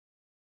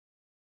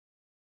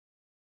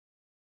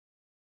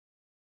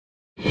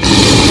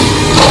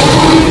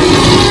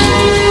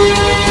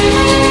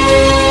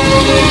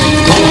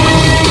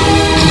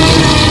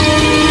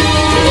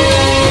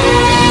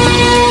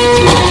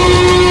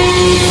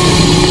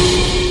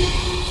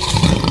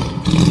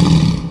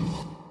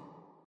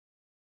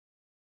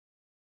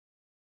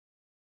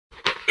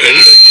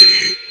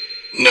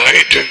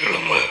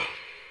ஞாயிற்றுக்கிழமை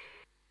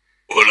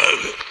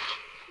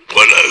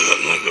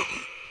உலகெங்கும்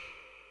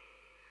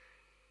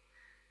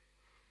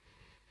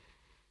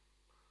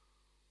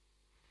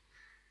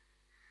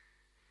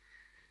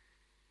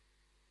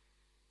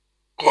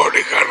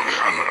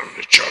கோடிக்கணக்கான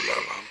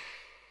சொல்லலாம்.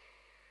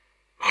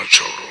 நான்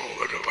சொல்றோம்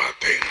ஒரு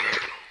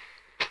வார்த்தைகள்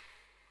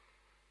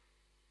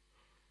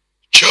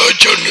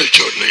சர்ச்சுன்னு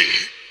சொல்லி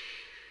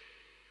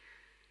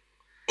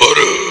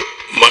ஒரு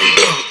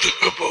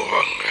மண்டபத்துக்கு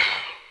போவாங்க.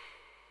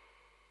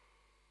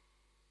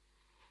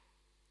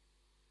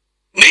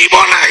 நீ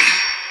போனாய்,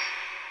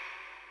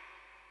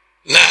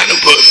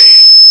 நானும்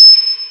போனேன்.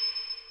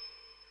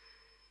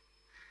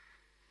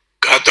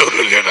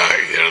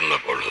 கத்தோலிக்கனாய் இருந்த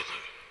பொழுது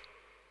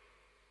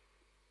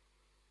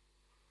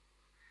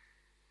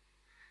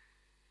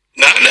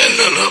நான்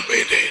என்ன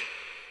நம்பினேன்,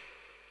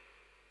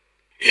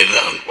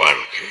 இதுதான்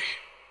வாழ்க்கை,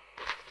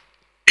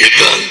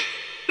 இதுதான்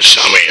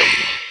சமயம்,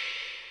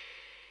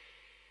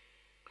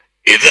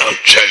 இதுதான்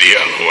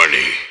சரியான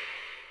வழி.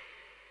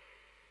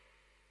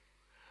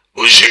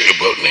 பூஜைக்கு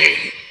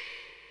போனேன்,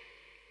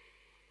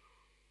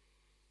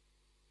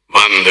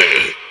 வந்து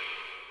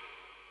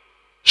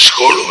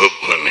ஸ்கூலுக்கு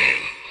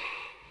போனேன்,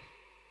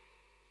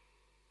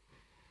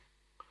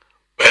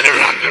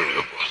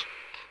 பெருநாட்களுக்கு போனேன்.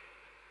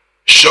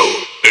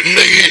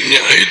 இன்றைக்கு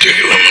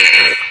ஞாயிற்றுக்கிழமை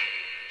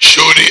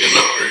சூரிய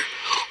நாள்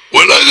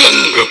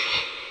உலகெங்கும்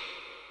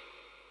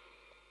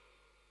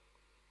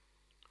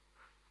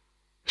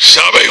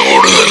சபை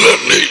கூடுதல்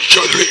என்று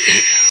சொல்லி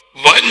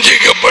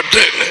வஞ்சிக்கப்பட்ட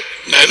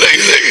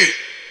நிலையிலே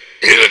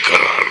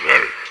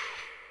இருக்கிறார்கள்.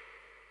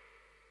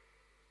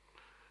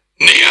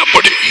 நீ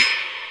அப்படி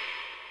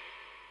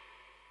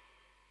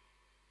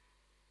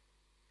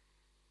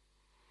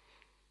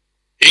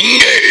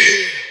இங்கே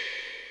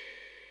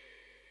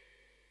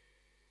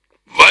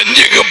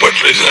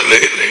வஞ்சிக்கப்பட்ட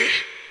நிலையிலே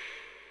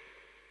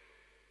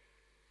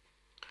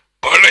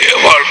பழைய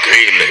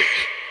வாழ்க்கையிலே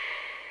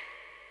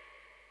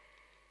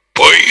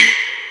பொய்,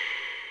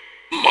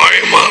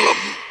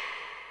 மாயமாலம்,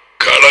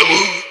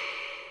 களவு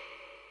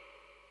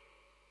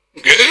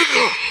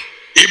கேட்கும்.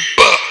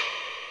 இப்ப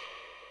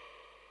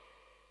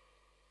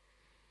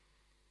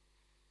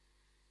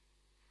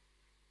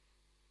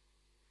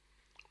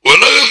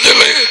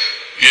உலகத்திலே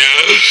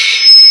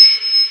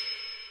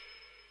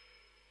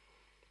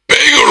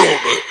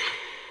பேய்களோடு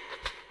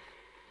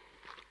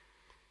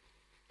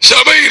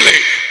சபையிலே,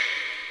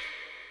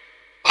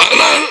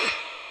 ஆனால்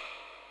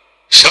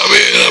சபை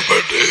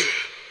எனப்பட்டு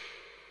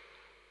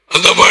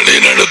அந்த வழி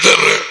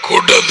நடத்துற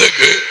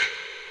கூட்டத்துக்கு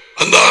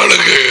அந்த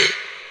ஆளுக்கு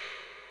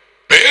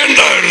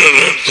வேண்டாம்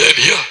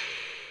தெரியா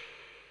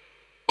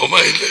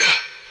இல்லையா,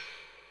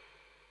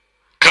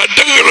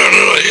 கட்டங்கள்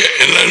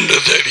என்னன்னு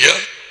தெரியா,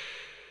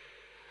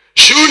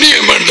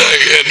 சூனியம்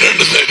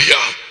என்னன்னு தெரியா.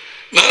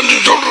 நான்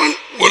சொல்றேன்,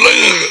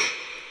 உலகம்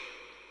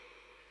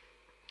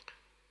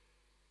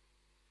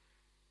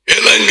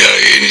இலங்கை,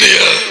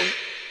 இந்தியா,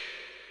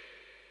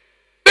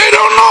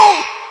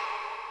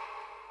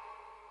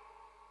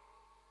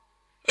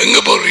 எங்க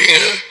போறீங்க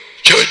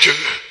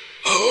சர்ச்சுக்கு?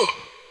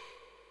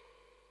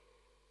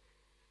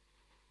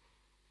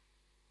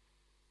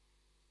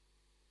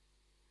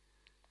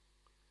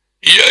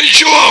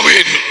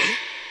 யேசுவின்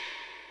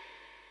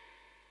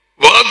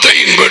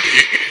வார்த்தையின்படி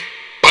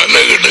பல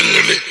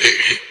இடங்களிலே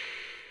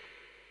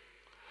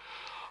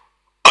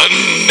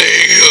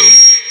அநேகம்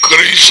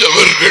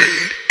கிறிஸ்தவர்கள்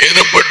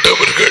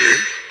எனப்பட்டவர்கள்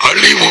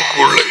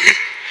அழிவுக்குள்ளே,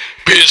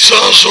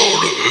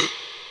 பிசாசோடு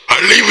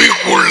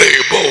அழிவுக்குள்ளே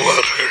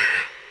போவார்கள்.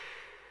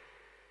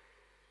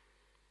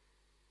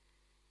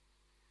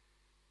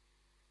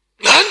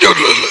 நான்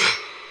சொல்லல,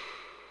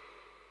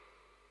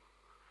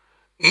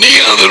 நீ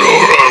அதில்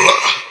ஒரு ஆளா?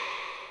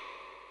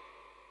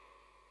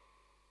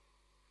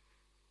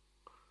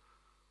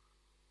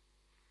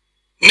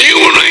 நீ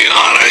உன்னை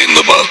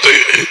ஆராய்ந்து பார்த்து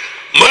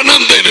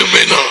மனம்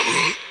திரும்பினால்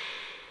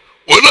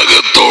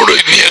உலகத்தோடு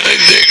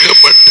நியாயம்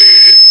தேக்கப்பட்டு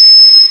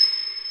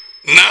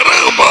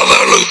நரக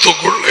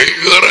பாதாளத்துக்குள்ளே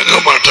இறங்க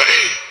மாட்டாய்.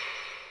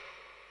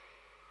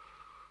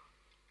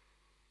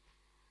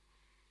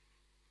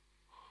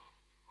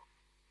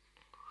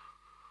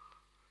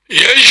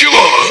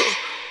 யேசுவா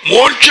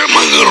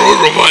மோட்சமங்கிற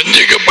ஒரு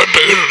வஞ்சிக்கப்பட்ட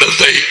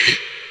இடத்தை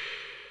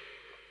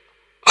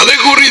அதை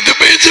குறித்து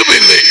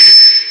பேசவில்லை.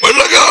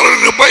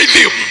 வெள்ளக்காரருக்கு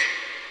பைத்தியம்,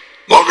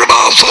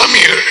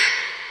 மொகடாசாமிகள்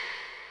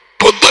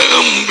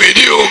புத்தகம்,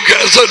 வீடியோ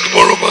கேசட்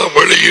மூலமா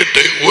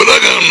வெளியிட்டு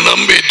உலகம்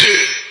நம்பிட்டு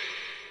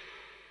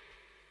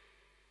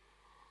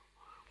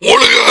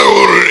உங்களுக்காக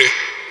ஒரு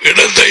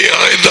இடத்தை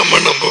ஆயுதம்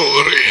பண்ண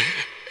போகிறேன்.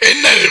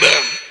 என்ன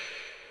இடம்?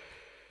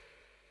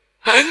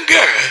 அங்க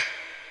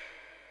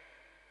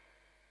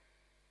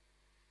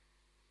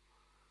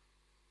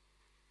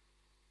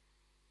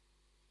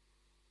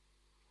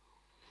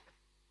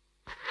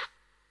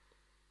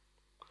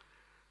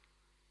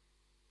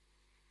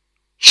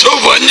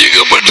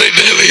வஞ்சிக்கப்பட்ட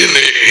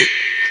நிலையிலே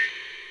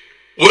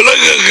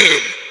உலக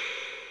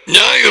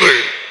ஞாயிறு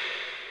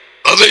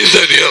அதை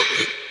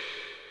தெரியாது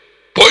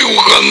போய்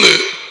உட்கார்ந்து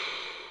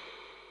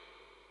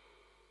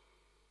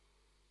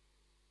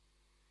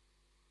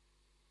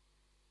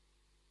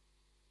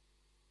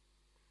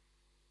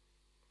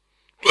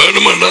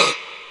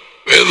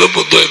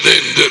புத்தகத்தை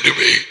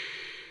தெரிவி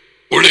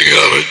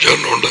ஒளிகார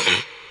சொன்ன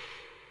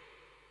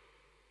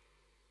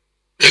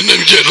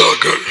இன்னும்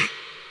சிலாக்கள்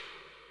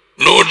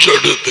நோட்ஸ்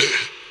எடுத்து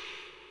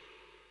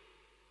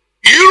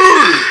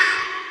இருள்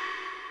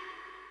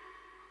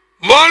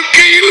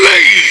வாழ்க்கை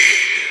இல்லை.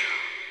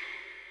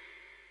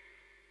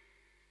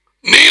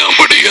 நீ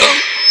அப்படியா?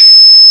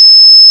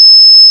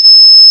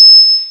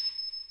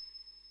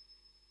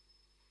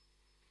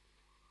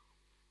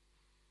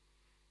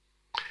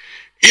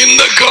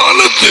 இந்த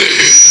காலத்து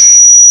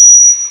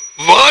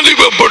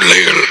வாலிப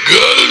பிள்ளைகள்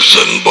கேர்ள்ஸ்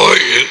அண்ட்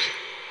பாய்ஸ்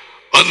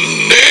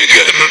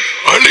அநேகர்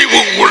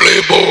அழிவுக்குள்ளே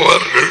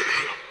போவார்கள்.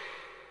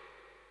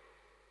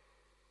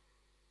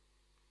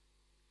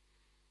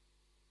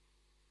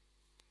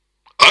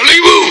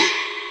 அழிவு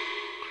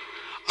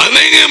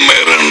அநேகம்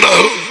பேர்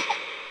என்றால்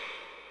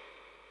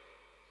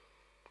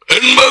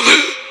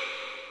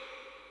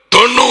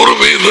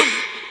 80-90%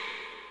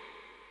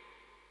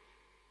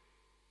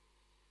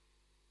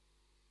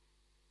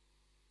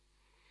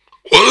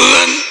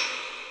 ஒருதன்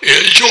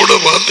ஏச்சோட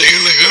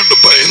வார்த்தைகளை கேட்டு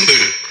பயந்து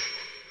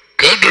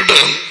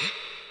கேட்டுட்டான்.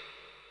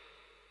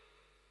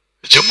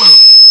 சும்மா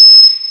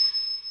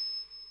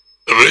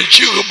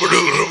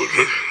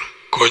ரட்சிக்கப்படுகிறவர்கள்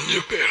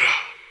கொஞ்சம் பேரா.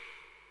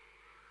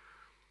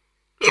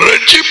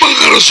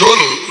 ரட்சிப்புங்கிற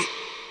சொல்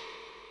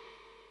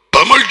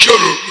தமிழ்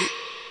சொல்.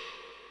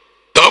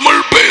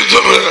 தமிழ்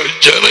பேசுற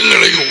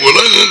ஜனங்களை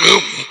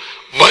உலகம்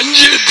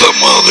வஞ்சித்த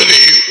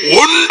மாதிரி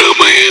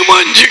ஒன்றுமே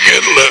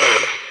வஞ்சிக்கல.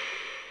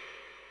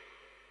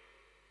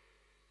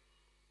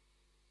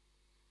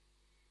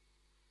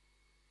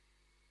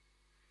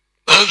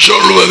 நான்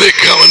சொல்வதை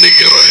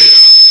கவனிக்கிறேன்.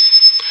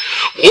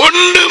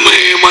 ஒன்றுமே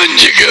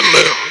வஞ்சிக்கல.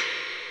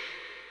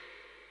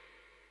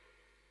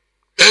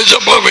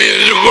 ஏசப்பாவை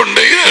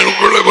ஏற்றுக்கொண்டே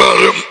எனக்குள்ள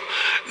பாரும்.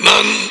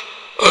 நான்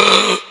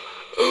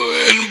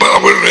என்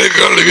பாவனை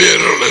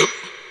கல்வியர்களும்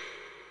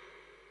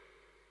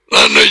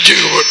நான்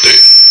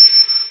ரட்சிக்கப்பட்டேன்.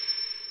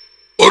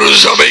 ஒரு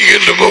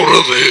சபைக்கு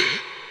போறது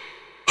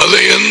அது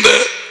எந்த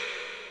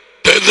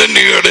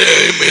தண்ணி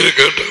கடையாயும்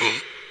இருக்கட்டும்,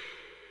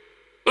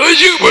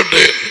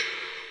 ரட்சிக்கப்பட்டேன்.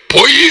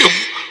 பொய்யும்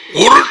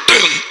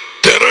உருட்டும்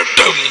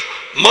திரட்டும்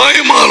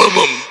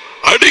மாயமாலமும்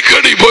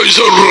அடிக்கடி போய்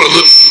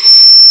சொல்றதும்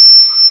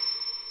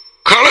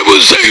களவு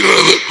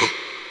செய்கிறதும்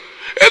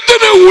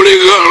எத்தனை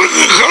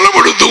ஊழியர்களுக்கு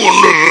களவெடுத்து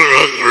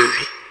கொண்டிருக்கிறார்கள்.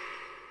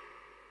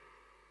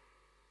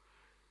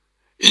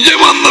 இங்கே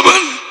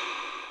வந்தவன்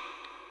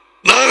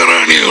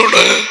நாகராணியோட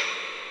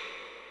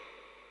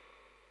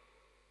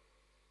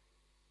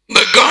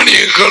இந்த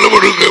காணியை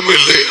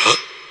களவெடுக்கவில்லையா?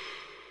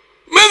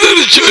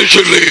 மெதரிச்சு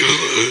சொல்லி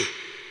இருந்தது.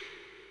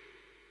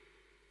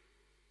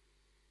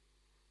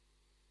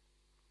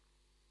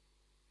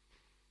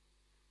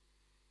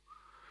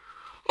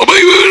 அப்ப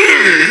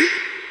இவர்கள்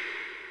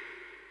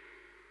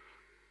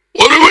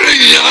ஒருவேளை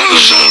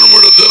ஞானஸ்நானம்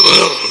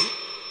எடுத்ததால்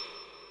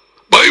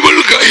பைபிள்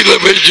கையில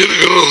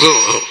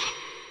வச்சிருக்கிறதால்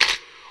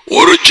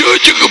ஒரு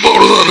சர்ச்சுக்கு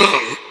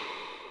போறதானால்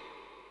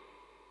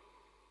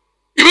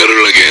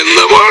இவர்களுக்கு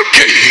எந்த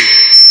வாழ்க்கை?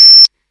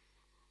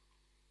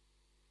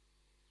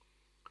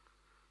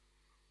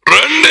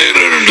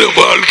 ரெண்டு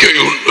வாழ்க்கை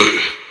உண்டு.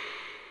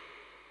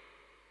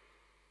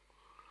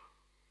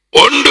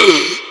 ஒன்று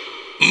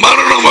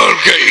மரண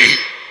வாழ்க்கை.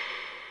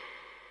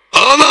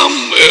 ஆதாம்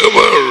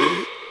ஏவாள்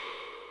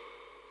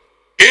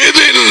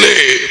ஏதேனிலே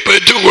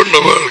பெற்றுக்கொண்ட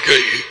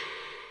வாழ்க்கை.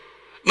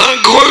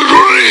 நான்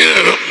கோயிலுடைய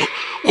நேரம்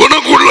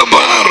உனக்குள்ள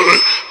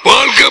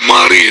வாழ்க்கை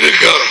மாறி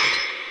இருக்க.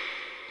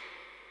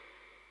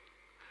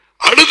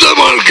 அடுத்த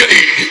வாழ்க்கை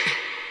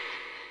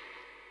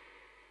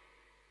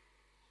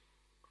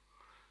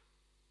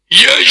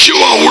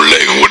இயேசுவா உள்ளே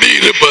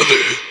குடியிருப்பது.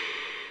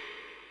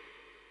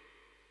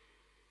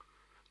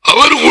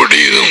 அவர்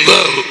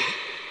குடியிருந்தால்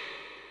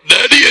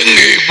டேடி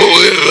எங்கே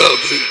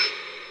போகிறாது.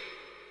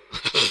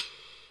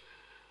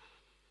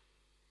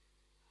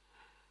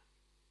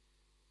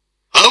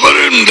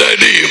 அவரும்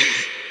டேடியும்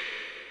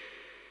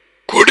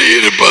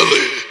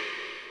குடியிருப்பது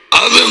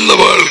அது அந்த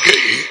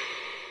வாழ்க்கை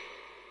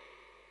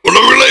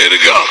உலகுல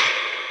இருக்கா?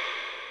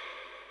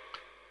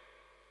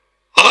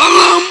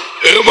 ஆதாம்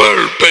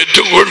ஏவாள்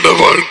பெற்றுக்கொண்ட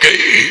வாழ்க்கை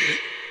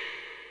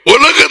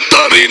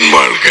உலகத்தாரின்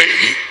வாழ்க்கை.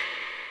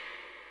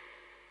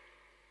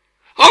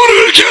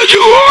 அவர்கள் சேர்ச்சு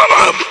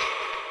போகலாம்.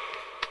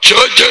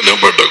 சர்ச்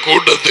எனப்பட்ட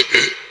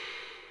கூட்டத்துக்கு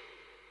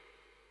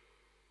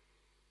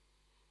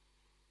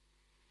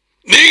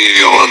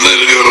நீங்க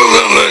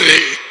வந்திருக்கிறதால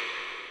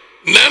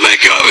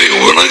நினைக்காதே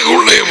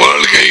உனக்குள்ளே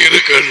வாழ்க்கை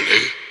இருக்கு.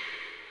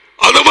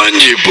 அது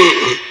வஞ்சிப்பு.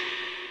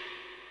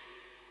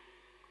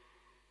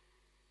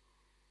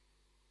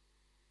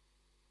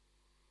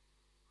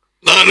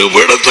 நான்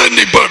விட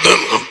தண்ணி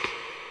பாட்டலாம்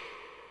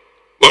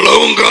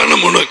வளவும்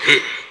காணும் உனக்கு.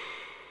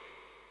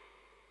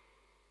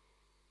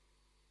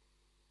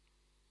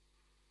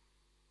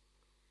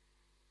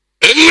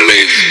 எங்களை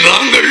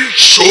நாங்கள்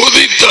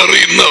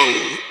சோதித்தறிந்தோம்.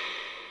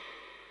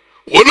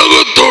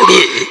 உலகத்தோடு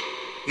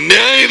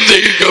நியாயம்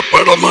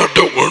செய்யப்பட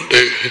மாட்டோம்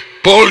கொண்டு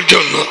பவுல்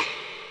சொன்னான்.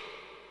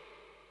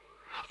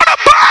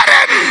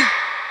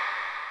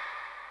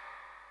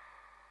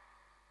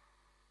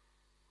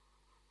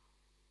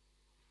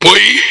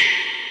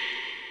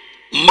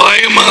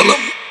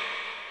 மாயமாலம்,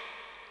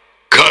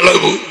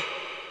 களவு.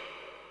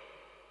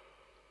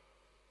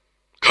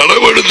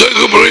 களவு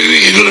எடுத்ததுக்கு பிறகு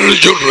இல்லைன்னு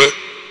சொல்ற,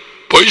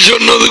 பொய்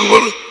சொன்னதுக்கு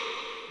பிறகு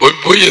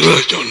பொய்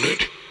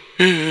சொன்னேன்.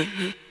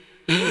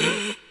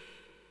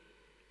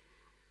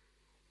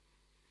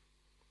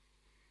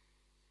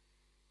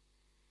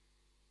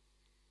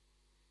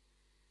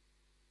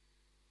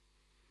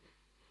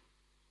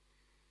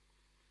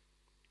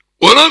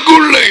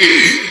 உனக்குள்ளே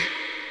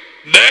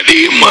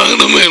டேடியும்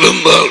மகனும்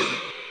இருந்தால்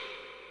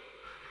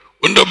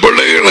உன்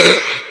பிள்ளைகளை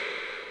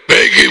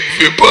பேக்கி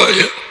விப்பாய.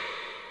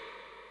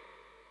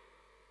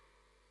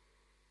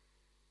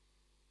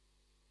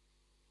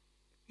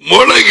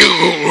 மூளைக்கு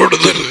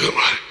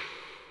கொடுத்திருக்கிறார்.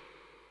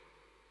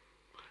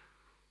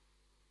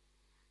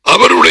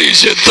 அவருடைய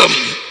சித்தம்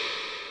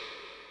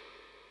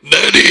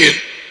டேடி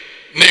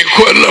நீ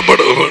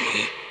கொல்லப்பட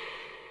வேணும்.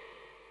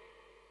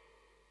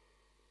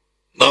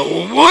 Now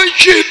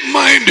watch it,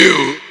 mind you.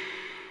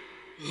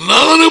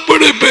 நான்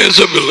இப்படி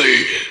பேசவில்லை.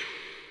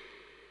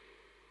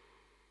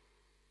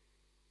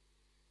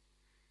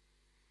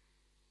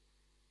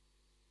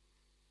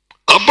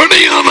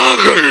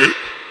 அப்படியானார்கள்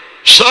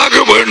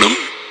சாக வேணும்,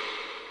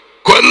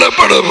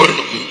 கொல்லப்பட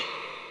வேணும்.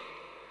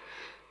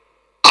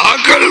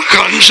 ஆக்கள்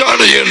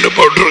கண்சாடை என்று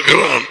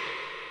போட்டிருக்கிறான்.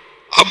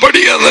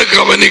 அப்படி அதை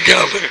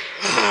கவனிக்காத.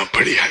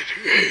 அப்படியா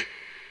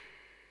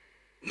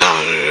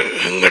நான்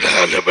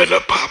எங்கடால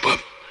பல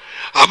பாப்பம்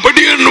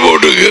அப்படி என்று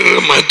போட்டுக்கிற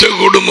மற்ற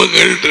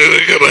குடும்பங்கள்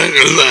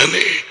இருக்கிறார்கள்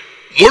தானே.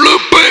 முழு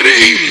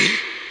பேரையும்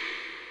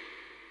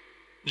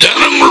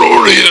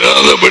ஜனங்களோடு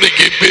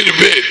இராதபடிக்கு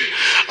பிரிப்பேன்.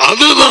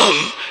 அதுதான்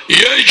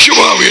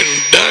இயேசுவின்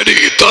டாடி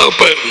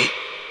தாப்பன்,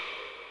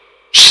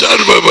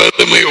 சர்வ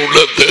வல்லமை உள்ள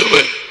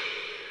தேவன்.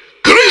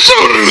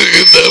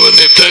 கிறிஸ்தவர்களுக்கு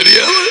தேவனை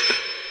தெரியாது.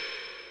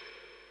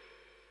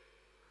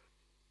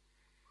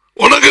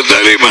 உனக்கு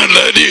தெரியுமா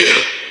டாடிய?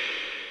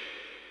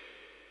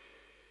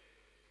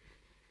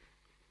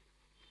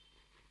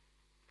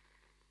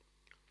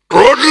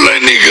 ரோட்ல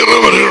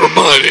நிற்கிறவர்கள்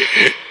மாதிரி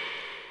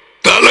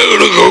தலை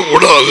எடுக்க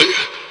கூடாது.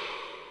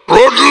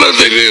 ரோட்ல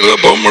தெரிகிற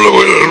பொம்பளை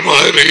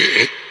மாதிரி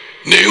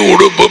நீ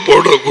உடுப்பு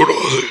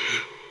போடக்கூடாது.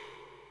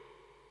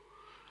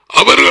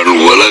 அவர்கள்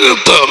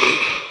உலகத்தார்.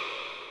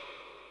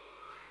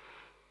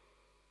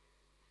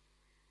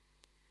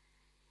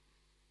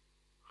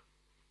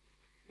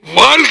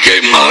 வாழ்க்கை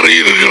மாறி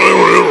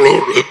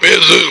இருக்கிறவர்களோடு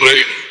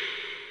பேசுகிறேன்.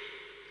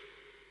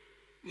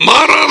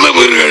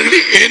 மாறாதவர்கள்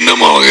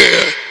என்னமாக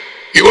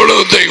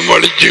இவ்வளத்தையும்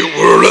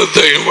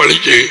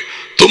வலிச்சு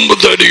தும்பு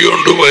தடி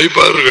கொண்டு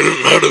வைப்பார்கள்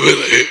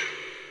நடுவில்.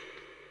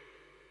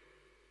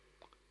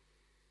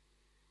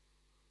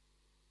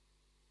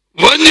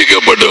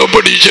 வஞ்சிக்கப்பட்டு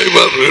அப்படி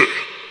செய்வார்கள்.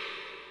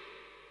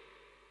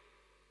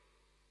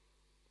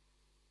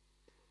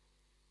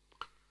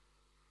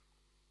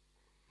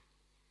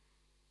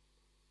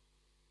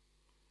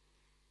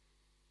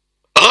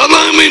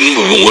 ஆதாமின்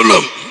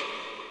மூலம்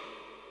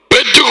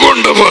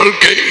பெற்றுக்கொண்ட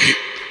வாழ்க்கை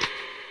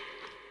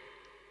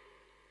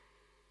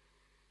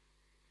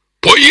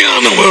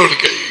பொய்யான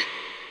வாழ்க்கை,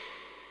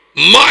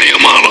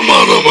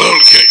 மாயமான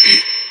வாழ்க்கை,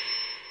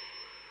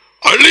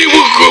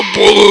 அழிவுக்கு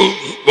போகும்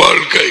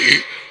வாழ்க்கை,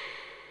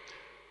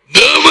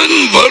 தேவன்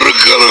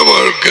வறுக்கிற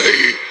வாழ்க்கை.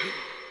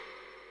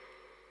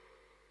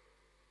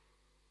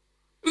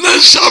 இந்த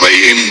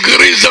சபையும்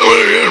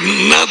கிறிஸ்தவர்களும்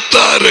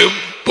நத்தாரும்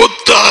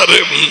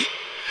புத்தாரும்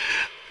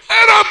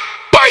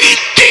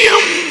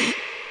பைத்தியம்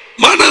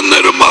மனம்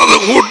திரும்பாத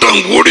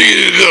கூட்டம்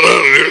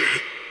கூடியிருக்கிறார்கள்.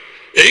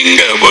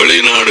 எங்க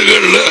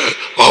வெளிநாடுகள்ல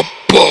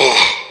அப்போ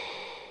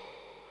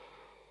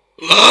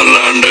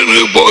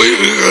லண்டனுக்கு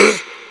போயிருக்க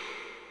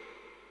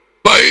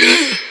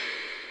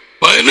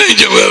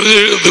 15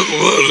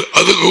 வருஷத்துக்கு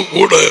அதுக்கு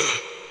கூட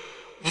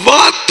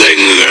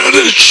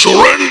வார்த்தைங்களை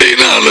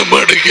சுரண்டினாலும்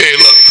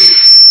அடிக்கலாது.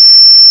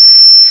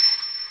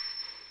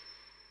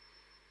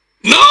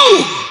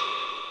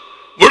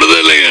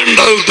 விடுதலை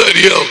என்றால்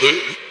தெரியாது,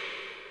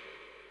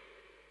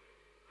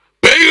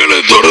 பேய்களை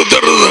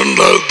துரத்துறது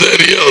என்றால்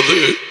தெரியாது.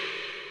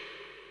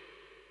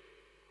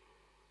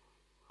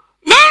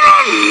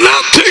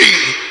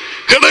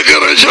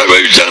 கிடக்கிற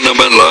சபை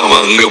ஜனம் எல்லாம்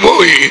அங்கு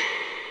போய்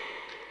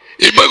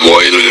இப்ப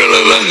கோயில்கள்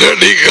எல்லாம்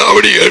கட்டி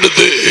காவடி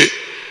எடுத்து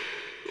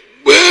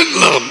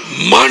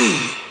மண்.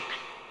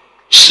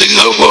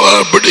 சிங்கப்பூர்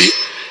அப்படி,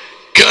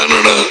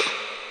 Canada,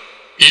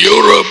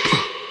 Europe,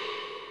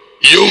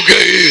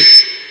 UK,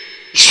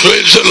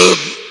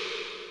 Switzerland,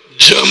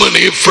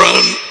 Germany,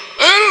 France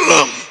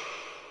எல்லாம்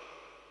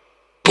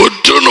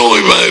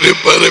புற்றுநோய் மாதிரி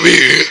பரவி.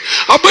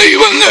 அப்ப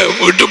இவங்க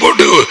விட்டு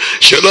போட்டு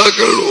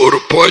சிலாக்கள் ஒரு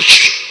போச்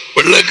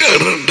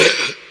வெள்ளக்காரன்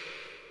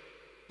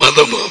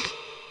மதமாம்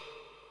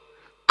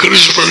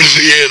கிறிஸ்துமஸ்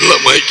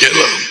எல்லாம்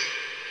வைக்கலாம்,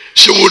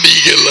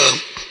 சோடிக்கலாம்.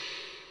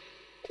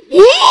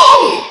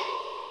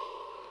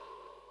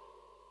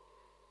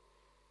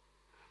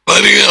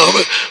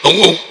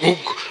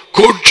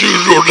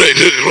 கோச்சூரோட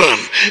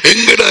இருக்கிறான்.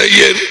 எங்கட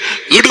ஐயர்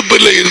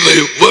இடுப்பில் இருந்து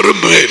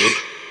வரும் மேல்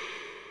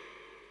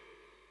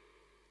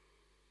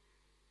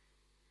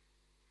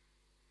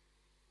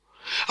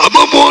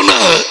அப்ப போனா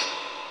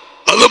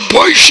அத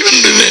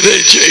பாய்ச்சல்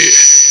நினைச்சு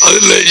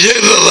மதத்தில்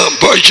சேர்ந்ததான்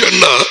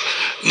பாஷண்டா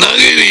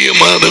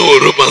நாகரீகமான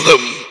ஒரு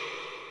மதம்.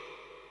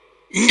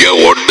 இங்க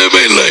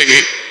ஒன்றுமே இல்லை.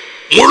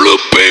 முழு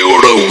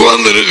பேயோட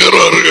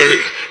உட்கார்ந்திருக்கிறார்கள்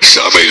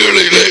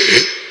சபைகளிலே.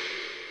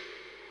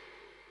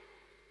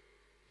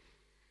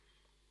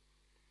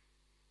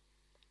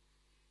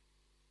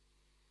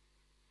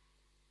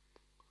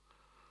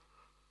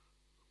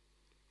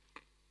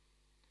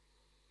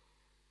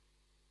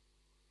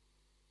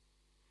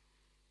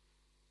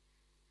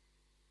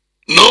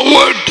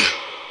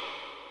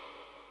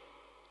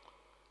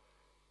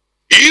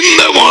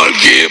 இந்த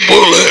வாழ்க்கையை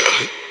போல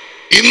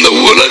இந்த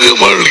உலக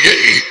வாழ்க்கை,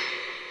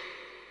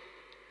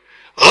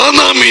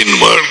 ஆதாமின்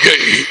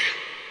வாழ்க்கை,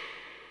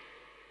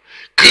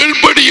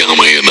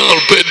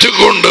 கீழ்ப்படியாமையினால்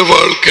பெற்றுக்கொண்ட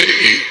வாழ்க்கை,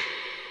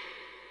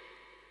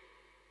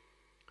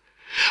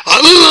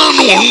 அதுதான்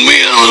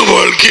உண்மையான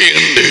வாழ்க்கை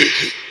என்று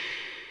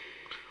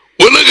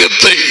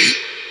உலகத்தை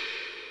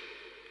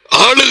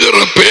ஆளுகிற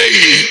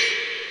பேய்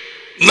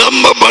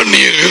நம்ப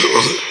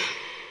பண்ணியிருக்கிறது.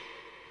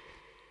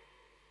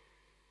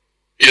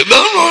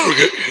 இதுதான்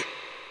வாழ்க்கை.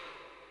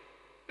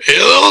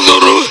 ஏதாவது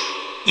ஒரு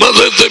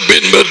மதத்தை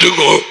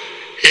பின்பற்றுக்கோ,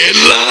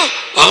 எல்லா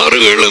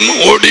ஆறுகளும்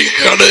ஓடி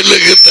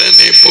கடலுக்கு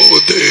தானே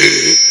போகுது.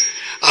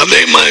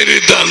 அதே மாதிரி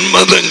தான்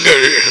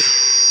மதங்கள்.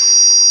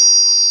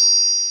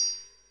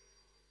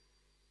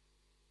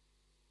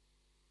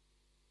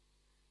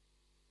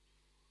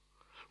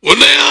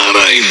 உன்னை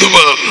ஆராய்ந்து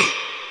பார்.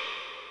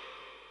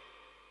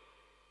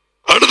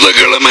 அடுத்த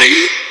கிழமை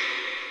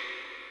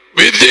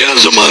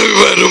வித்தியாசமாக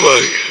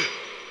வருவாய்.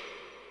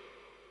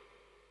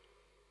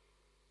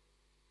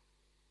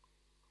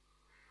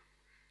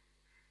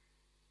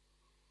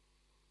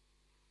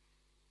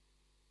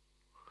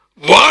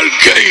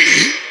 வாழ்க்கை,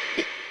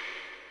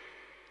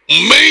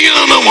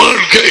 மெய்யான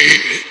வாழ்க்கை,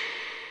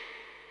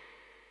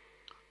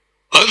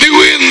 அதி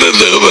உயர்ந்த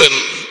தேவன்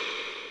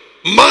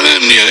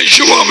மகன்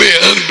யேசுவாவை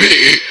அனுப்பி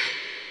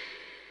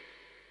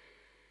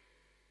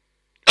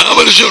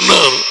அவர்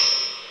சொன்னார்,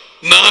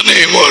 நானே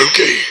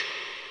வாழ்க்கை.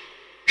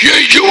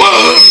 யேசுவா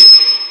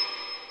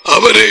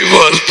அவரே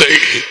வார்த்தை.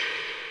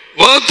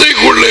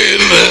 வார்த்தைக்குள்ளே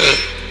என்ன?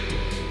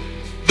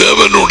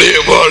 தேவனுடைய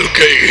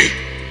வாழ்க்கை.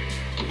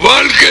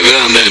 வாழ்க்கை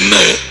தான் என்ன?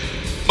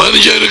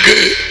 மனுஷருக்கு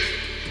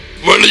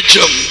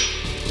வெளிச்சம்.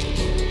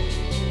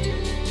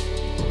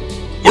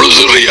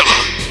 முழுசுறியா?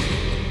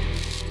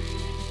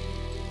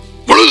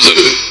 முழுசு.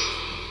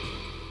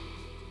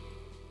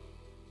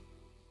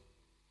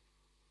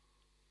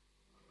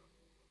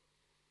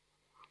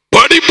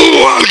 படிப்பு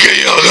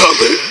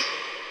வாழ்க்கையாகாது.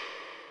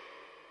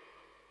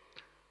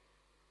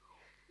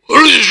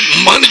 ஒரு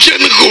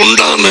மனுஷனுக்கு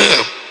உண்டான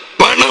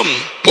பணம்,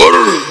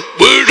 பொருள்,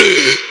 வீடு,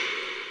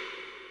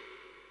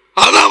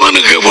 அது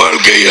அவனுக்கு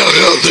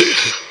வாழ்க்கையாகாது.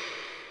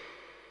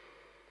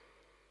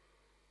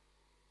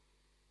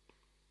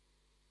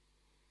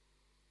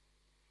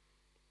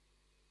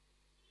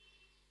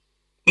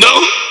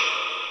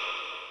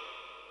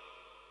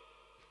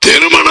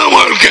 திருமண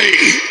வாழ்க்கை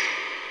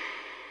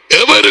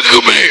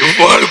எவருக்குமே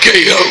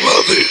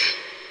வாழ்க்கையாகாது.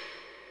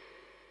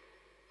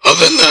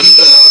 அதை நல்ல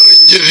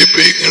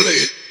அறிஞரிப்பீங்களே.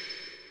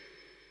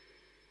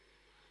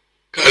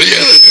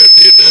 கல்யாணம்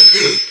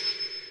கட்டினார்கள்,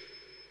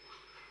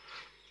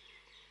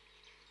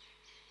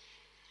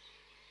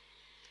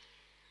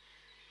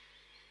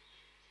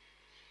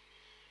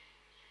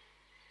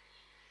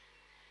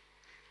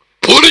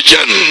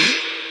 புருஷன்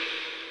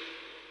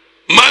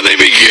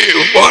மனைவிக்கு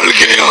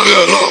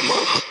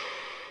வாழ்க்கையாகலாமா?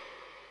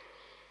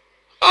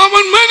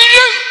 அவன்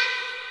மனிதன்,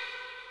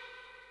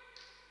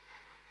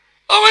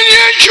 அவன்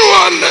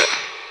ஏற்றுவான்.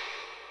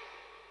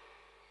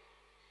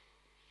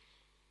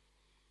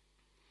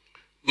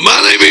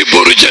 மனைவி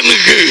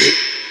புருஷனுக்கு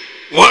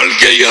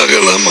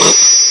வாழ்க்கையாகலாமா?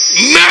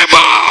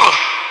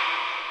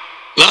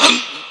 நான்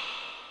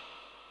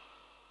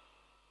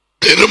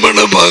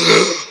திருமணமாக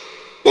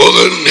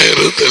போகிற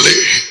நேரத்திலே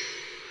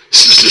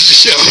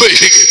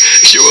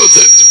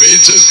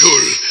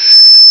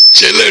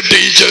சில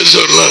டீச்சர்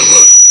சொன்னாங்க,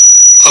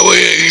 அவ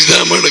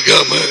எக்ஸாம்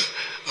எடுக்காம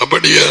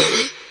அப்படியா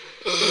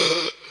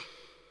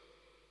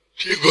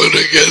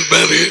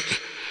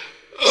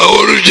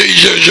ஒரு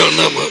டீச்சர்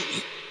சொன்னாம,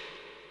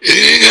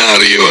 நீங்க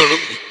அறிய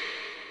வேணும்,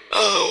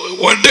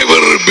 whatever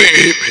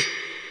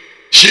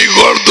she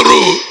got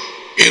through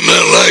in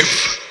her life,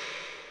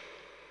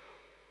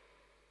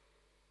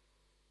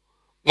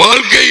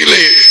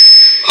 வாழ்க்கையிலே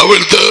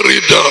அவள்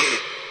தேறிட்டாள்.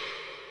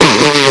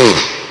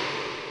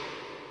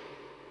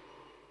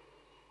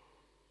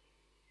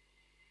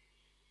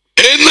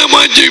 என்ன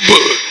மன்னிப்பு?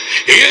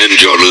 ஏன்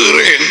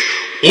சொல்லுகிறேன்?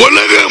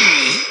 உலகம்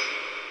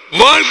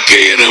வாழ்க்கை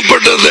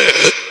எனப்பட்டது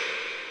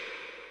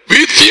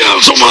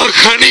வித்தியாசமாக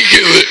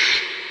கணிக்குது.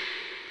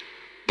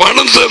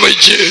 பணத்தை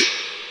வச்சு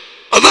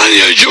அதான்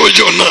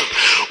யோசிச்சு சொன்னான்,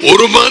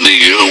 ஒரு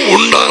மனிதன்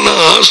உண்டான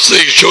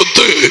ஆசை,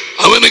 சொத்து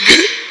அவனுக்கு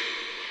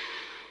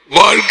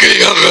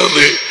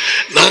வாழ்க்கையாகாது.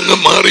 நாங்க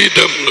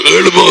மாறிட்டோம்.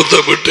 7 முகத்தை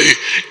விட்டு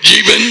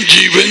ஜீவன்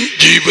ஜீவன்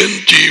ஜீவன்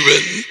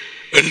ஜீவன்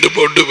என்று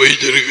போட்டு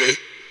வைத்திருக்க.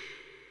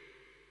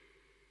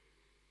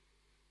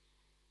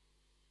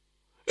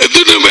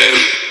 எத்தனை பேர்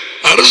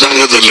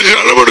அரசாங்கத்தில்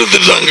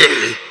களப்படுத்திட்டாங்க.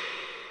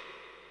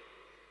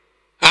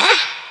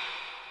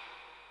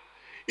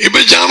 இப்ப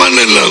சாமான்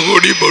எல்லாம்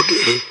கூடி போட்டு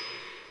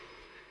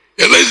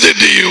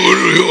எலக்ட்ரிசிட்டி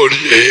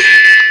ஓடிச்சு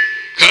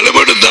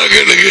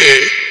களப்படுத்தாக்களுக்கு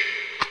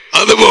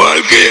அது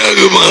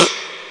வாழ்க்கையாகுமா?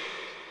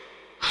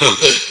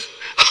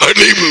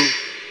 அழிவு.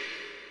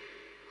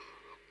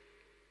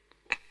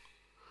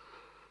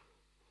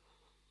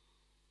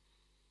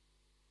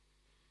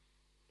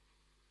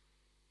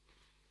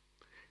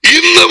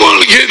 இந்த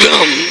வாழ்க்கை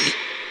தான்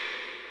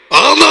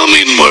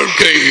ஆதாமின்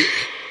வாழ்க்கை.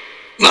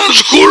 நான்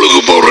ஸ்கூலுக்கு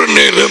போற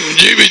நேரம்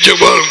ஜீவிச்ச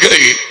வாழ்க்கை,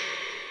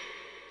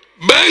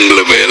 பேங்க்ல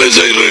வேலை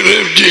செய்யற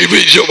நேரம்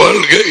ஜீவிச்ச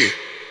வாழ்க்கை.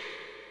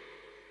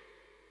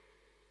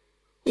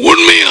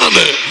 உண்மையான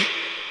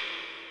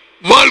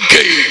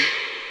வாழ்க்கை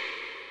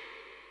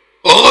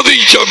ஆதி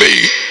சபை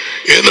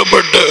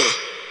எனப்பட்ட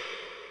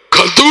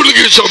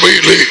கத்தோலிக்க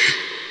சபையிலே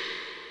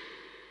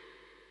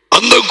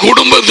அந்த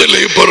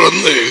குடும்பத்திலே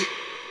பிறந்து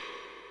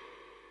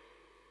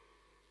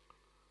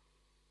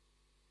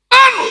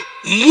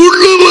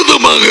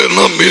முழுவதுமாக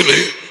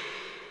நம்பினேன்.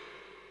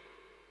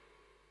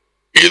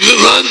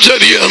 இதுதான்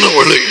சரியான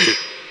வழி,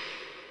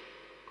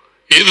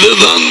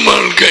 இதுதான்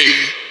வாழ்க்கை.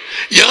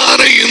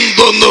 யாரையும்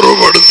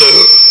தொந்தரவுபடுத்த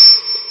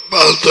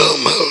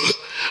பார்த்தாம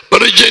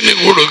பிரச்சனை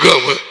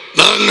கொடுக்காம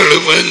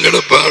நாங்களும் எங்கட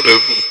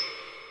பாடும்.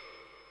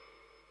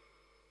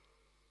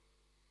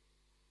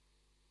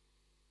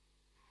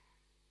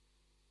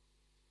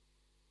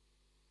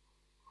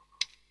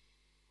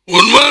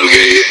 உன்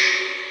வாழ்க்கை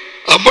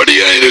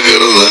அப்படியா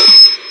இருக்கிறதா?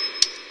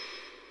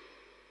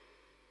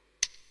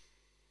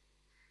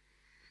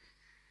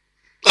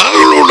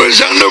 அவங்களோட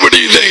சண்டைப்படி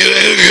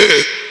எனக்கு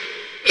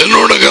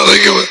என்னோட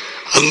கதைக்கு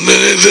அந்த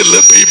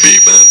நேரத்தில் பிபி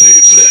மாதிரி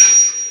இல்லை.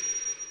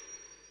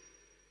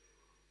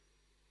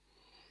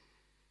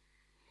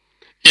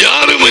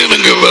 யாரும்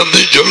எனக்கு வந்து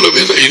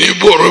சொல்லவில்லை இனி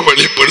போற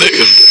வழி பிழை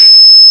என்று.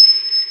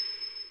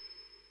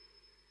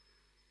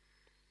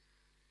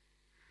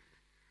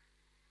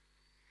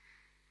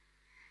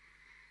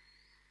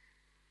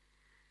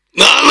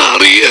 நான்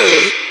அறிய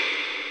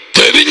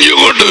தெரிஞ்சு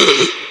கொண்டு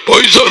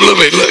போய்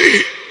சொல்லவில்லை.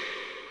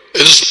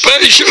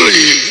 Especially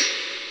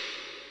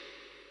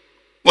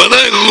when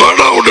I got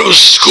out of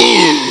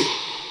school,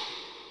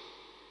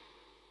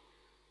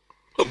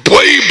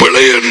 போய்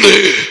பிழை என்று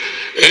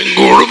என்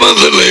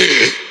குடும்பத்திலே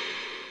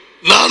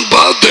நான்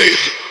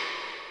பார்த்தேன்.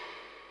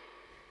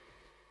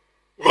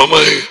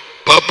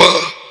 பாப்பா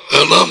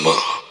and அம்மா.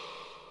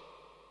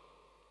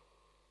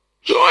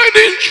 So I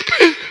didn't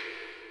speak.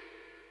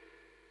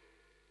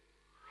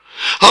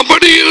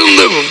 அப்படி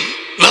இருந்தும்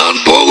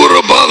நான் போகிற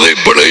பாதை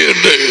பிழை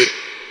என்று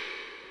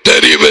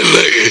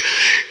தெரியவில்லை.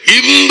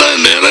 இந்த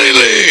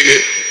நிலையிலே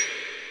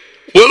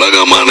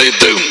உலகம்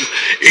அனைத்தும்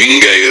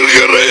இங்க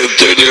இருக்கிற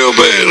எத்தனையோ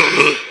பேர்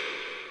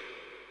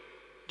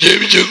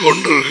ஜெயிச்சு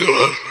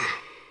கொண்டிருக்கிறார்கள்.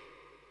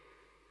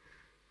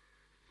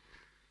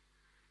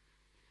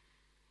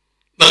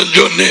 நான்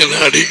சொன்னேன்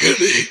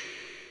அடிக்கடி,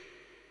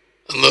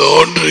 அந்த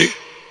ஒன்றை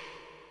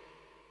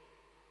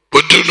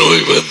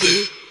புற்றுநோய் வந்து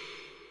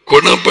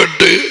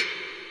குணப்பட்டு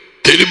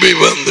திரும்பி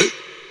வந்து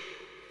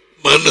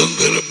மனம்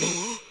திரும்பும்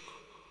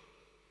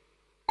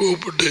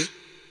கூப்பிட்டு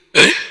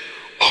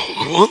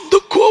வந்து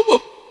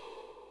கோபம்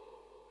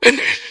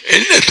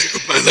என்னத்துக்கு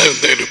மனம்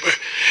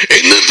திருப்பேன்,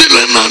 என்னத்துல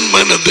நான்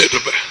மனம்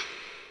திருப்பேன்?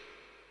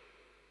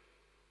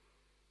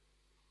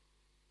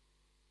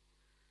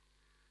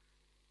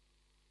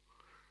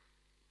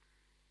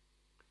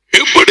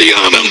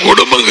 எப்படியான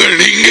குடும்பங்கள்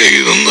இங்கே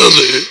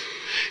இருந்தது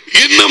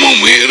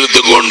இன்னமும்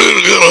இருந்து கொண்டு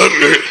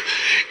இருக்கிறார்கள்.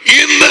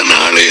 இந்த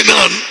நாளை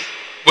நான்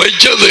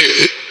வச்சது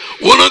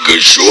உனக்கு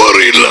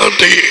சுவர்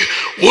இல்லாட்டி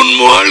உன்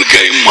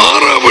வாழ்க்கை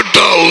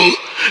மாறாவிட்டால்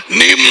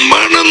நீ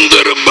மனம்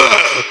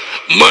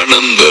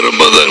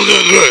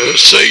திரும்புகிற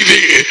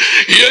செய்தி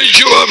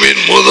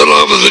இயேசுவின்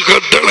முதலாவது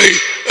கட்டளை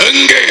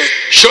எங்கே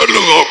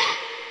சொல்லுங்க?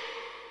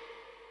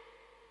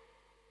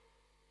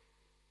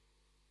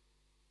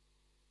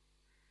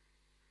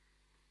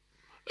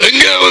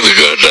 எங்கேயாவது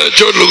கேட்டா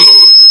சொல்லுங்க.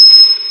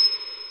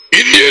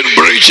 Indian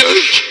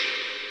preachers,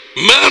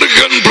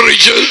 American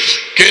preachers,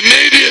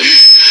 Canadian,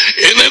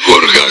 எனக்கு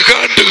ஒரு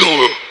காட்டுங்க.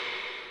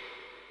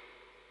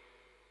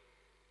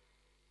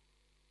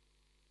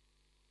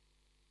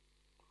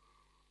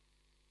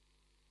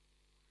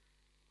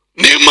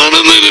 நீ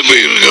மனம் திரும்பி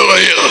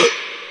இருக்கிறாயா?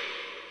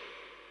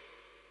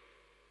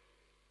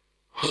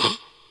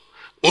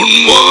 உன்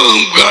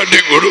முகம் காட்டி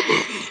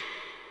கொடுக்கும்.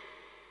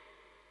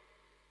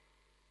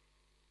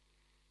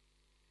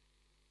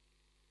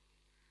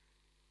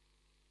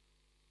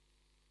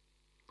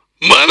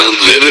 மனம்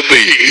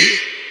திரும்பி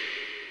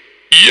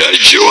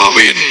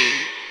இயேசுவின்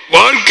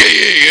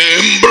வாழ்க்கையை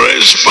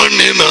எம்ப்ரேஸ்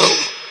பண்ணினால்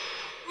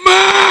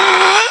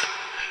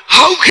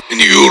how can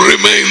you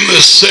remain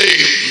the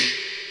same?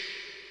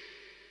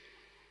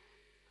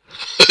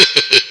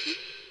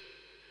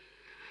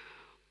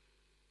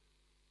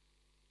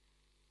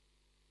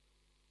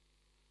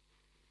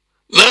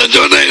 நான்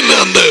சொன்னேன்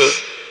அந்த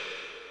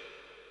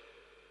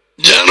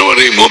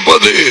ஜனவரி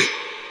 30,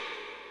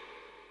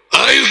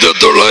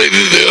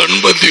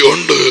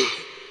 1981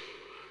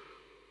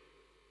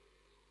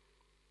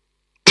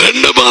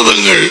 2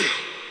 மாதங்கள்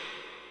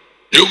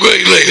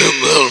யுகையில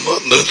இருந்தால்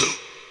வந்தது.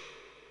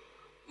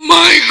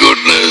 மை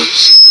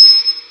குட்னஸ்,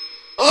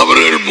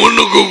 அவர்கள்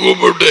முன்னுக்கு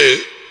கூப்பிட்டு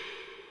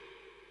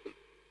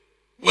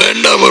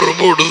வேண்டாம்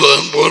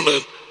போட்டுதான்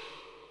போனேன்.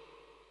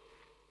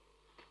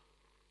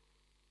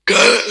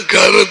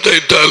 கரத்தை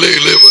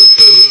தலையிலே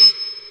வைத்தது.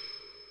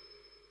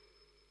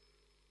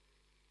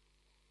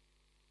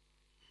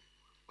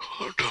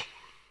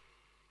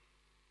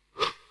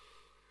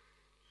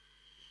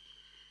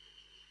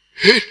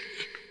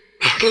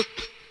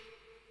 நடந்து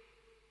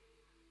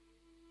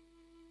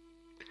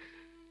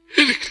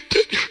எனக்கு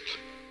தெரியும்.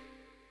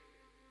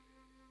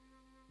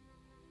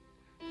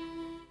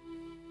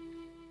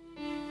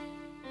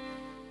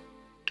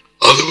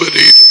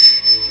 அதுவரையிலும்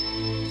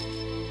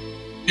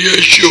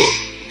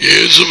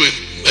இயேசுவின்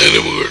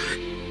நினைவுகள்,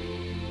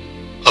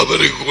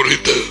 அவரை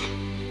குறித்த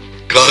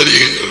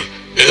காரியங்கள்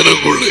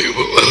எனக்குள்ளே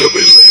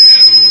வரவில்லை.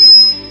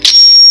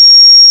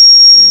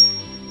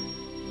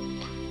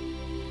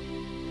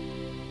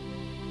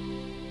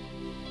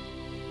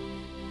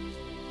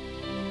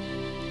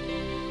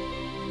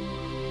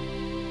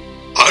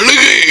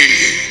 அழுகை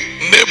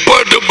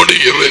நெப்பாட்ட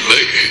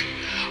முடியவில்லை.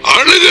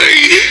 அழுகை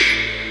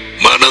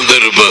மனம்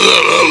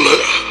திருப்பதால் அல்ல.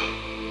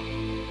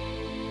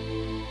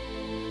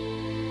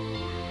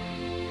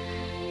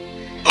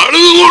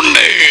 அழுது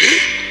கொண்டே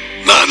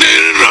நான்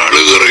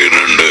அழுகிறேன்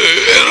என்று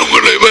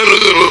எனக்குள்ளே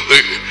வருகிறது.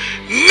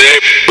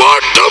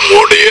 நெப்பாட்ட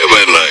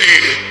முடியவில்லை.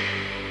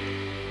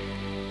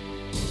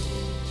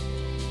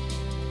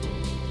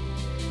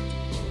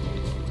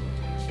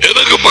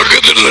 எனக்கு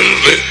பக்கத்தில்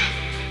இருந்து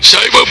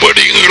சைவ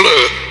படிங்களை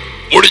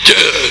முடிச்ச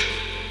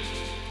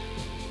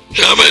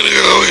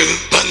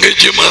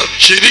தங்கச்சிமா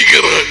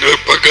சிரிக்கிறாங்க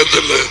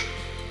பக்கத்தில்.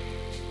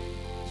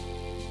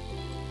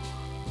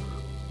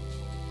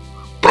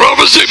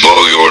 ப்ரொஃபஸி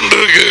போய்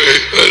கொண்டிருக்கு.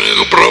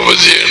 எனக்கு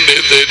ப்ரொஃபஸி என்றே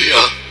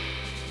தெரியா.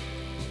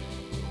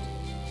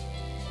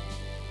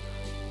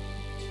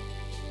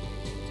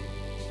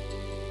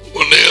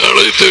 உன்னை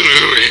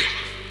அழைத்திருக்கிறேன்.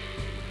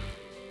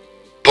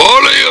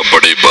 போலை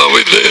அப்படி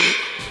பாவித்தேன்.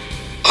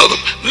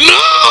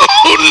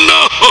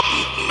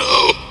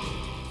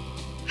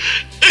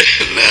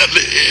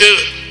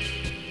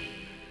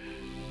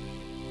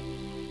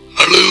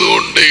 அழுது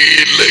கொண்டே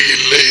இல்லை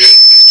இல்லை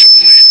என்று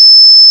சொன்னேன்.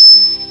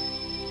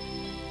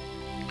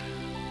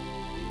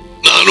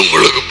 நான்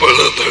உங்களுக்கு பல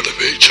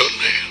தடவை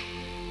சொன்னேன்.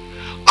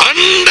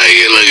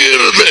 அண்டையில்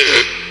இருந்து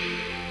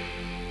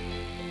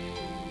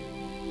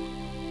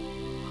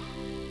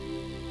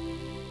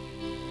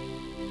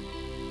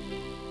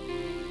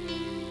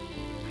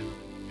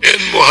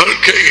என்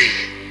வாழ்க்கை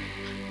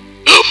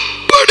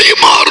எப்படி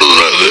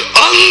மாறுகிறது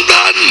அந்த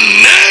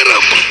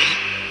நேரம்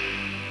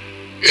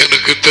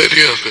எனக்கு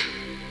தெரியாது.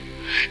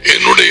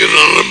 என்னுடைய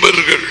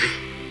நண்பர்கள்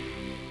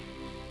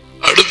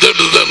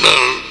அடுத்தடுத்த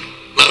நாள்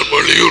நான்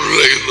வெளியூர்ல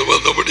இருந்து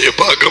வந்தபடியே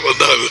பார்க்க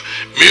வந்தால்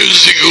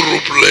மியூசிக்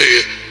குரூப்ல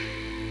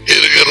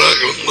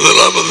இருக்கிறார்கள்.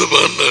 முதலாவது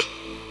பாண்ட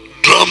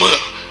டிராமா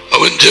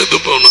அவன் சேர்த்து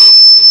போனான்.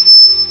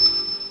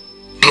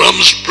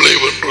 ட்ரம்ஸ் பிளே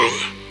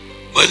பண்றவன்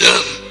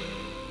மஜான்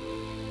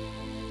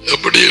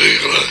எப்படி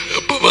இருக்கிறா?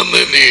 எப்ப வந்த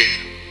நீ?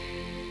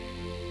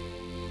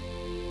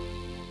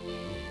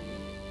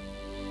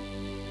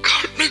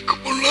 கண்ணுக்கு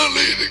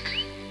முன்னாலே இருக்கு.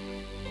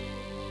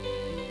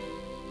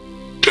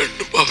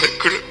 2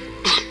 மாதங்கள்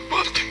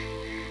பார்த்தேன்.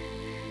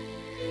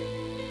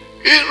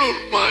 ஏன்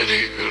ஒரு மாதிரி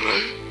இருக்கிற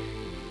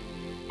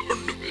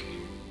கொண்டு போய்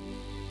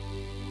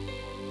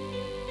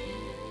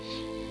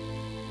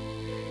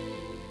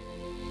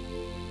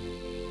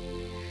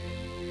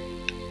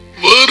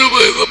வேறு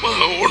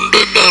விதமாக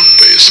ஒன்று நான்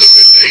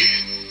பேசவில்லை.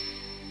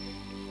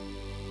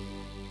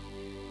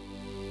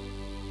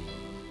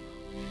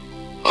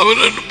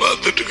 அவன்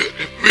பார்த்துட்டு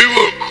we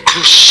were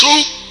so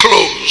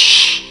close.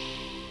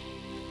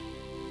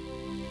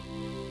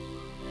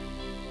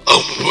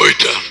 அவன்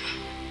போயிட்டான்.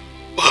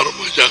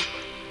 பாரமஜான்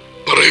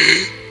பிறகு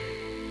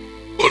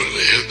ஒரு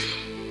நேரம்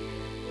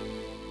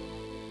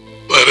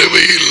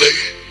வரவே இல்லை.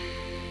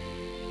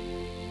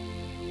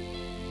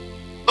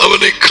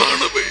 அவனை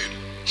காணவே இல்லை.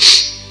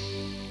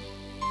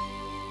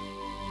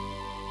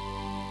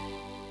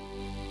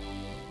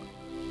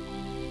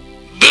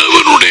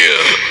 தேவனுடைய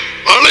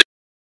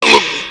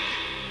அழைப்பாலும்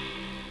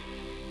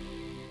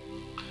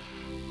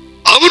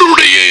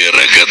அவருடைய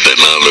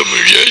இரக்கத்தினாலும்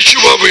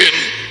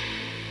இயேசுவின்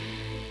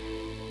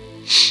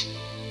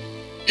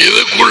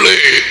இதுக்குள்ளே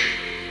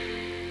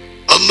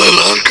அந்த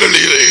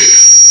நாட்களிலே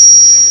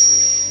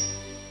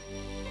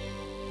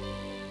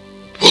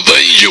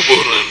புதைஞ்சு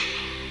போனேன்.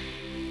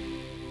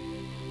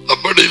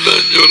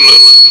 அப்படிதான்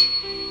சொல்லலாம்.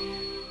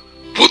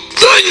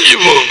 புதைஞ்சு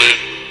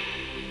போனேன்.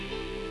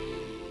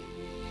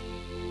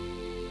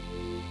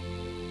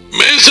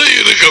 மேசை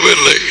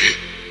இருக்கவில்லை.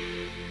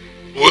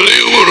 ஒரே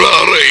ஒரு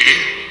அறை.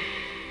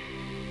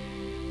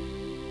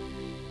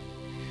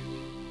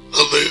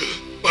 அது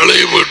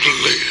பழைய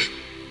வீட்டில்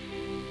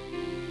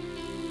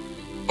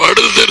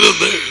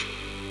படுத்திருந்த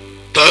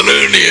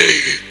தலையணியை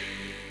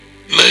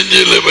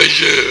நெஞ்சில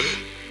வச்சு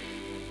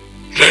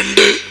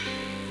 2,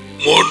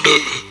 3,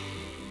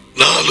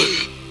 4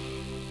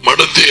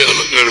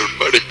 மனத்தியாலங்கள்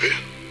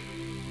படிப்பேன்.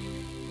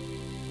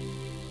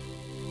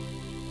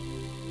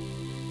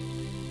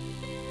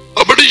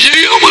 அப்படி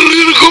செய்யாமல்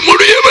இருக்க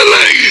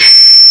முடியவில்லை.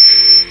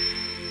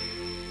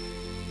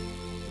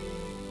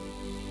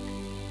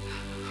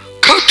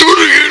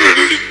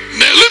 கத்தோலிக்கர்கள்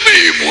நிலைமை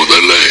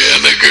முதல்ல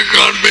எனக்கு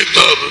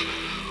காண்பித்தார்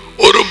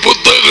ஒரு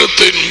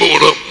புத்தகத்தின்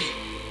மூலம்.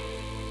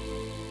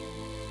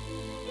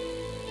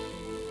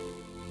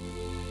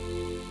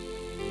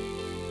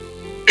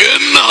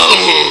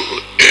 என்னால்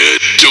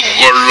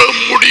ஏற்றுக்கொள்ள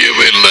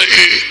முடியவில்லை,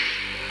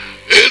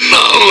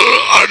 என்னால்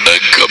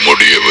அடக்க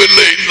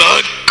முடியவில்லை.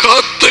 நான்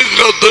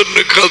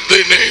கத்துன்னு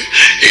கத்தினேன்.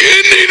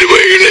 என்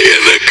நிலுவையில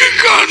எனக்கு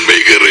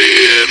காண்பிக்கிறேன்,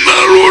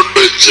 என்னால்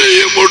ஒன்று செய்ய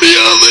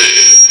முடியாது.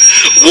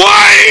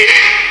 Why?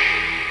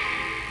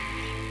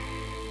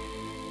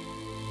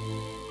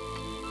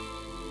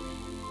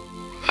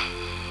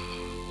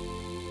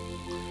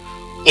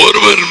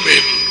 ஒருவர்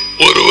மேல்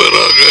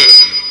ஒருவராக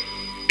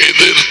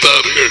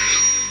எதிர்த்தார்கள்.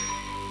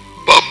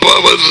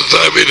 பாப்பாவது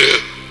தவிர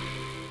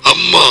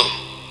அம்மா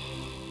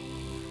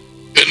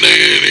என்னை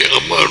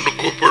அம்மான்னு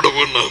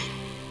கூப்பிடவும் நான்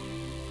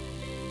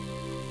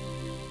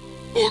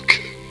ஓகே.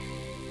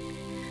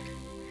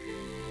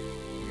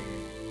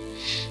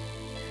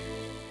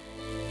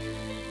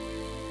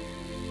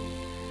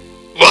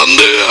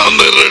 வந்து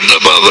அந்த 2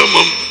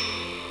 மாதமும்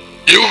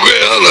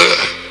யூகையால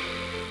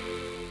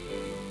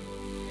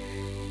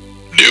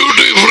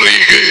டியூட்டி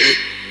ஃப்ரீக்கு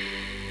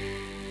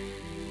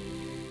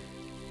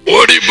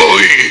ஓடி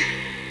போய்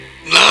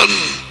நான்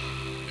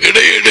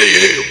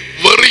இடையிடையே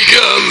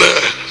வரிக்கால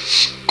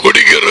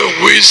குடிக்கிற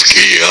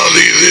விஸ்கி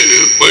அது இது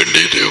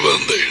வேண்டிட்டு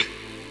வந்தேன்.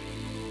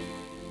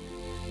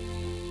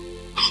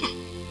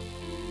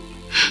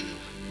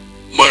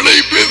 மழை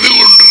பெய்து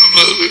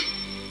கொண்டிருந்தது.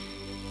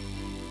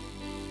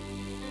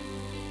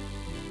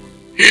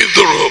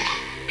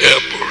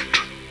 ஏர்போர்ட்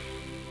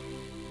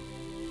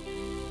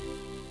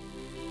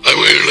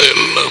அவைகளை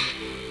எல்லாம்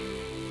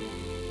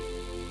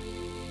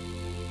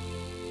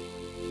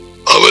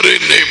அவர்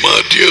என்னை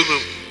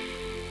மாற்றியதும்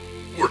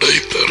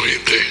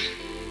உடைத்தறிந்தேன்.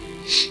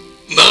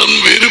 நான்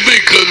விரும்பி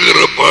கேட்கிற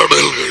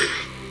பாடல்கள்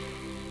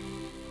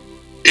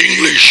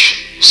English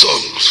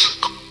songs,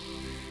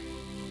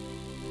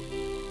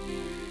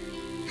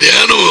 The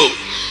Animals,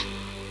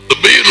 The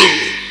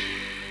Beatles,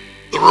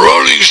 The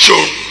Rolling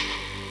Stones,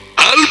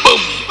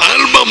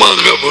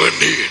 ஆல்பமாக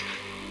வேண்டி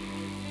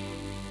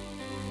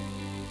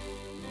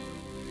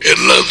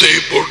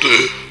எல்லாத்தையும் போட்டு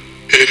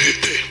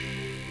எரித்தேன்.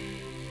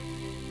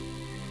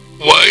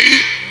 Why?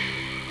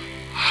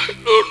 I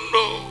don't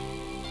know.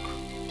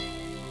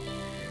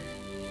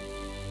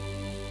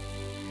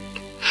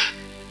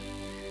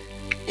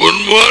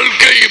 உன்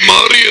வாழ்க்கை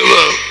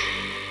மாறியதா?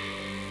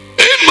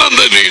 ஏன்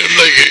வந்த நீ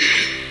அன்னைக்கு?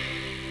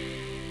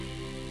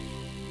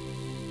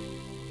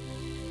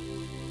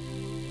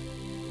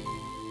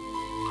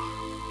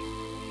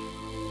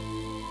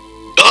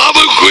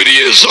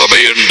 தாவுக்குரிய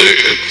சபை என்று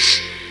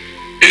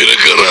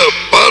இருக்கிற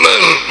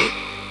பலர்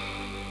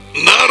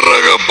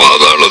நரக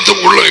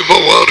பாதாளத்துக்குள்ளே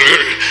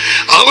போவார்கள்.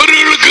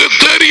 அவர்களுக்கு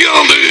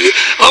தெரியாது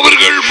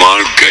அவர்கள்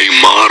வாழ்க்கை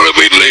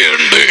மாறவில்லை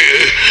என்று.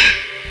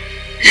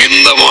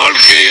 இந்த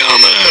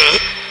வாழ்க்கையான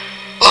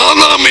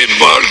ஆதாமின்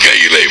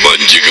வாழ்க்கையிலே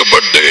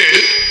வஞ்சிக்கப்பட்டு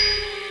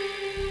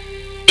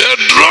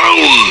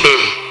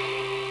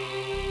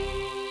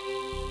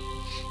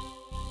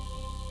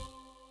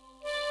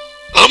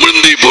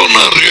அமிழ்ந்தி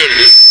போனார்கள்.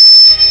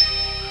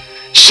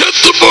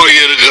 செத்து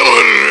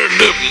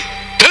போயிருக்கிறவர்களிடம்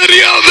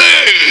தெரியாது.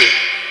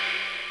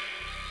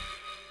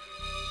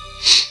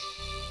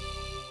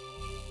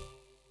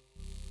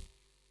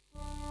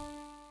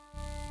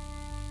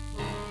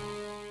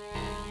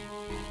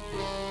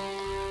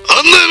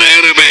 அந்த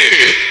நேரமே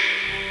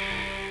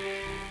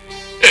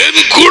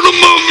என்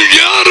குடும்பம்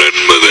யார்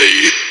என்பதை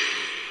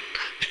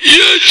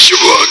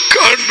இயேசுவா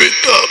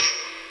காண்பித்தார்.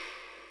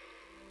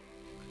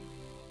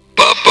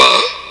 பாப்பா,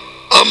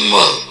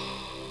 அம்மா,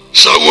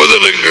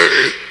 சகோதரங்கள்,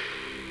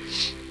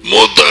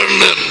 மூத்த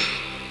அண்ணன்,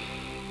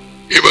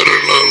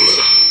 இவர்களால்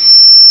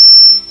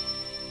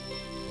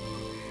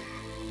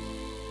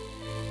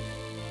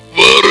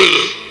வேறு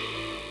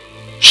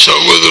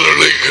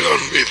சகோதரர்களை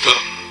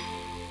காண்பித்தார்.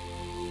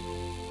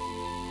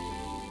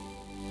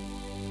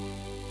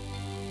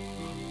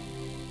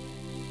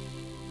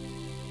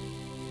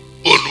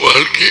 உன்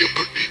வாழ்க்கையை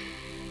பற்றி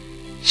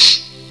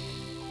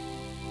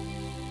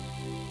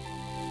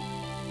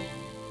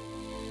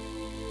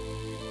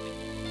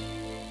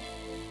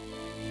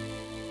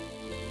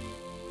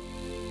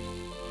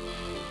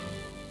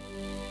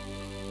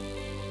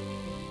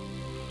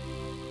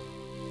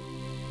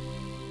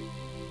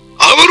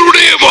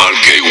அவருடைய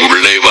வாழ்க்கை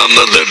உள்ளே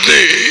வந்தது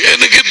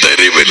எனக்கு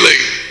தெரியவில்லை.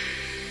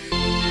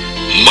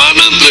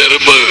 மனம்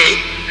திரும்ப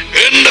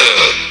என்ன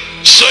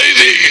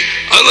செய்தி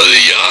அல்லது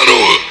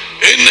யாரோ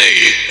என்னை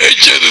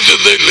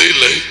எச்சரித்தது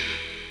இல்லை.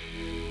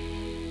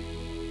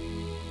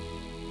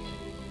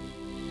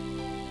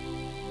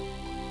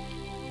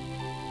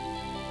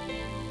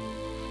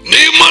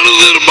 நீ மனம்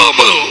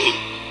திரும்பாமல்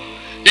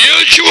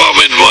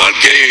இயேசுவின்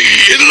வாழ்க்கை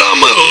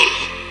இல்லாமல்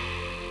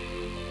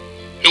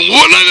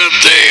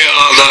உலகத்தை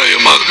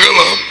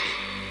ஆதாயமாக்கலாம்.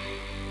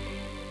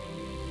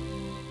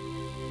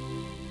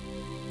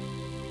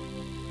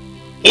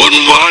 உன்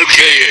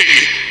வாழ்க்கையை,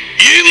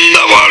 இந்த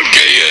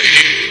வாழ்க்கையை,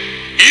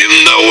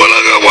 இந்த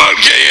உலக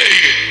வாழ்க்கையை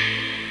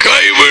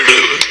கைவிடு.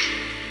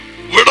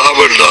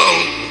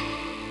 விடாவிட்டால்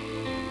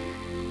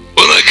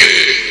உனக்கு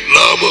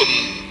லாபம்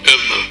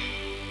என்ன?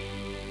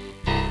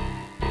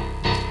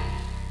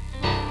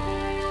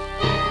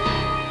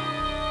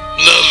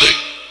 Nothing.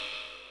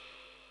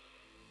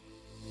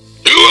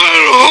 You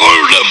are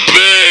hold a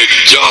big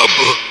job.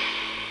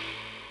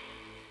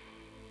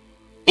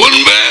 உன்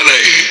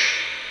வேலை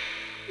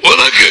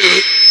உனக்கு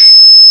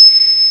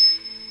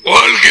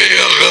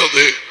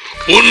வாழ்க்கையாகாது.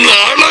 உன்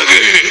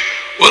அழகு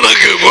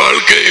உனக்கு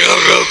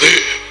வாழ்க்கையாகாது.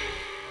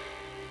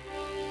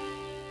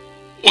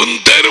 உன்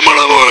திருமண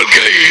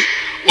வாழ்க்கை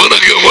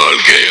உனக்கு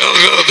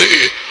வாழ்க்கையாகாது.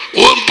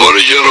 உன்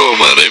புருஷனோ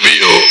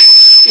மனைவியோ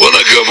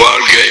உனக்கு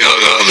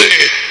வாழ்க்கையாகாது.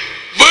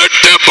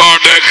 விட்டு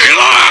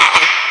போட்டுங்களா?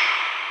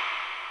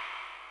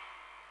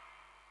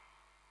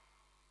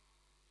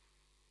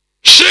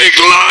 Seek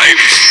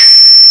life.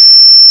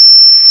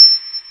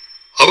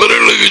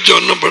 அவர்களுக்கு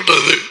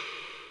சொன்னப்பட்டது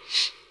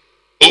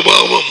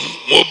உபாவம்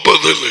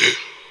 30.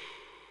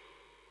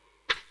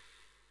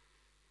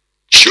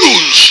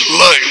 Choose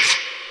life.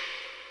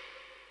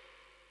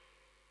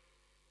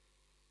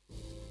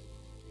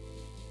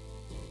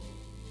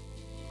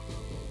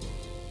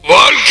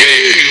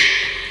 வாழ்க்கையை,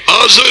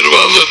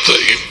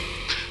 ஆசீர்வாதத்தையும்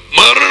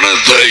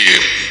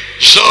மரணத்தையும்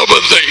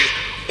சாபத்தை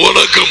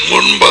உனக்கு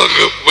முன்பாக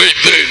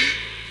வைத்தேன்.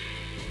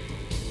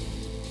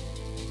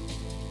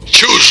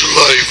 Choose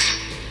life.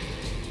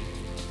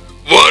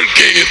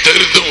 வாழ்க்கையை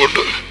தெரிந்து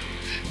கொண்டு.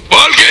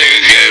 வாழ்க்கை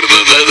எங்கே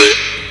இருந்தது?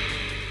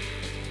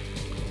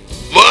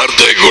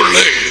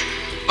 வார்த்தைக்குள்ளே.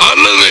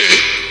 அல்லது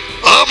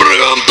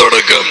ஆபிரகாம்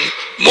தொடக்கம்,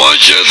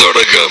 மோசே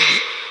தொடக்கம்,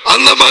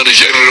 அந்த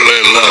மனுஷர்கள்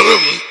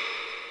எல்லாரும்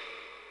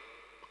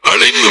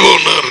அழிந்து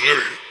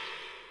போனார்கள்.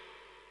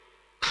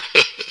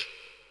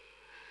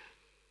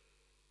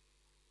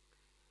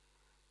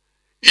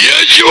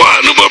 இயேசுவா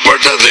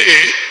அனுப்பப்பட்டது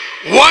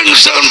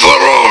once and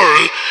for all.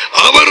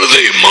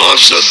 அவரது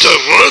மாசற்ற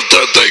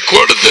இரத்தத்தை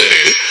கொடுத்து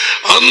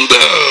அந்த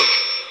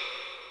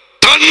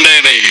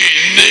தண்டனை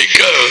நீக்க.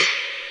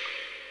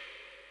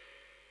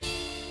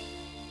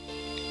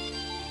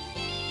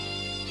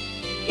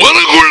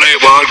 உனக்குள்ளே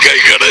வாழ்க்கை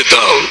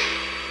கிடைத்தால்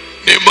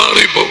நீ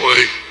மாறி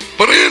போய்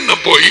புற என்ன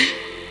போய்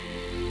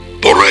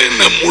புற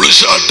என்ன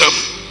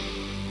முழுசாட்டம்,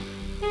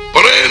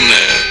 புற என்ன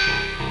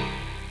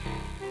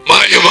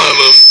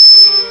மாயமாலம்.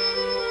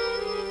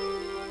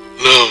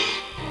 No,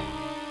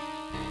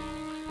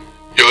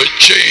 you're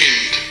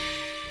chained.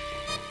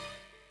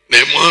 நீ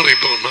மாறி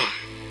போனா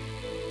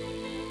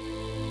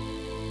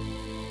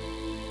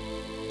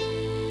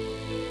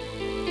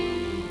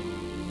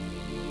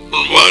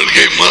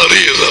வாழ்க்கை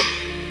மாறியதா?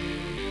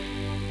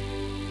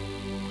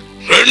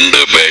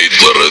 2 பேய்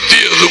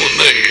துரத்தியது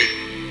உன்னை.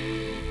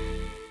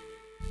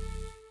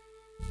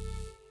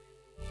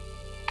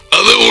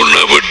 அது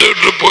உன்னை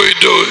விட்டு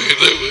போயிட்டோ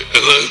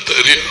ஏதாவது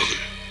தெரியாது.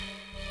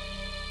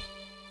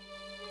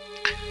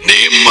 நீ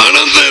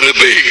மனம்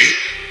திருப்பி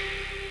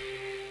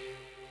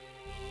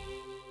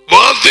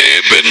வார்த்தையை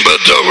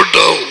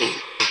பின்பற்றாவிட்டால்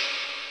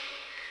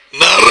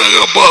நரக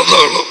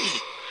பாதாளம்.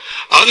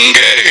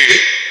 அங்கே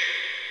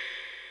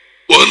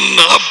உன்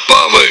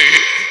அப்பாவை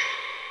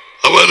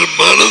அவர்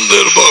மனம்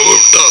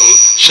திருப்பாவிட்டால்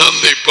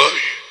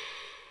சந்திப்பாய்.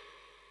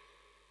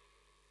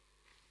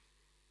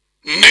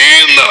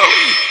 நீந்தான்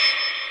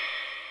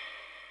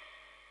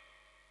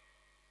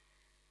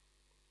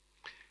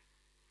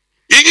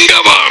இங்க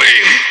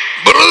வாரேன்,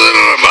 பிரதர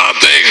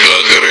வார்த்தையை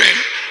கேட்கிறேன்,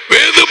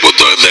 வேத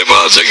புத்தகத்தை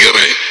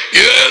வாசிக்கிறேன்,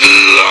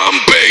 இதெல்லாம்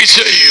பேய்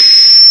செய்யும்.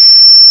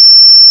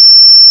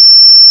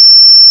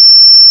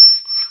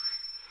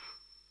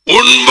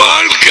 உன்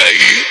வாழ்க்கை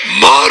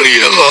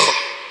மாறியதா?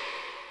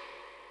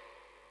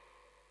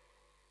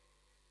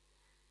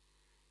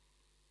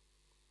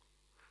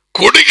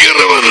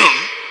 குடிக்கிறவனும்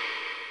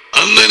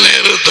அந்த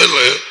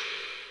நேரத்தில்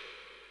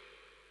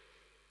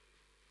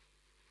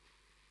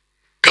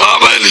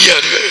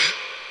காவலியாக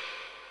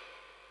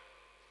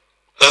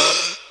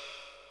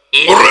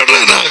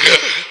முரடனாக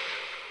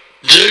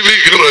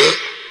ஜெயிக்கிற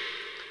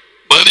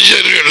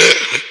மனுஷர்களை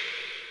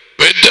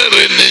பெற்றார்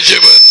என்ன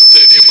செய்வார்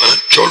தெரியுமா?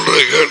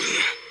 சொல்றீர்கள்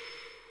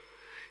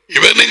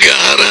இவனுக்கு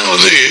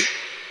 6வது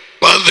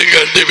பார்த்து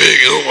கட்டி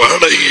வைக்க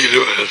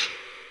வாடகைடுவார்.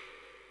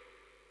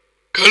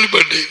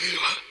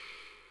 கல்பட்டீங்களா?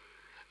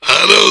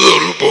 6வது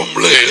ஒரு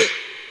பொம்பளை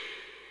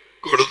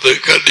கொடுத்து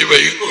கட்டி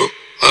வைங்க,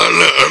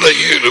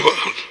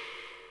 அடங்கிடுவார்.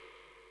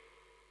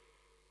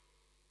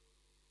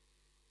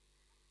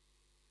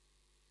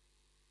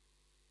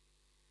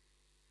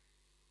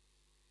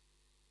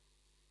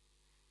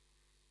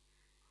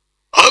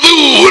 அது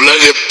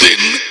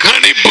உலகத்தின்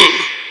கணிப்பு.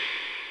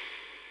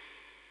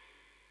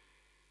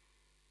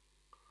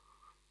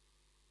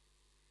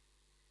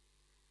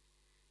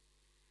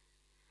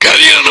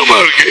 கல்யாண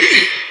வாழ்க்கை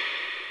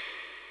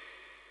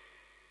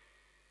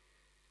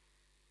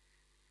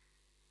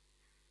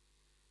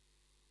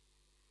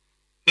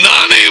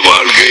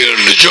வாழ்க்கை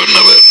என்று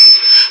சொன்னவர்.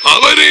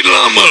 அவர்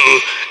இல்லாமல்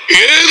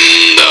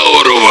எந்த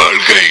ஒரு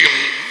வாழ்க்கையும்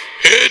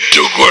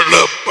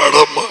ஏற்றுக்கொள்ளப்பட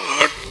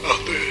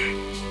மாட்டாது.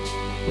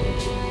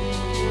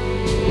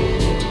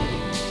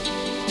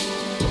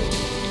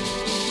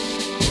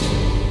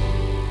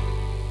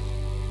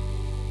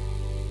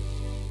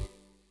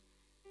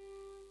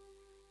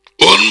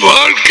 உன்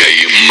வாழ்க்கை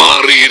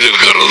மாறி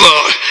இருக்கிறதா?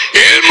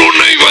 ஏன்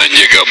உன்னை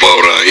வஞ்சிக்க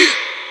போறாய்?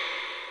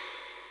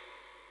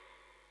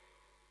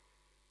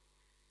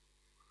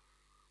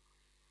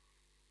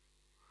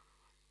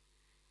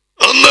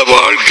 அந்த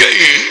வாழ்க்கை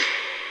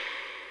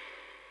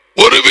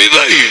ஒரு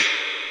விதை,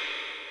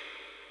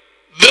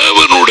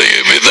 தேவனுடைய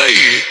விதை.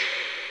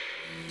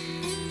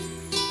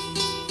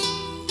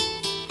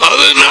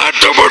 அது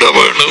நாட்டப்பட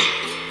வேண்டும்.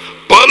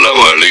 பல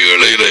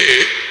வழிகளிலே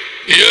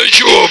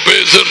இயேசுவோ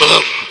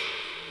பேசினார்.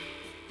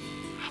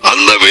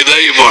 அந்த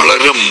விதை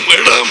வளரும்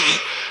இடம்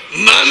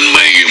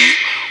நன்மையும்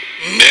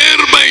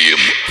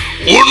நேர்மையும்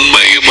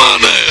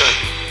உண்மையுமான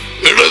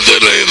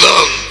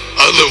இடத்திலேதான்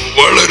அது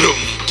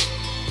வளரும்.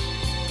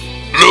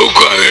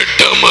 லூக்கா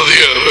 8ஆம்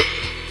அதிகாரம்.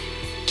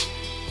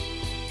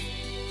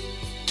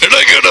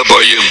 இடைக்கிட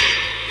பையும்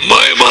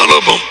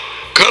மாயமாலமும்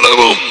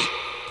களவும்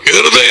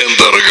இருதயம்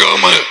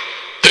திறக்காம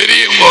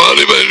தெரியும்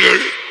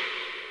வாலிபர்கள்,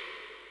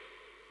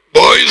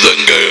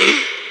 பாய்சங்கள்,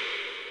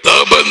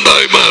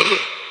 தாபந்தாய்மார்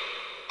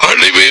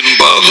அழிவின்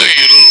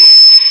பாதையில்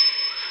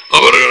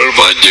அவர்கள்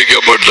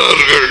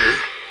வஞ்சிக்கப்பட்டார்கள்.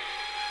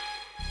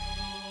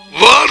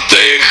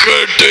 வார்த்தையை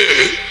கேட்டு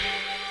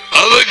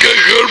அதற்கு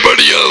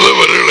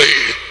கீழ்படியாதவர்களை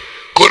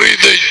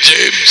குறித்து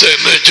ஜேம்ஸ்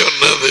என்ன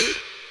சொன்னது?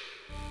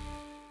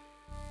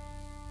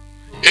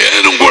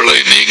 ஏன் உங்களை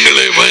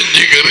நீங்களே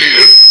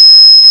வஞ்சிக்கிறீர்கள்?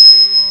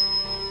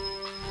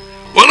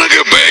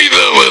 உனக்கு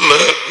பெய்தவல்ல,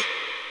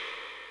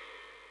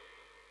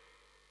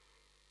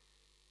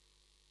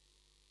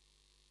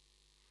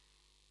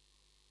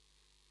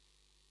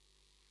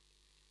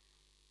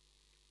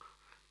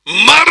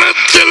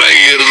 மரத்தில்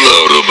இருந்த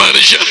ஒரு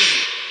மனுஷன்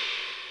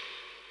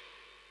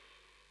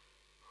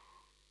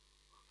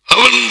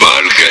அவன்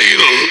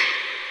வாழ்க்கையில்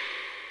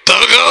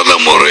தகாத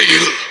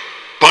முறையில்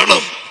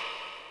பணம்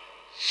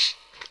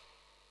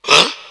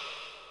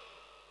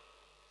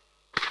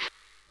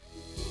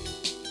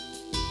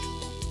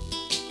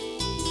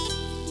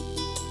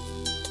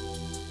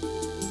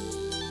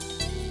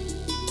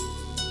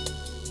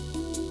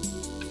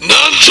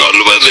நான்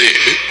சொல்வது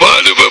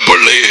வாலிப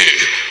பிள்ளையே,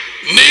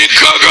 நீ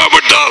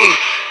காக்காவிட்டால்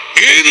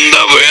இந்த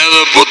வேத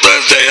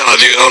புத்தகத்தை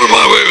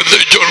அதிகாரமாக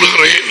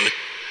சொல்லுகிறேன்.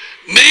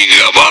 நீங்க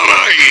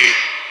வாராய்,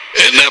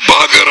 என்ன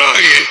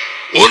பார்க்கிறாய்,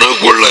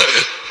 உனக்குள்ள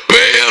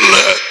பேயல்ல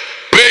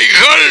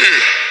பேய்கள்.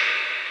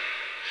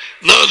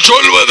 நான்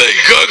சொல்வதை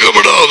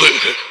கேட்கப்படாது.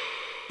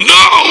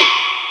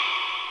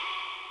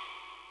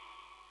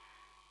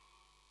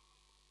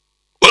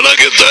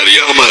 உனக்கு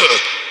தெரியாம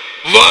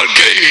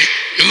வாழ்க்கை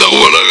இந்த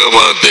உலக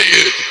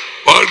வார்த்தையை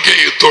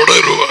வாழ்க்கையை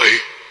தொடருவாய்.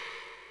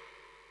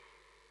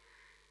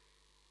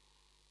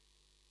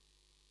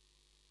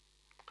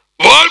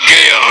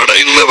 வாழ்க்கையை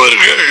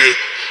அடைந்தவர்கள்,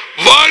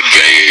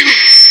 வாழ்க்கையை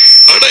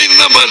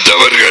அடைந்த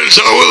மற்றவர்கள்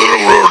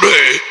சகோதரர்களோடு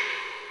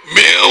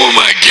மிகவும்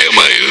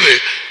ஐக்கியமாயிரு.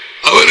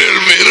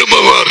 அவர்கள்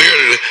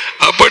விரும்புவார்கள்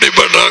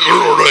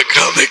அப்படிப்பட்டவர்களோட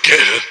கதைக்க.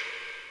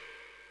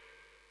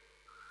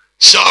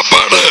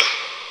 சாப்பாட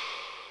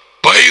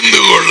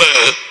பயந்து கொள்ள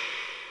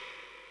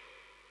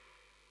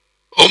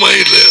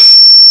உமையில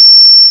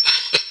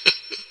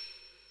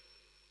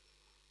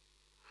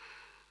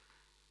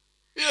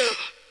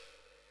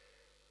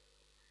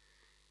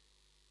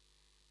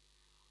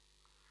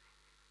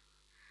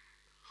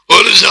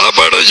ஒரு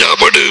சாப்பாடு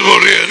சாப்பாடு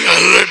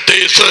நல்ல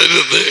டேஸ்டா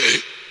இருந்து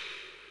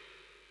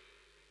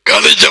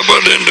கடை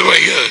சாப்பாடு என்று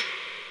வைங்க,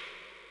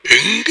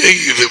 எங்க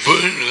இது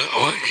வேணும்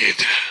அவன்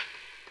கேட்ட.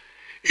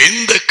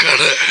 இந்த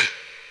கடை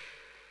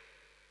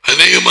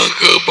அநேகமா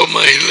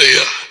கேப்பமா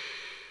இல்லையா?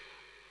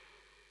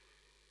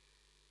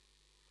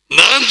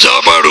 நான்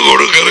சாப்பாடு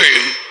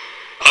கொடுக்கிறேன்,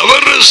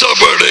 அவர்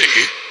சாப்பாடு.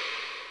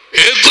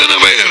 எத்தனை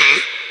பேர்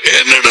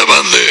என்னிடம்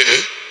வந்து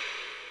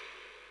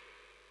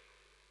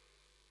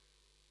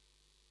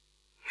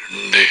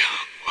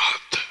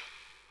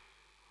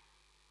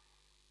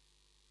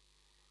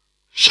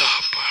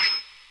சாப்பாடு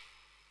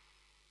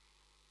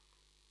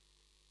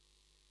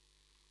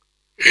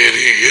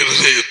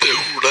இருதயத்தை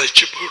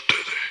உடைச்சு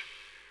போட்டது.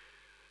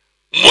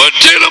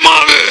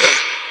 முற்றிலுமாக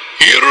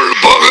இருள்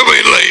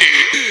போகவில்லை.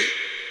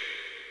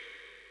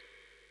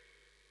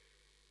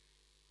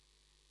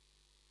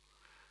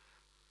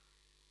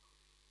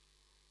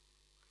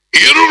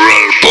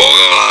 இருள் போக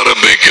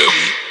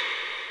ஆரம்பிக்கும்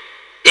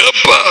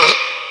எப்ப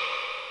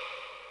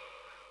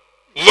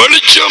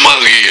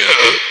வெளிச்சமாகிய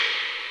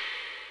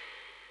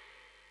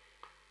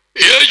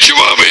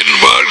இயேசுவின்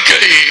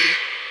வாழ்க்கை,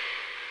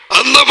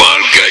 அந்த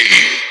வாழ்க்கை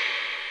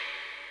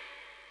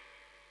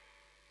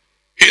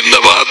இந்த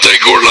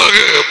வார்த்தைக்குள்ளாக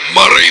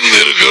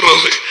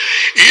மறைந்திருக்கிறது.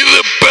 இது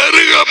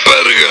பெருக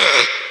பெருக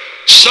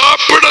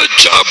சாப்பிட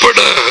சாப்பிட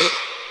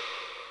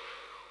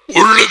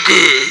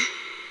உள்ளுக்கு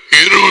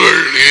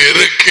இருள்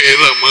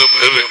இறக்கேதம்.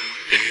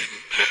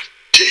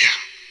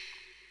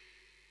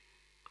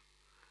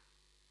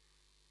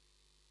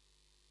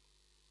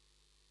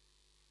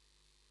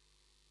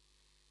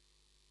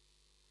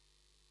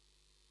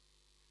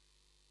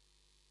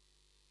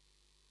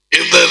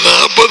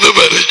 40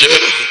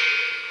 வருஷம்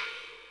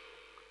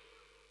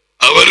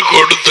அவர்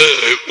கொடுத்த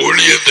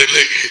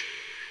ஊழியத்திலே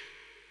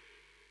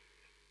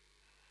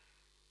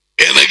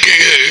எனக்கு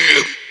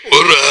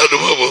ஒரு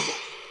அனுபவம்.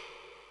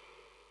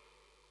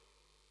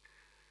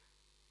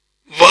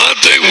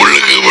 வார்த்தை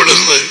உள்ளுக்கு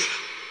விழுந்து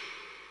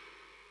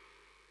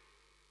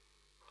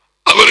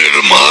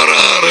அவர்கள் மாற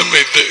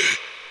ஆரம்பித்து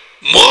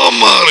முகம்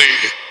மாறி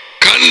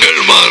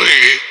கண்கள் மாறி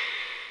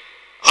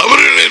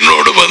அவர்கள்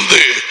என்னோடு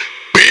வந்து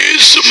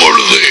பேசும்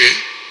பொழுது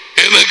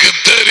எனக்கு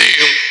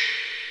தெரியும்.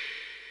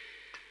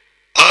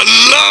 I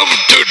love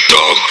to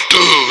talk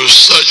to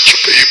such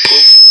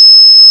people.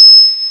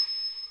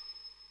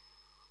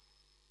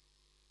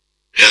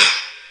 Yeah.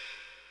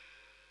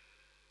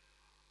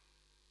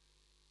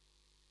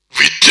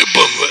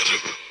 விஜயம்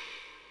வரும்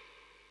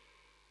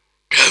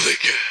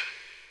கதைக்கு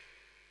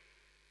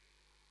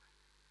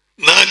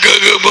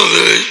நாங்கள்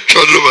முதலை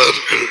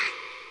சொல்லுவார்கள்.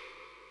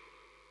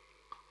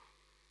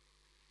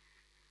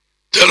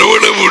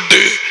 செலவிட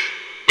விட்டு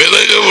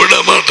விலக விட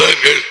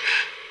மாட்டார்கள்.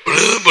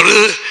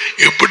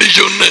 எப்படி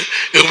சொன்ன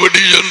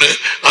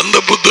அந்த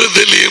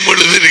புத்தகத்திலேயே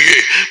எழுதிருக்கு.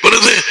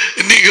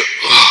 நீங்க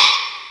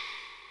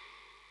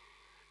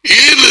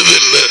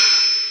ஏழுதில்லை.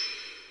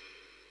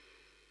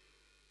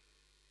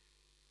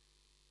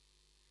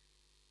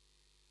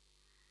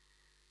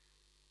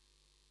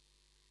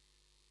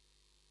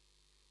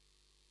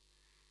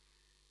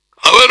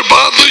 அவர்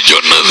பார்த்து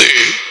சொன்னது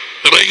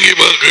இறங்கி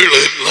மக்கள்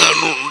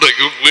நான்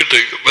உண்டைக்கு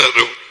வீட்டுக்கு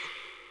வரும்.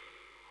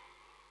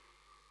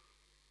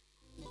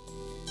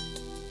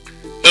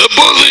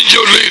 எப்போதும்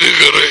சொல்லி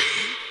இருக்கிறேன்,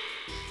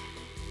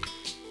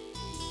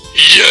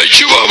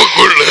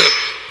 யேசுவாவுக்குள்ள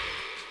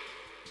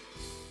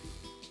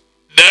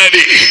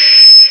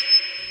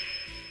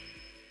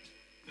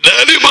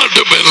டாடி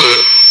மட்டுமல்ல,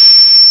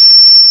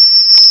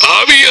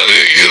 ஆவியாக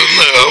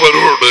இருந்த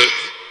அவரோடு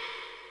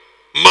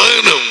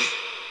மகனும்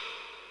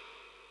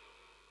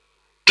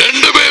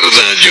 2 பேர்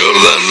தான்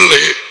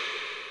ஜோர்தானிலே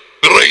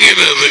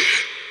இறங்கினது.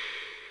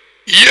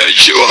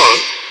 யேசுவா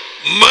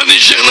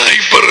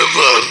மனுஷனாய்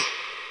பிறந்தார்.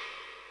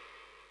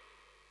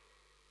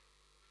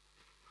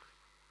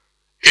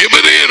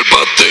 எபிரேயர்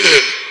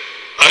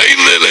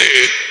 10:5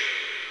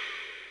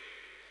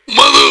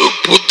 மது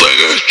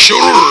புத்தக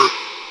சுருள்,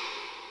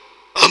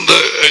 அந்த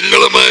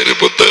எங்கள மாதிரி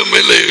புத்தகம்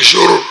இல்லை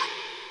சுருள்,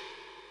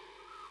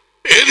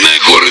 என்னை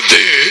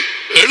குறித்து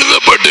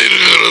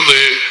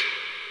எழுதப்பட்டிருக்கிறது.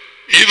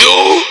 இதோ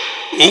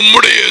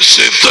உம்முடைய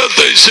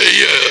சித்தத்தை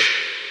செய்ய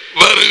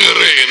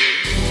வருகிறேன்.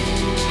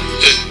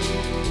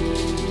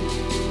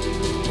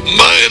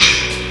 மகன்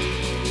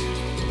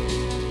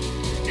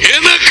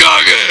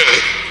எனக்காக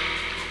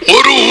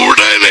ஒரு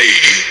உடலை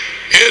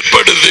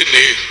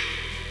ஏற்படுத்தினீர்.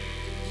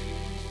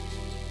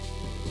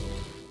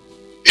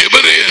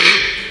 எபிரேயர்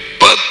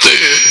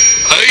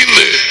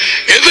 10:5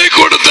 எதை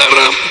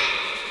கொடுத்தாராம்?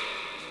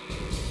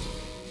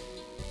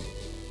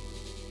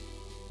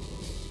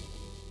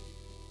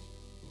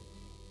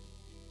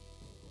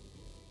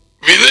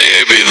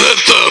 விதையை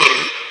விதைத்தார்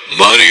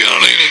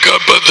மரியாளின்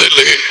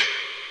கற்பத்திலே.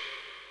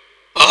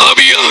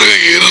 ஆவியாக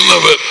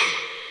இருந்தவர்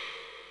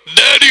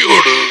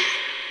டாடியோடு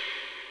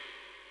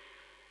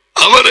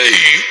அவரை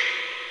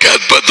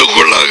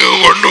கற்பத்துக்குள்ளாக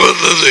கொண்டு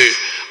வந்தது.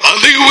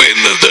 அதிகம்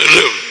என்ன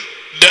தரும்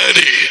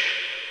டாடி.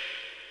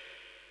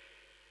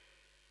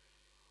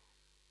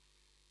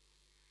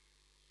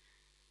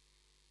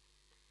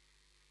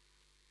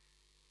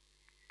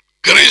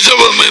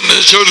 கிறிஸ்தவம் என்ன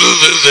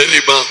சொல்லுது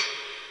தெரியுமா?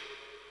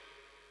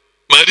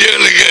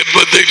 மரியாதை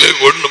கற்பத்திலே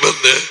கொண்டு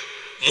வந்த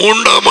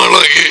 3ஆம்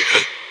ஆளாகிய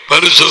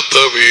பரிசுத்த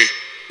ஆவி.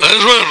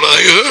 That's what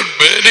I heard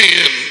Benny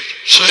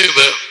say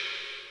that.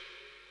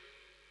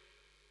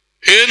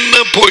 என்ன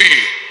போய்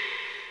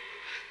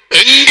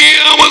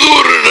எங்கேயாவது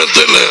ஒரு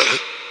இடத்துல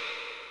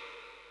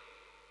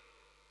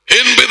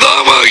என்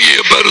பிதாவாகிய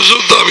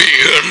பரிசுத்த ஆவி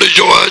என்று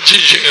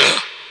வாசிச்சுங்க.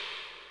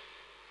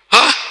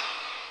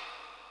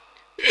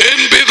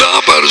 என் பிதா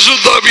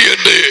பரிசுத்த ஆவி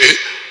என்று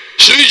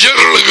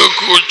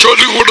சீஷர்களுக்கு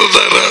சொல்லிக்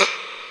கொடுத்தார.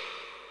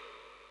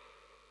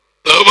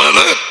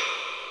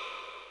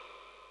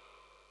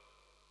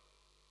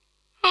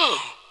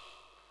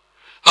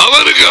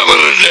 அவருக்கு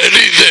அவர்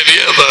டேடி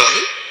தெரியாதா?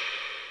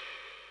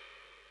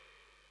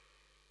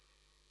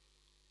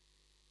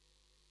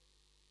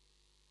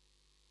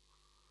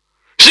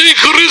 ஸ்ரீ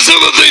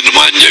கிறிஸ்தவத்தின்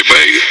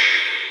மஞ்சப்பை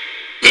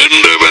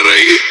இன்று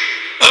வரை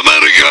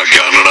America,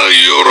 Canada,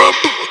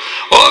 Europe,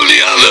 all the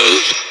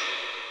others,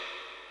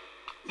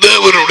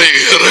 தேவனுடைய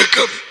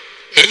இரக்கம்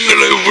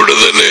எங்களை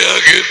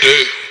விடுதலையாகிட்டு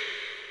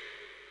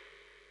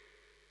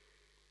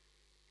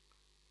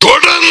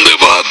தொடர்ந்து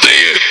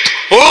வார்த்தையை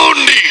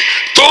தோண்டி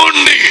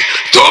தோண்டி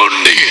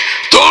தோண்டி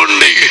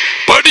தோண்டி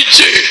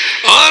படிச்சு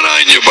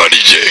ஆராய்ஞ்சு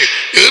படிச்சு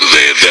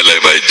இருதயத்தில்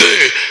வைத்து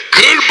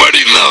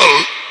கீழ்ப்படினால்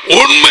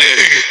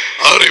உண்மையை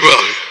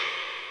அறிவார்.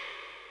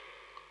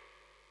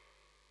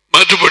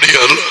 மற்றபடி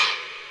அல்ல.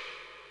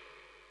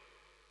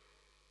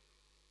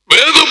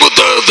 வேத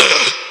புத்தகத்தை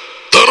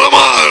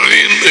தரமா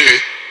அறிந்து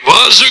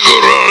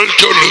வாசிக்கிறாள்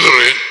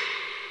சொல்லுகிறேன்.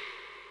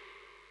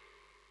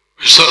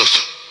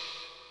 விசுவாசம்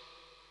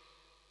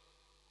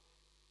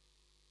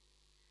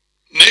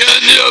நீ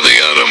 5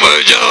 அதிகாரம்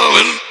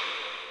அவன்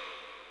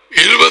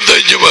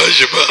 25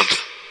 வாசிப்பான்,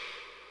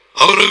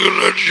 அவனுக்கு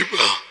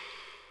ரட்சிப்பான்.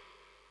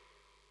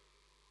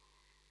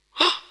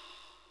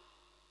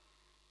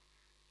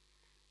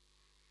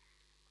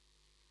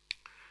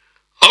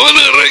 அவன்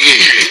இறங்கி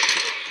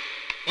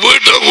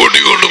வீட்டை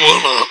கூட்டிக் கொண்டு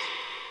போனான்.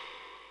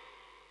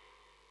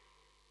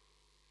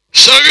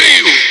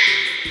 சகையு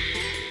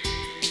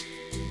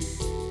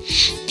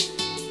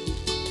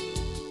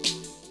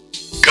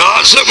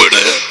காசை விட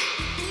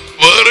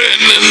வேற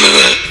என்னென்ன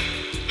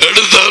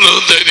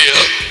எடுத்தாலும்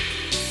தெரியாது.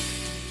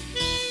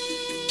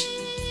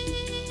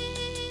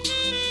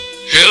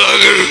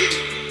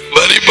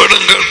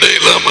 வரிப்படம் கட்ட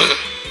இல்லாம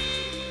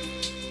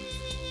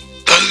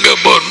தங்க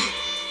பொன்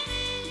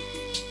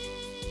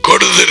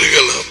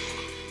கொடுத்திருக்கலாம்.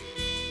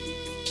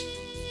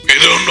 We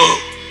don't know.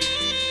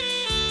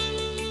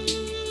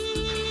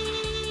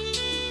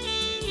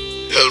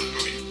 Help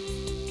me.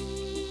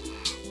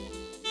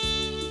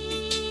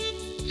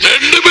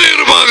 2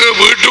 பேருமாக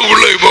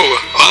வீட்டுக்குள்ளே போக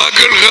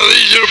ஆக்கள்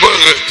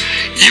கதைச்சிருப்பாங்க.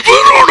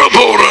 இவரோட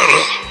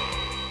போறாரா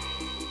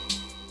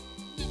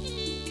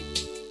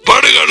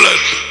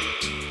படுகள்ளன்?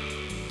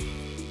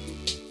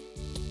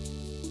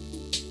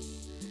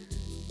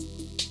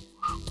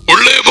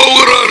 உள்ளே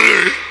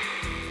போகிறார்கள்.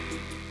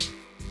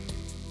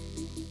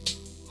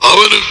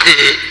 அவனுக்கு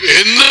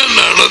என்ன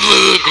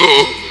நடந்ததுக்கோ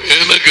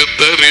எனக்கு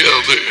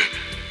தெரியாது.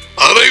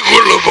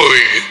 அறைக்குள்ள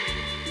போய்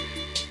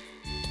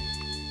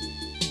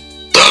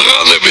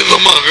தகாத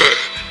விதமாக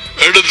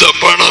எடுத்த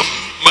பணம்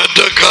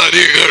மற்ற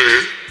காரியங்கள்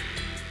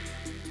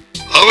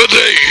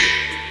அவற்றை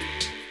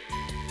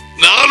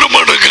 4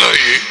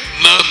 மடங்காகி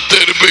நான்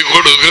திருப்பி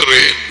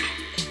கொடுக்கிறேன்.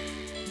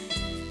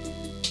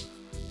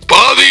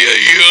 பாதியை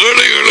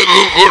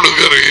ஏழைகளுக்கு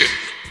கொடுக்கிறேன்.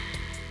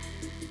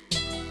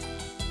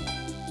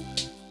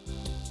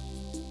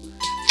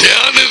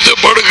 தியானித்து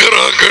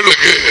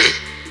படுகிறார்களுக்கு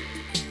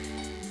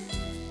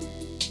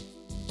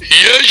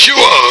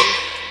இயேசுவா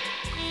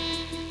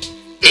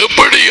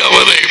எப்படி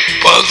அவனை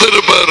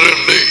பார்த்திருப்பார்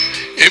என்று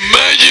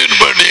இமேஜின்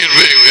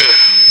பண்ணிருப்பீங்க.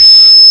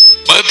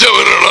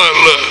 மற்றவர்களா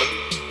இல்ல,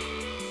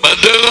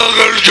 மற்ற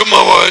நாங்கள்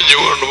சும்மா வாய்ச்சி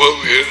கொண்டு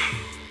போவீங்க.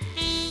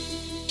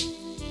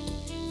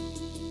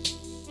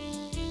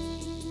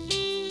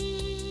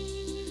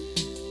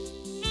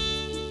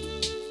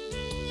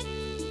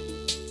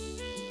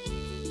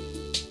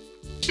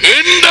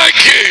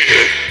 இன்றைக்கு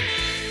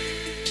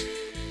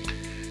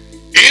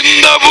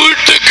இந்த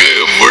வீட்டுக்கு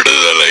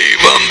விடுதலை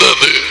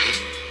வந்தது.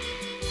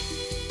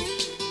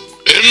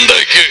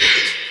 இன்றைக்கு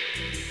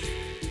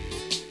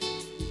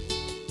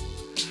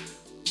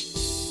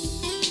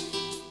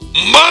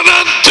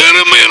மனம்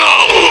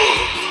திரும்பினால்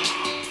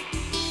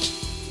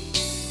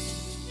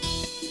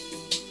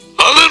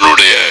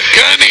அதனுடைய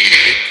கனி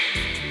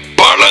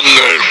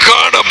பழங்கள்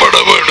காணப்பட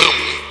வேண்டும்.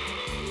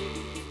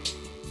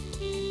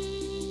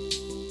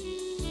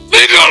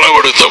 நீங்கள்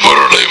அளவெடுத்த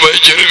பொருளை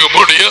வைச்சிருக்க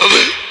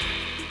முடியாது.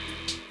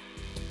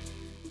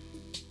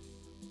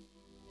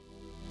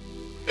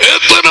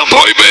 எத்தனை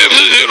போய்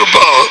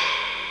பேசியிருப்பா,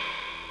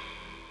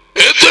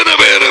 எத்தனை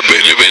பேரை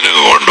பிரிவினை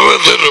கொண்டு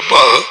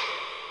வந்திருப்பா.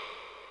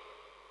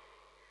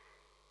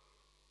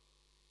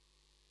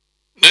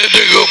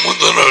 நேற்றுக்கு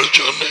முந்தின நாள்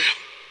சொன்னேன்,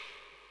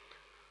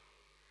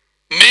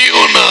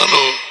 நீயும்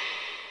நானும்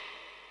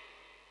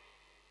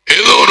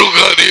ஏதோ ஒரு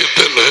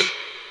காரியத்தில்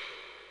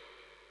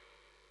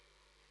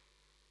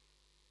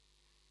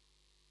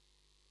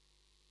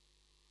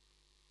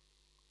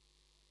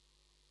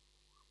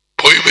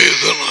பொய்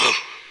பேசினார்.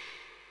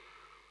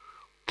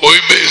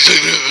 பொய்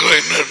பேசுகிற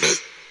என்னன்னு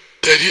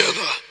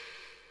தெரியாதா?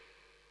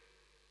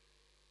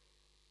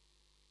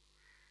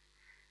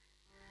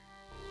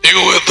 நீ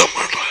உயர்த்த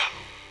மாட்ட.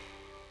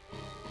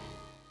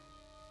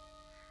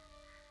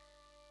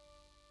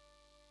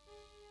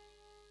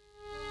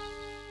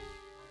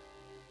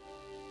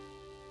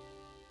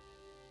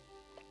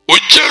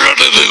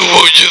 உச்சகட்டத்துக்கு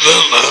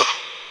போச்சுதானா?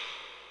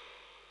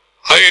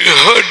 I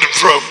heard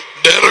from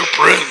Derek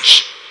Prince,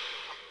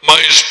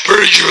 my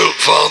spiritual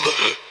father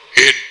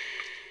in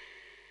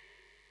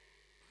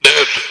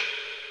dead.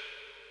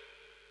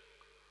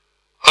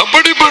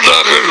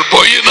 அப்படிப்பட்டார்கள்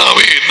பொய்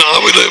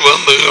நாவிலே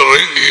வந்து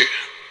இறங்கி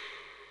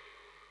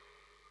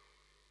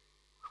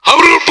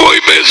அவர்கள்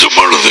போய் பேசும்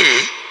பொழுது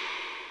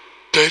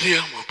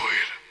தெரியாம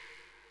போயிரு.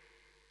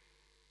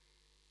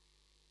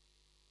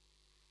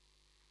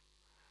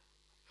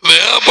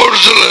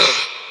 ஏர்போர்ட்ஸ்ல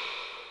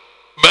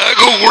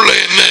பேக்குக்குள்ள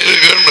என்ன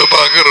இருக்குன்னு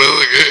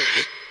பாக்குறதுக்கு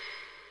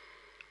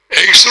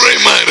எக்ஸ்ரே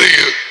மாதிரி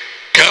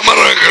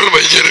கேமராக்கள்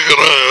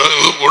வச்சிருக்கிறாங்க.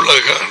 அதுக்குள்ள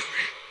காண்பி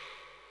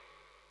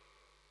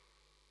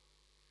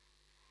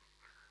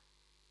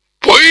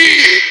பொய்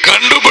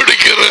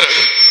கண்டுபிடிக்கிற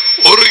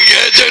ஒரு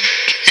கேஜெட்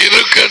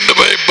இருக்குன்னு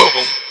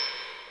பயப்பவும்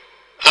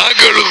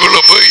ஆக்களுக்குள்ள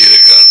போய்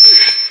இருக்காண்டு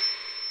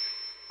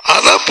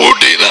அதை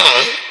பூட்டினா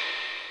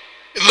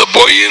இந்த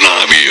பொய்யின்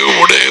ஆவியை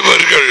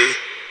உடையவர்கள்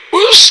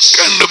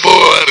கண்டு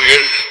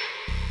போவார்கள்.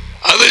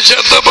 அது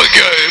சத்தம்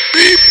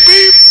வைக்காது,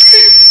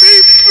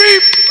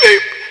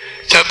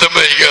 சத்தம்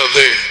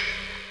வைக்காது.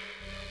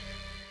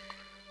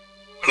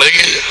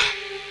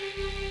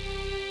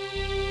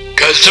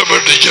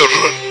 கஷ்டப்பட்டு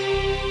சொல்றேன்.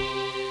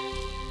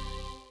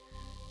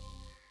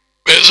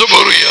 பேச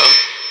போறியா?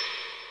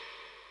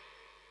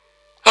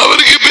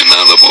 அவருக்கு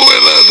பின்னால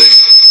போகலாது.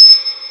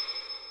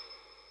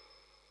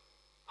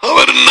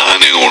 அவர்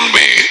நானே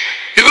உண்மை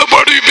இதை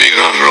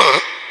படிப்பீங்களா?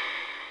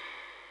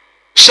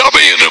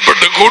 சபை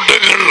எனப்பட்ட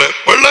கூட்டங்கள்ல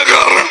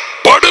வெள்ளக்காரன்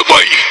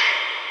படுபை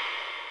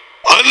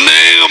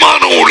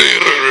அநேகமான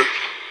ஊழியர்கள்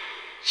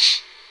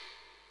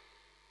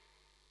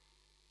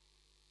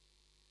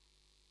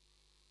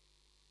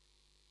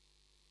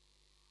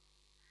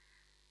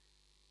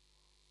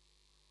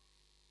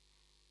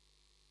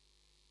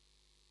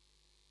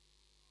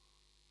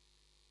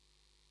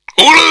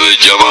உங்களது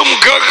ஜெபம்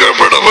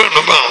காக்கப்பட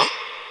வேண்டுமா?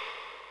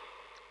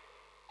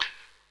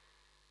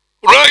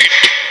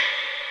 ரைட்.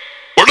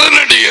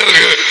 உடனடியாக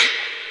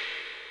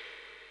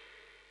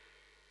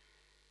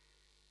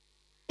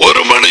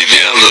ஒரு மணி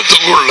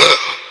நேரத்துக்குள்ள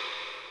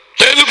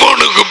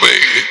டெலிபோனுக்கு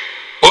போய்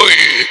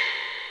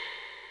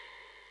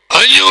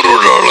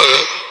 $500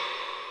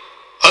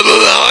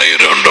 அல்லது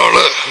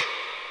 $1000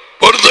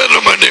 பொருத்தனை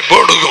பண்ணி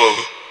போடுங்க.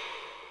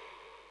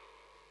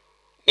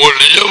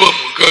 ஒரு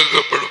ஜெபம்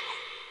கேட்கப்படும்.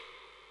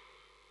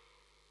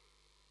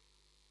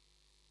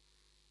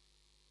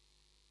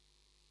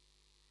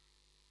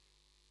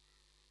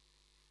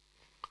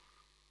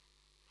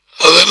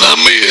 அதை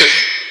நம்பி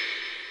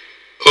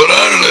ஒரு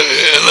ஆள்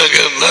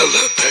எனக்கு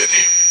நல்லா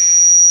தெரியும்.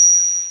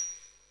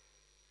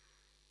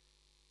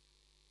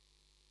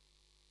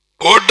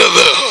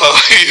 போட்டது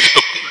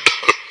 $1000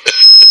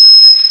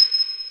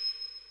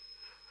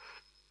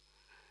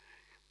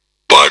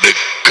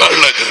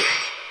 படுக்கள்ளர்கள்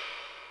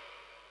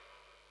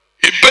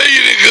இப்ப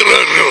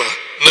இருக்கிறார்கள்.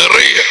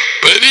 நிறைய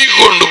பெரிய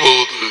கொண்டு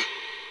போகுது.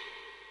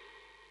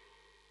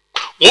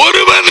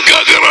 ஒருவன்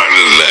கேட்கிறான்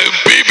இல்ல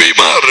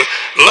பிபிமார்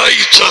லை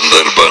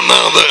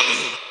சந்தர்ப்பநாதன்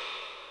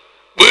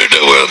வீடு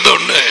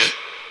வந்தோடனே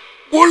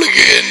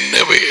உங்களுக்கு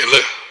என்ன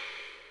வேலை?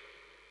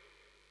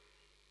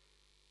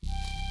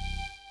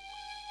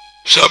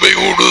 சபை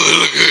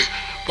கூடுதலுக்கு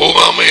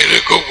போகாம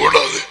இருக்க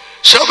கூடாது.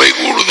 சபை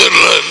கூடுதல்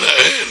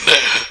என்ன?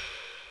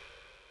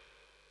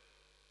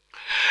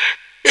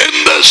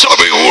 எந்த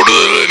சபை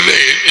கூடுதல்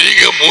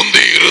நீங்க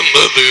முந்தி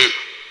இருந்தது?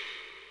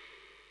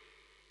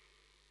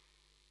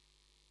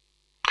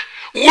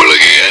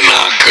 உங்களுக்கு ஏன்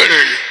ஆக்கள்?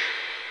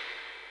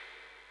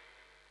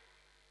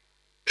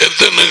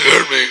 எத்தனை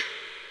கேள்வி?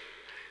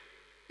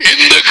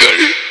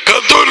 இந்துக்கள்,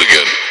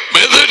 கத்தோலிக்கர்,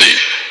 மெதடி,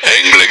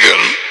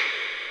 ஆங்கிலிக்கன்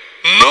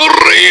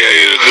நிறைய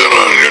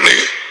இருக்கிறார்களே.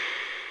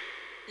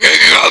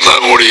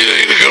 காத்தாங்குடியில்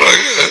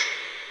இருக்கிறாங்க.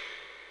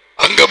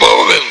 அங்க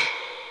போவேன்.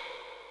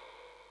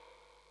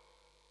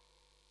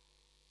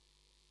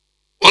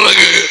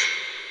 உனக்கு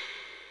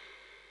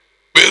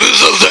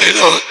பெருசா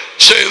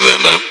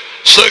செய்தனம்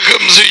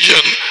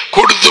சர்க்கம்சிஷன்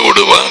கொடுத்து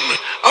விடுவான்.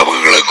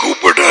 அவங்களை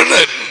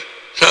கூப்பிட்டான்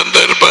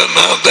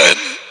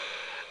சந்தர்ப்பநாதன்.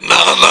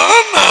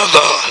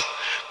 நாதா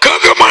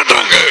கேட்க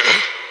மாட்டாங்க.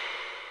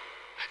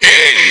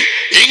 ஏன்?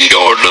 இங்க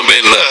ஒண்ணுமே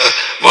இல்ல.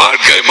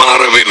 வாழ்க்கை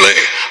மாறவில்லை.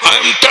 I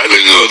am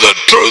telling you the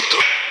truth.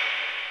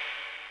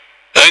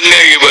 எங்க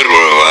இவர்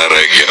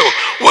வரைங்க?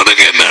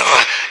 உனக்கு என்ன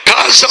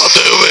காசா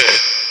தேவை?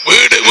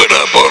 வீடு விட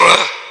போற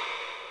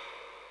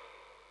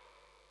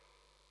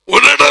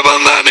உன்னட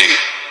வந்தானே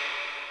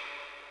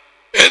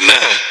என்ன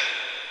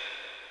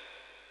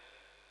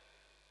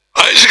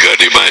ஐஸ்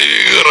கட்டி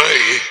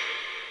மாறிக்கிறாய்.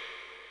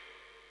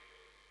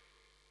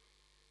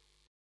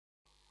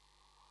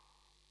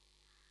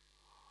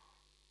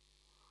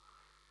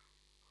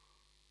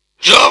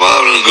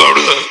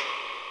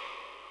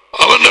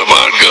 அவன்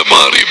வாழ்க்கை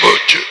மாறி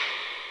போச்சு.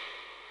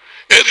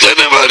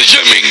 எத்தனை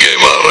வருஷம் இங்கே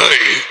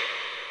வாராய்?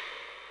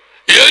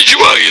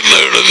 இயேசுவா இந்த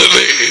இடத்துல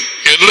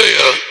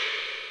இல்லையா?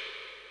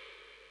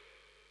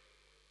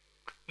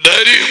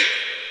 தைரியம்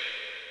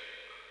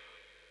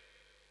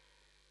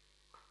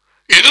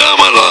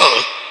இல்லாமலா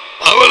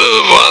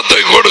அவரது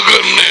வார்த்தை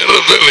கொடுக்கிற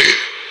நேரத்தில்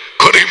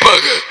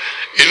குறிப்பாக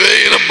இதை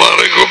நான்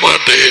மறக்க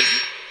மாட்டேன்.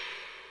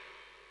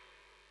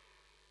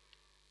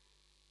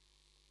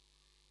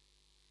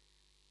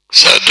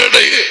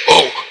 சாட்டர்டே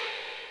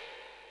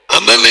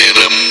அந்த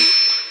நேரம்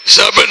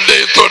சபண்டே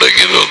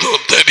தொடங்கினதோ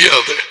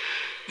தெரியாது.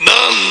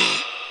 நான்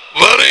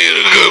வர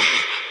இருக்கும்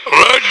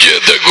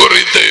ராஜ்யத்தை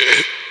குறித்து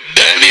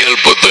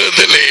டேனியல்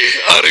புத்தகத்திலே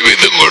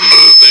அறிவித்துக்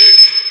கொண்டிருந்தேன்.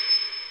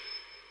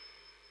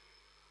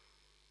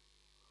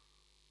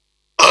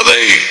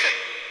 அதை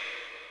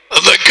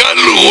அந்த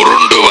கல்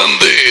உருண்டு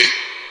வந்து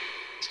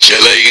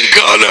சிலையும்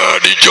கால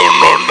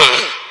அடிச்சோன்னு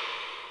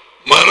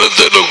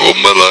மரத்தில்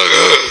கும்பலாக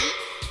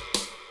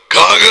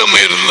காகம்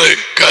இருந்து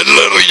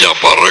கல்லறிஞ்ச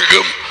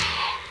பறக்கும்.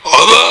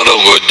 அதான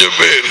கொஞ்சம்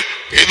பேர்,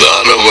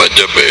 இதான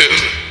கொஞ்சம் பேர்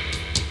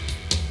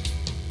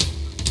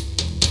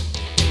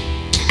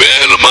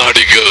மேல்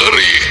மாடி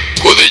கேறி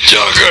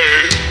குதிச்சார்கள்.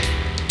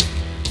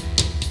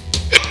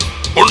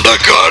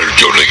 உண்டக்கால்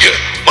சொல்லுங்க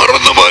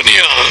மறந்து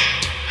பானியா?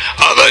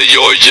 அதை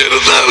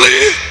யோசிச்சிருந்தாலே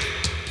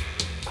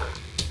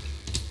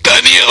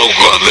தனியா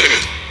உட்காந்து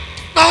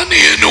நான்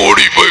ஏன்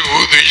ஓடி போய்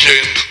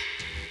குதிச்சேன்.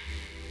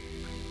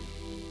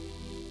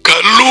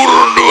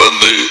 கல்லூர்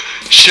வந்து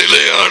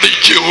சிலை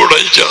அடிச்சு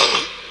உடைச்சான்.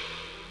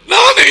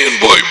 நானே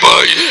போய்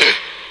பாய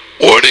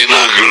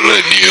ஓடினார்கள்.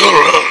 நீ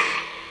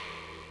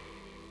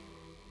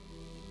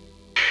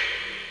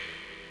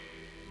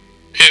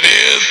இனி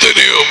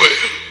எத்தனையோ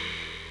பேர்.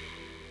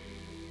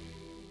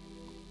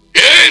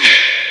 ஏன்?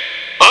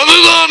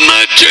 அதுதான்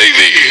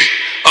நற்செய்தி.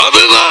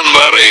 அதுதான்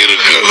வர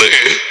இருக்கிறது.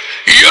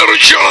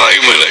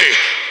 எருசலேமிலே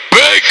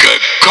பேய்க்க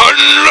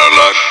கண்ணல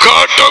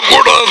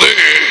காட்டக்கூடாது.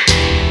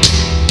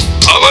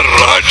 அவர்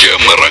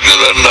ராஜ்யம்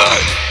இறங்குதல்ல,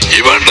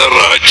 இவன்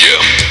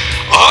ராஜ்யம்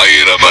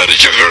 1000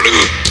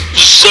 வருஷங்களுக்கு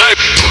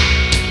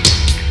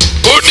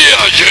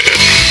போட்டியாச்சு.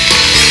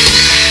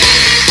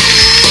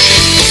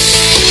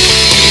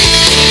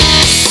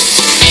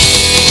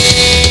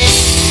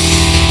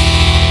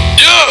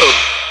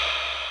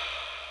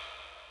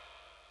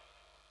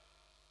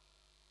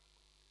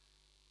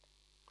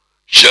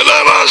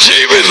 சிலரா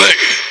செய்வதில்லை,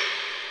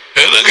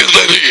 எனக்கு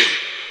தெரியும்.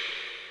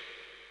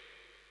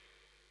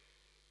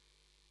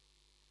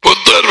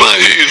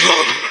 புத்தர்மாகி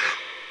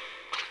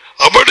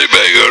அப்படி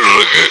பேய்கள்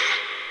இருக்கு.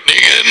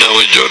 நீங்க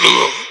என்னவும்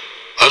சொல்லுவோம்,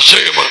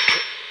 அசைய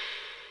மாட்டேன்,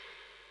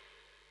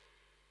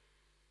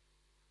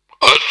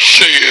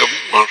 அசைய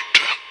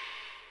மாட்டேன்.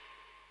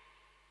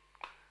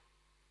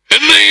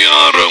 என்னை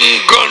யாரும்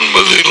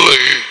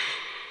காண்பதில்லை.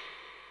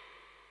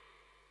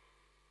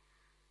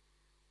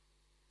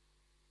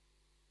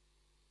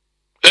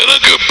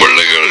 எனக்கு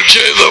பிள்ளைகள்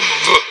சேதம்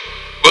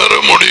வர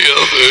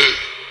முடியாது.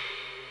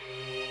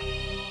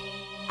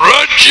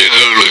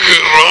 ராஜ்யங்களுக்கு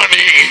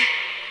ராணி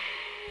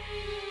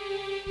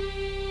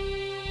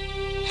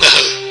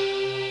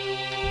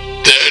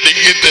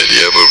தேடிக்கு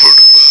தெரியாம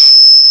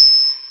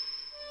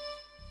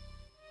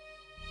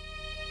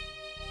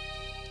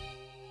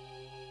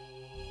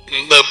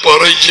இந்த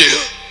பறைச்சி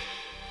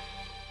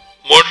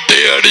மொட்டை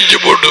அடிச்சு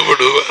போட்டு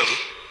விடுவார்.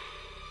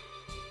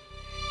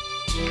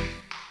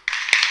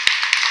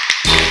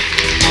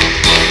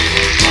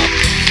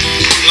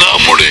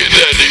 நம்முடைய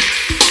டேடி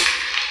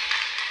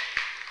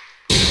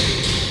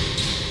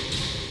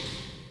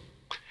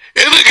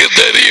எனக்கு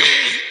தெரியும்.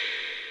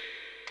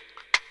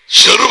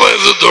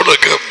 சிறுவயது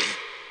தொடக்கம்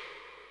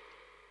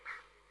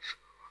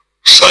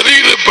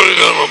சரீர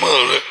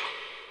பிரகாரமாக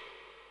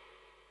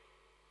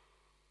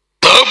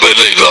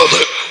தாபனை இல்லாத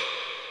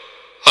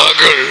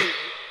ஆக்கள்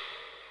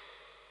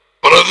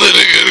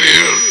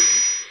பிறந்திருக்கிறீர்கள்.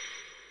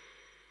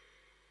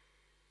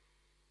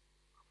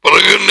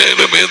 பிறகு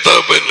நேரமே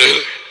தாப்பன்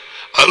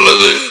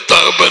அல்லது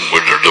தாப்பன்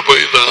விட்டுட்டு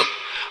போயிட்டான்,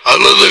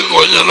 அல்லது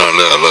கொஞ்ச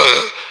நாளால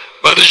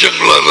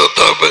வருஷங்களால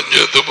தாப்பன்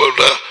சேர்த்து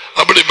போட்டா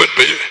அப்படிப்பட்ட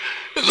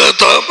இந்த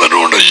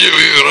தாப்பனோட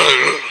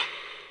ஜீவிக்கிறார்கள்.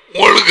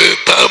 உங்களுக்கு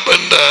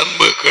தாப்பன்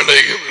அன்பு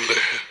கிடைக்கவில்லை.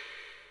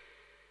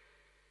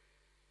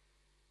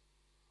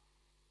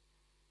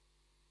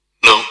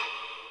 No.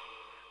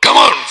 Come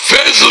on,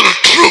 face the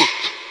truth.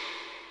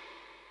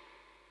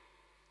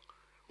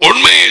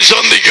 உண்மையை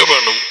சந்திக்க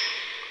வேணும்.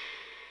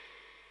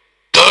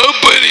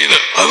 தகப்பனின்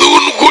அது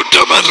உன்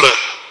கூட்டம் அல்ல.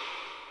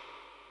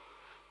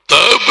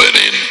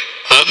 தகப்பனின்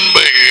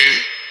அன்பை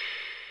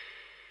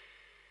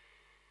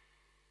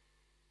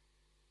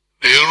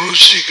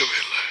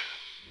ருசிக்கவில்லை.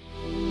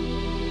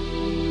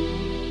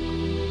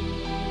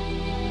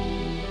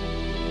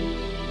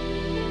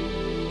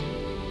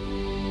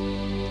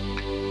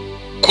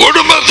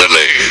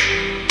 குடும்பத்திலே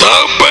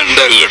தகப்பன்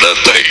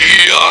இடத்தை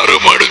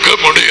யாரும் அடுக்க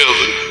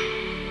முடியாது.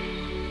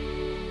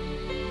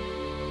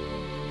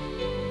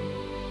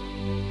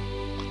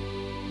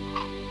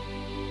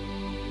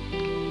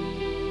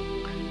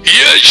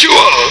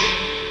 இயேசுவா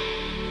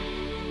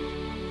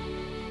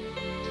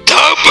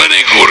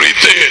தகப்பனை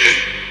குறித்து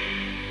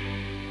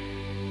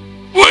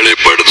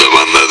வெளிப்படுத்த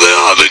வந்தது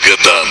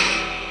அதுக்குத்தான்.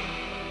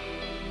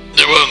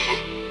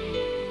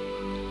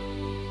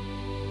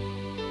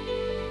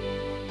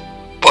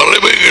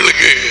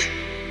 பறவைகளுக்கு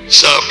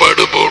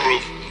சாப்பாடு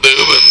போடுறோம்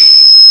தேவன்.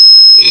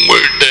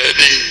 உங்கள்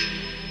டேடி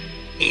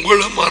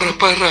உங்களை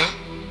மறப்பாரா?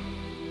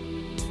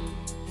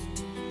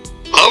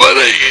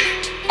 அவரை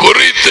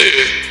குறித்து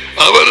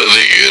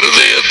அவரது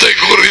இருதயத்தை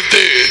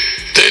குறித்து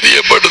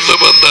தெரியப்படுத்த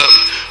வந்தார்.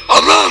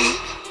 அதான்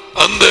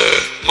அந்த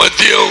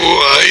மத்திய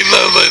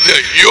 5வது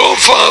your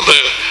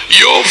father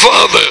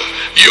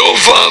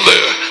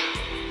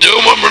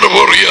ஜெபம் பண்ண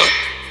போறியா?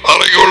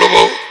 அறைக்குள்ள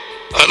போ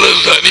அல்லது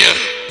தனியா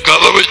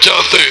கதவை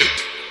சாத்து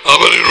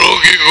அவரை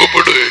நோக்கி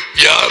கூப்பிடு.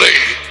 யாரை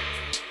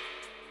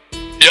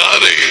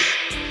யாரை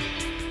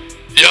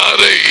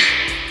யாரை?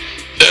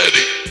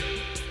 டேடி.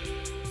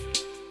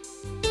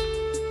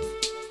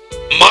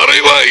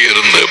 மறைவாய்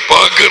இருந்து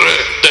பார்க்கிற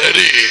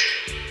டேடி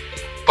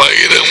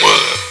பகிரமா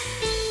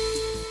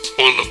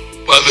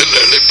பதில்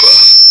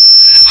அளிப்பார்.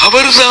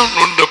 அவர் தான்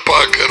ஒன்று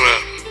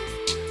பார்க்கிறார்.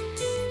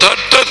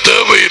 தட்ட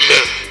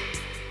தேவையில்லை,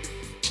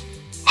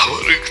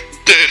 அவருக்கு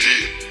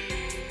தெரியும்.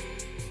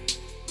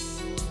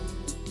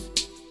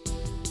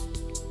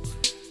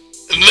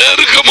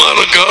 நெருக்கமான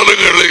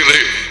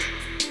காலங்களிலே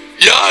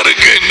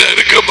யாருக்கு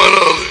நெருக்கம்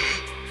வராது.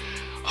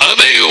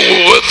 அநேக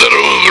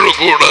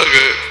உபத்திரவங்களுக்கு கூடாக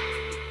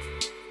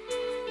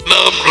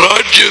நாம்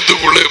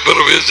ராஜ்யத்துக்குள்ளே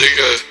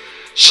பிரவேசிக்க.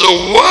 So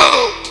wow,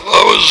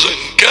 I was in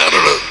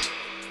Canada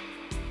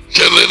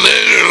சில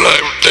நேரங்கள்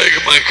I will take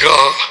my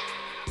car,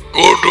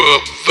 go to a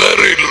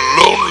very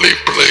lonely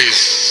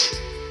place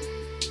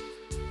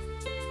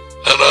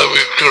and I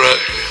will cry.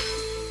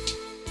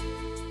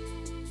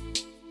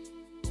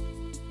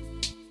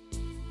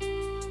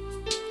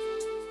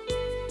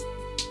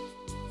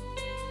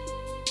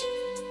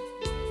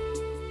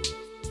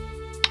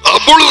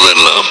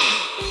 அப்பொழுதெல்லாம்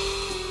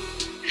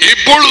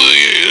இப்பொழுது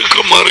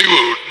இருக்கும்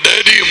அறிவு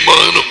டேடியும்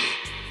மகனும்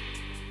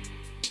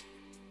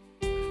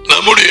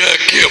நம்முடைய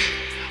ஐக்கியம்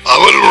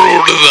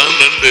அவர்களோடு தான்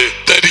என்று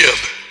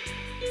தெரியாது.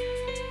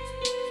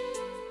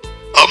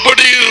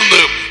 அப்படி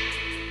இருந்து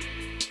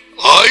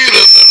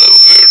 1000 தடவை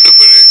கேட்டு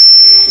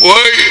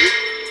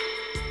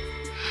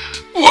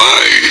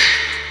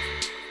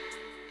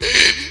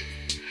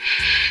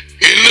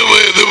இன்னும்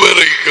எது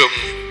வரைக்கும்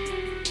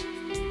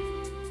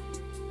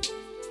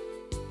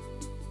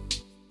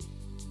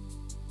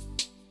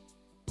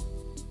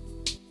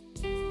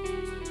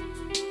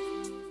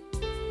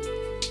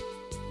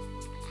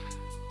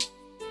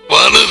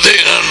வானத்தை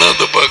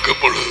அண்ணாந்து பார்க்கும்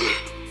பொழுது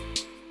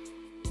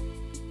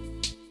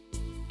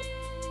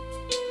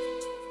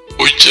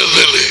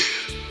உச்சத்திலே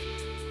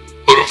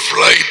ஒரு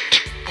பிளைட்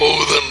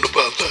போகுதுன்னு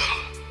பார்த்தா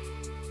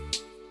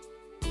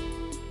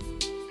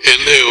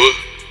என்னை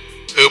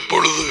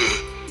எப்பொழுது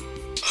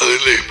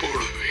அதிலே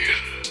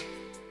போடுவீர்கள்?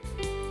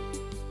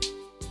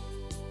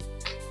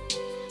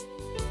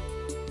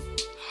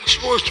 That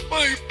was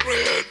my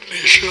prayer,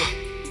 Nisha.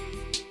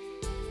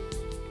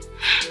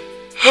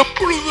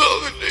 எப்பொழுது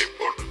அதிலே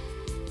போடு.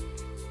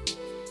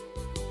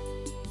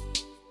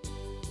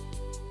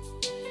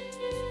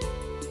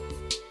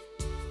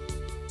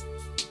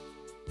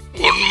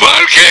 உன்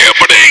வாழ்க்கை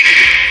எப்படி?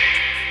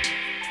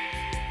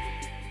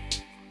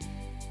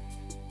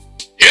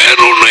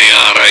 ஏன் உன்னை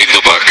ஆராய்ந்து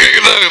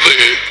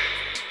பார்க்கிறது?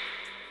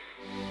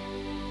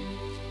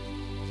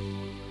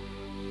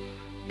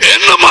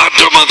 என்ன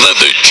மாற்றம்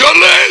வந்தது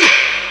சொல்லு.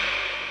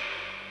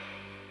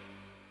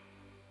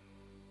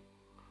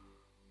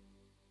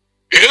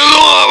 ஏதோ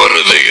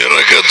அவரது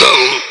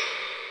இறக்கத்தால்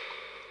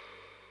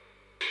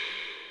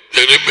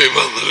திரும்பி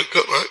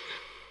வந்திருக்கிறார்.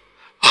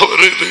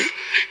 அவரது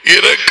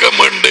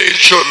இரக்கமண்டே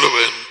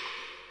சொல்லுவேன்.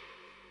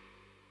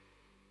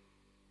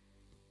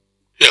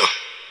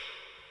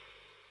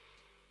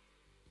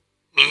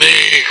 நீ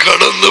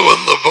கடந்து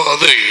வந்த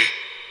பாதை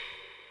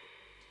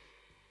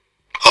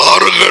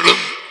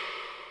ஆறுகளும்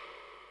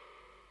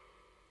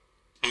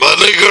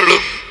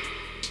மலைகளும்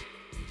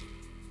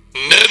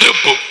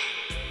நெருப்பும்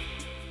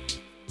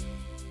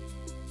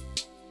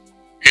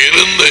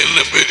இருந்த என்ன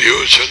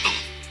பிரயோஜனம்?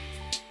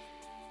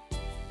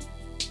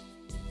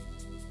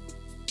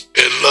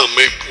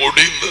 எல்லாமே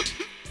முடிந்தது.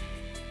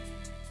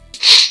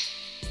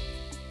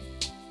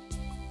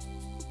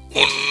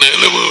 உன்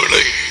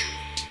நிலவுகளை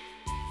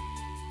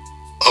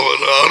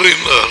அவர்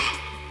அறிந்தார்.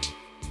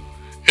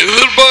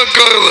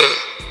 எதிர்பார்க்காத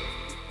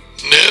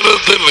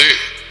நேரத்தில்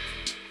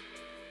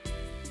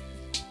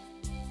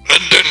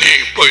ஆண்டனி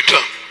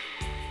போயிட்டான்.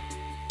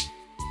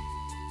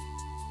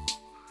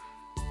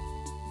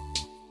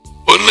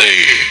 உன்னை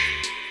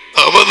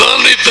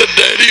அவதானித்த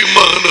டேடி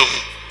மகனும்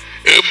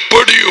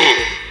எப்படியோ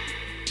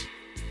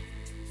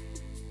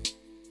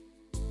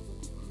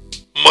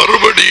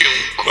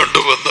மறுபடியும்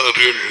கொண்டு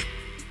வந்தார்கள்.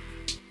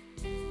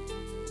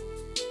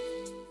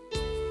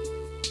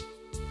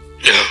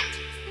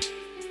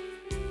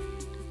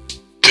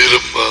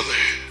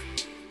 திரும்பாதே.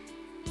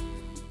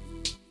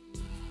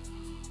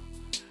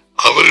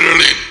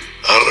 அவர்களின்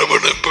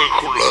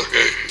அரவணைப்புக்குள்ளாக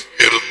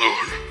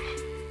இருந்தவள்.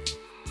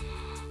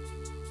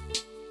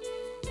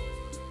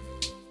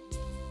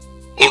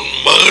 உன்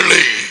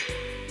மகளை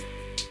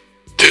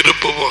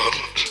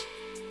திருப்புவார்.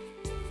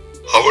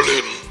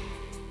 அவளின்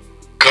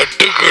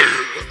கட்டுகள்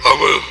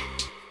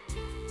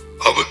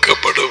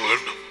அவுக்கப்பட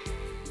வேண்டும்.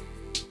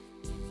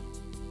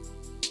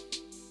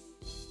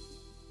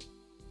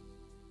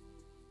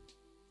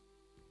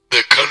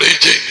 இந்த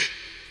கடைசி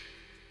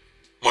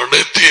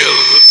மனத்தை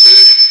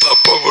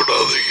தப்ப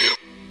விடாதீங்க.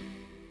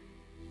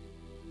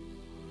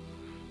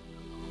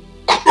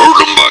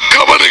 குடும்ப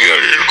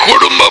கவலைகள்,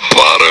 குடும்ப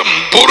பாரம்,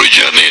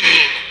 புருஷனின்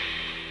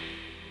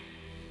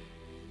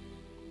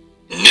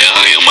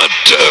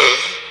நியாயமற்ற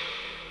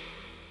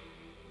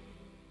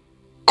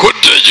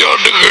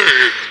குற்றச்சாட்டுகள்,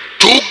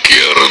 தூக்கி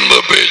எறிந்த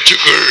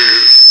பேச்சுகள்,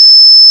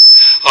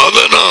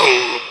 அதனால்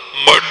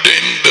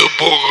மடிந்து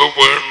போக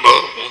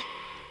வேண்டாம்.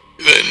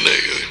 இது என்ன?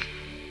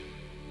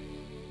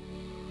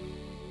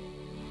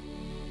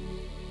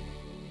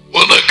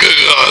 உனக்கு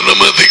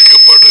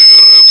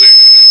அனுமதிக்கப்படுகிறது.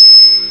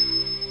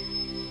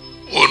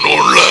 உன்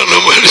உள்ளான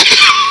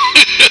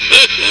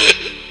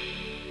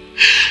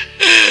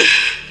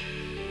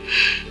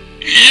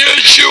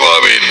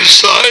இயேசுவின்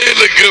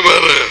சாயலுக்கு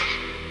வர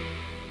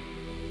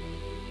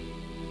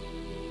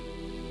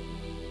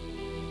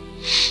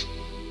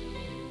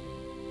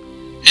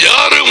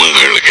யாரும்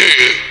உங்களுக்கு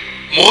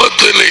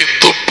முகத்திலே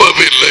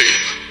துப்பவில்லை.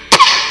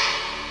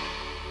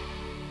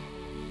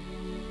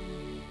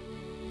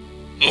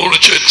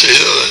 முடிச்ச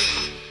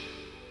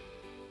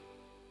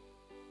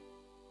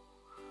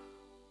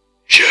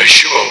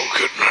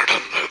யேசுவுக்கு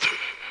நடந்தது.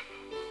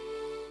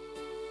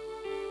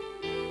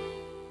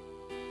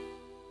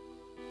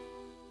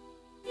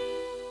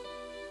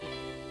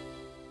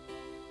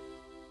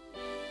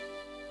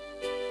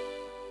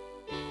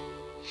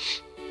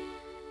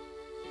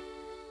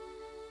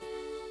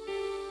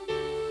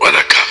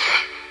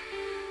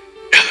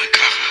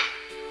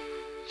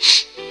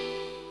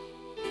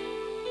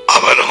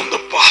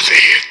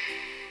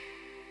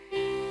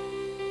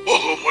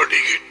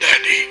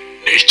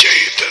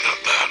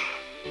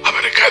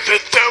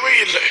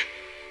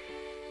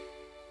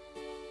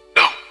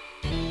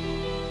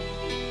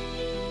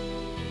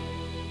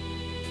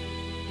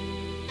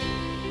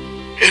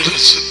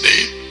 his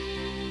name.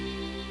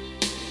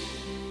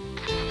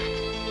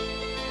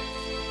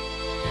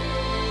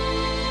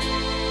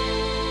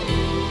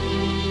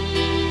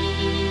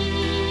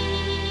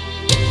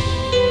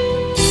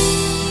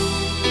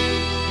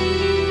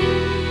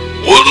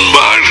 உன்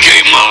வாழ்க்கை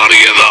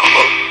மாறியதாக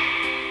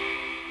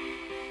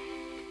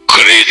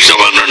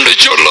கிறிஸ்தவன் என்று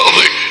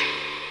சொல்லாது.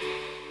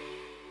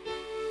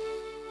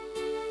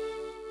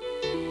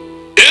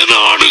 என்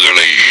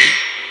ஆடுகளை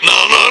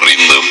நான்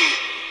அறிந்தும்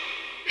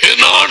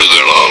என்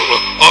ஆடுகளால்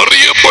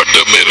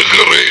அறியப்பட்டும்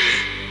இருக்கிறேன்.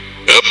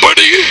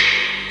 எப்படி?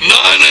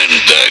 நான் என்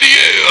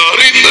தரியை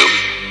அறிந்தும்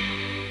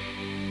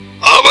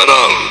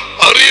அவரால்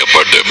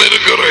அறியப்பட்டும்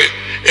இருக்கிறேன்.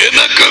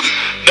 எனக்கும்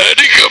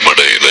நடிக்கும்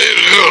இடையில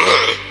இருக்கிற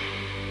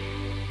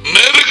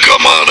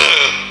நெருக்கமான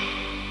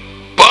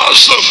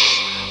பாசம்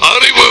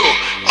அறிவு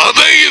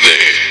அதை இது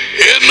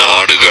என்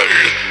ஆடுகள்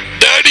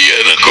டேடி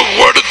எனக்கு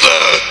கொடுத்த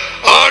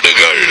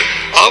ஆடுகள்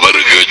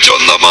அவருக்கு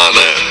சொந்தமான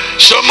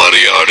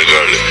செம்மறி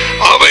ஆடுகள்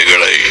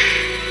அவைகளை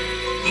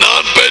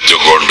நான்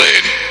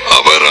பெற்றுக்கொண்டேன்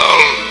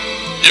அவரால்.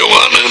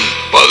 யோவானன்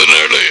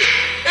 17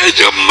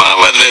 சும்மா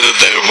வந்து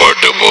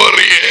போட்டு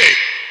போறியே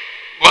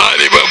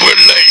வாலிப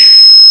பிள்ளை.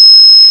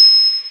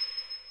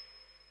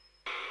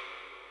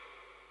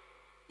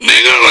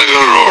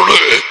 நிகழ்களோடு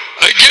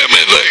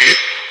ஐக்கியமில்லை.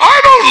 I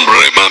don't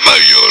remember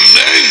your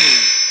name.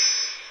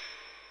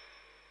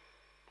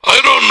 I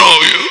don't know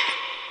you.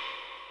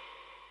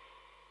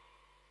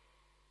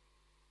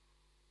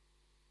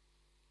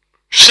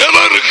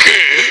 சிலருக்கு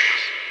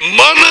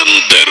மனம்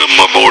திரும்ப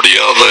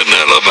முடியாத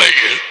நிலைமை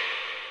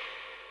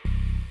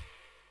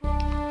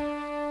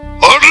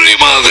ஒரே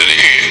மாதிரி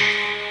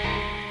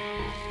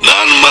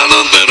நான்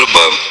மனம் திரும்ப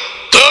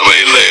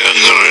தேவையில்லை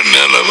என்கிற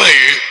நிலைமை.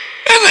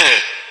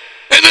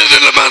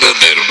 என்னதில்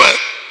மனம் திரும்ப?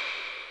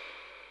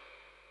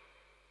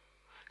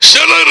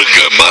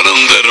 சிலருக்கு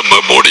மனம் திரும்ப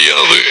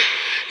முடியாது.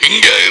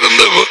 இங்க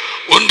இருந்து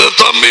உண்ட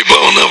தம்பி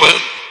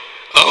போனவன்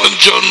அவன்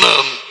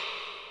சொன்னான்,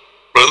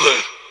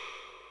 பிரதர்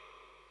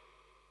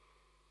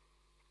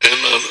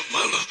என்னால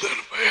மனம்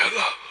திரும்ப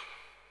இயலாது.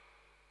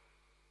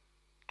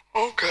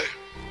 ஓகே,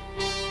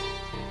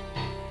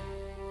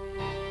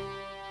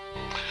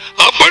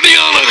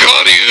 அப்படியான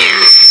காரியங்கள்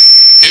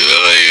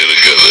இதில்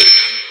இருக்குது.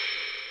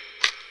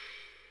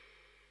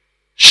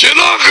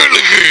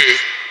 சிலாக்களுக்கு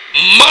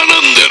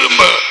மனம்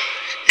திரும்ப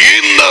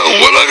இந்த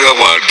உலக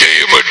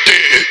வாழ்க்கையை விட்டு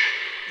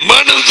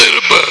மனம்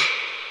திரும்ப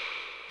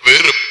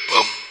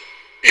விருப்பம்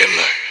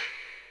இல்லை.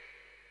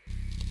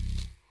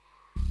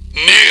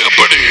 நீ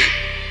அப்படி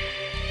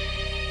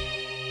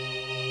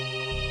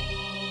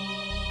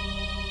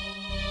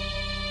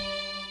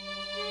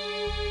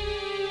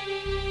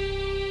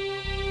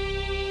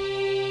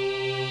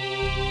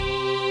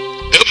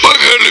எப்ப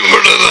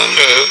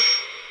கேள்விப்பட்டதாங்க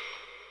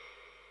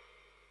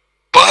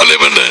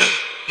பாலைவன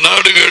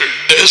நாடுகள்,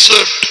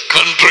 டெசர்ட்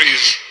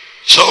கண்ட்ரிஸ்,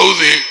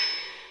 சவுதி,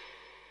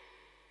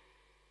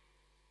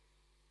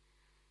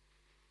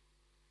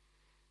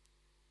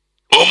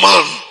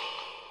 ஒமான்,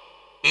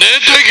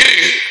 நேற்றைக்கு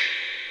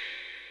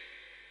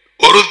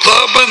ஒரு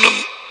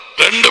தாபனம்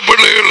 2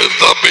 பிள்ளைகளும்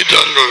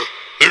தாப்பிட்டாங்க.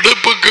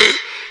 இடுப்புக்கு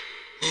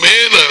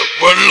மேல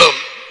வெள்ளம்,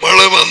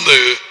 மழை வந்து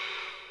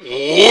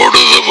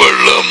ஓடுது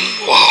வெள்ளம்.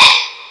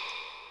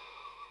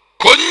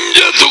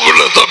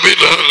 கொஞ்சத்துக்குள்ள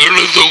தப்பிட்டாங்க,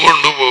 இழுத்து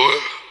கொண்டு போக.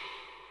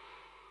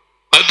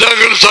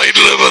 மற்றாக்கள்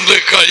சைட்ல வந்து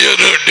கைய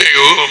நட்டி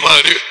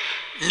மாதிரி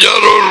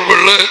இஞ்சால ஒரு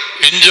பிள்ளை,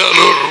 இஞ்சால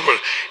ஒரு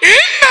பிள்ளை.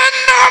 என்ன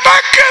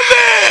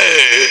நடக்குது?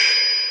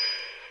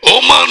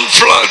 ஒமான்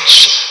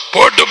பிளட்ஸ்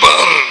போட்டு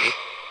பாரு,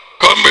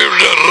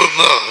 கம்ப்யூட்டர்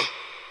இருந்தா.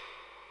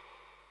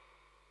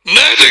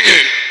 நேற்றுக்கு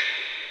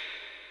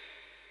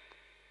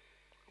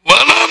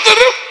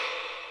வனாந்தரம்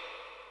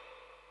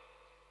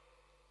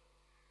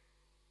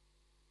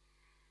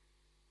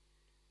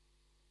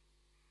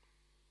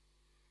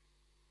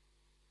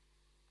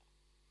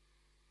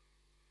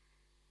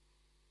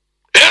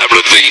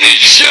everything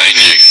is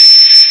changing.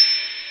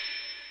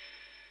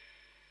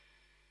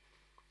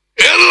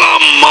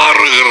 எல்லாம்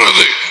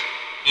மாறுகிறது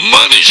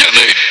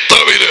மனுஷனை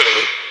தவிர.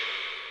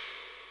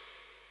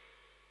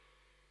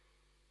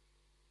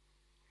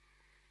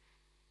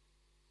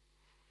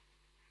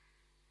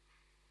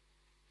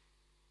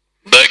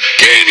 The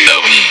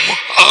kingdom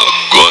are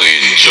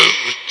going to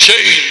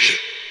change.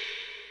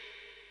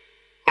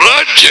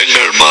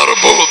 ராஜ்யங்கள்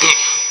மாறப்போகுது.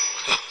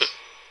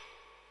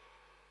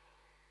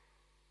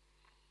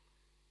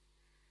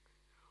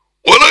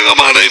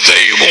 உலகம்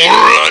அனைத்தையும் ஒரு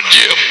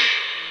ராஜ்யம்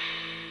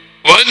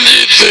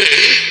வஞ்சித்து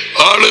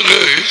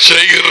ஆளுகை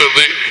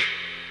செய்கிறது.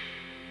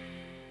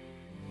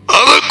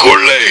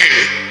 அதற்குள்ளே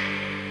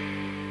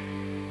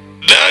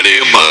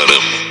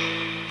ஞானியமானம்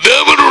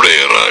தேவனுடைய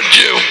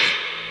ராஜ்யம்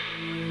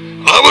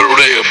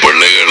அவருடைய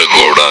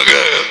பிள்ளைகளுக்கூடாக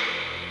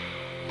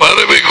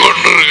பரவி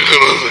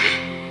கொண்டிருக்கிறது.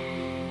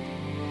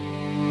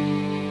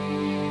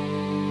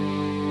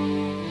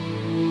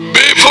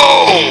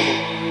 Before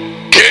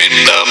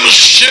kingdoms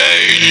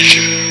change,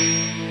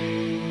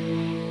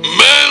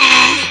 men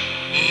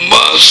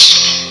must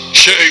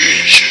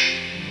change.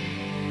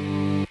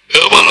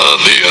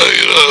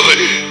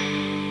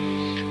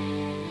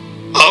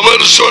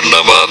 அவர் சொன்ன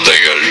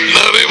வார்த்தைகள்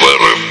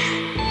நிறைவேறும்.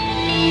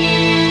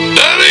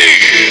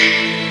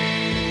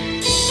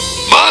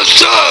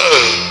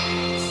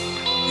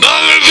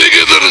 நாங்கள்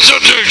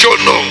தீர்க்கதரிசனத்தை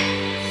சொன்னோம்,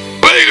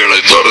 பேய்களை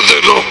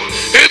துரத்தினோம்,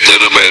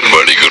 எத்தனை பேர்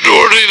வடிக்கட்டு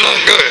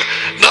ஓடினாங்க,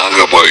 நாங்க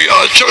போய்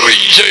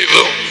ஆச்சரியம்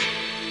செய்தோம்.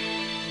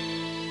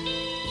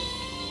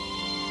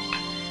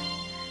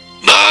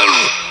 நான்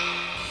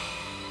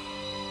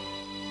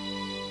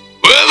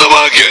வேத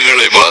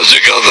வாக்கியங்களை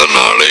வாசிக்காத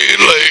நாளே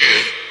இல்லை.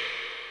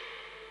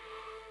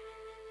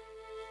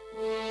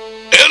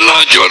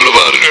 எல்லாம்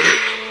சொல்லுவார்கள்.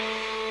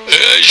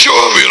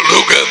 Yeshua will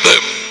look at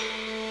them.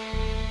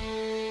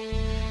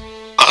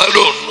 I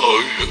don't know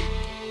you.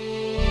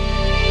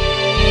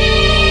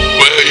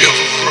 Where you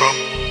from?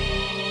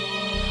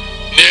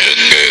 நீ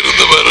எங்க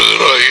இருந்து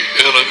வருகிறாய்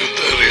எனக்கு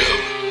தெரியாது.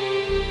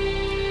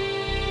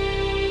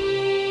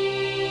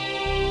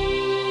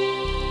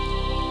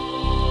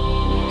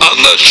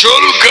 அந்த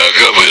சொல்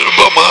கேட்க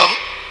விருப்பமா?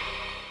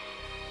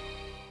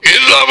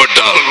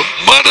 இல்லாவிட்டால்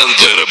மனம்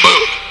திரும்ப.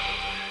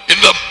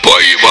 இந்த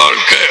பொய்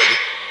வாழ்க்கை,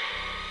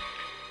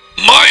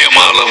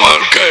 மாயமான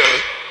வாழ்க்கை,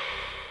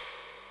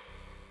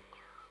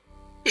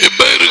 இப்ப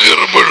இருக்கிற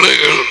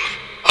பிள்ளைகள்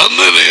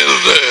அந்த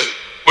நேரத்தை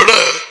விட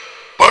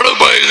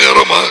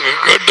படுபயங்கரமாக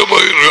கட்டு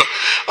போயிருக்க.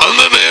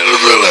 அந்த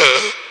நேரத்தில்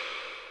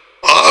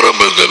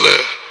ஆரம்பத்தில்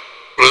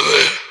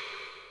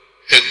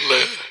என்ன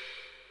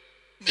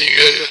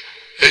நீங்க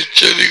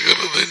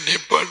எச்சரிக்கிறது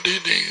நிப்பாட்டி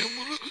நீங்க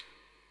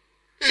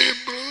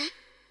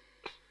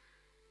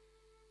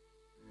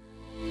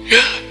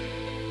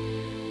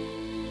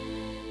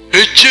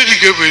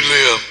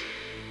எச்சரிக்கவில்லையா?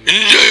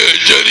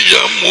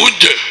 எச்சரிக்கா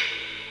மூஞ்ச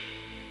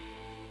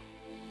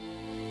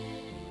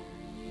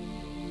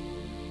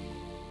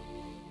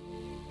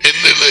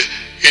என்னில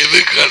எது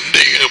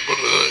கண்டீங்க?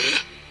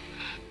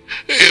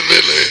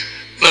 இதில்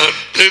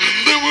நான்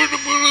தெரிந்த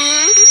விடுமுறை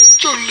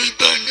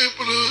சொல்லித்தாங்க.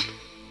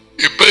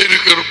 இப்ப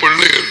இருக்கிற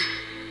பிள்ளைகள்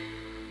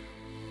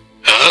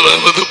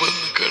யாராவது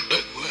வந்து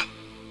கேட்டாங்களா?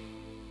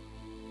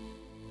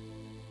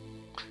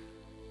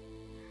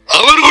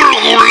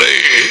 அவர்களுக்குள்ளே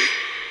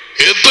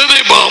எத்தனை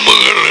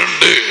பாம்புகள்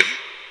உண்டு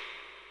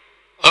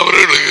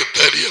அவர்களுக்கு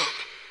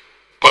தெரியாது.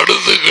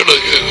 படுத்து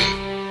கிடக்கு.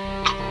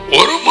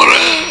 ஒரு முறை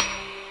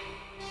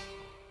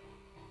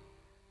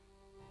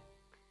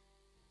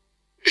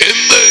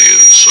எந்த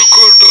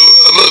சுக்கோட்டோ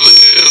அல்லது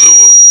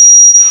எதுவும்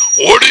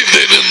ஓடி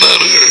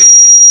தெரிந்தார்கள்.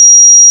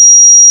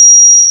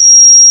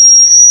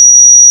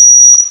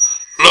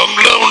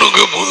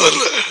 லாக்டவுனுக்கு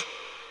முதல்ல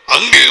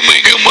அங்கேயும்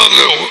இங்குமாக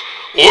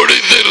ஓடி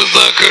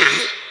தெரிந்தார்கள்.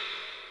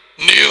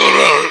 நீ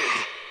ஒரு ஆள்,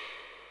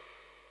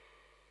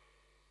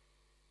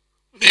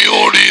 நீ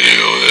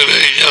ஓடினியோ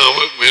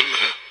ஞாபகம்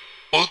இல்லை.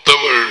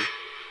 மூத்தவள்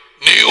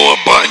நீயோ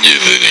பாஞ்சி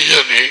தெரிஞ்ச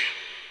நீ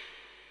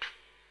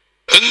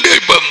எங்கே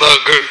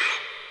வந்தார்கள்?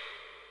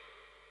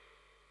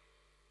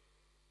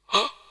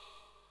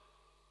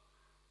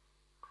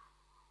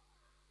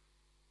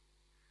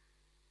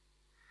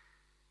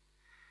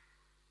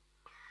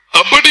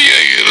 அப்படியே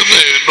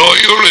இருந்து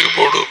நோயோடு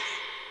போடும்.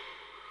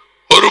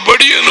 ஒரு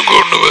படியனு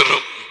கொண்டு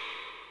வரும்,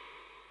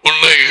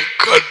 உன்னை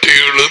காட்டி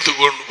இழுத்து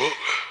கொண்டு போக.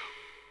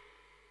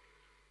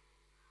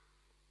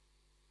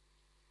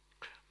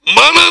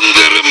 மனம்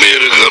திரும்பி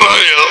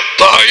இருக்கிறாயா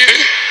தாயே,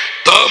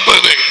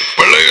 தாப்பனை,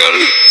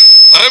 பிள்ளைகள்?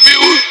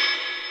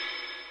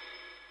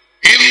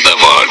 இந்த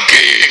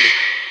வாழ்க்கையை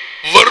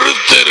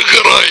வெறுத்து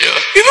இருக்கிறாயா?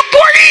 இது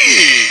பொய்.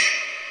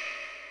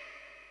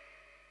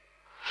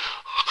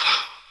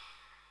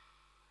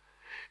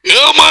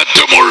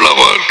 ஏமாற்றம் உள்ள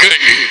வாழ்க்கை,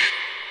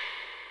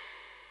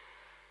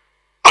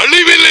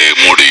 அழிவிலே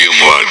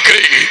முடியும்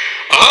வாழ்க்கை,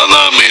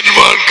 ஆதாமின்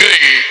வாழ்க்கை,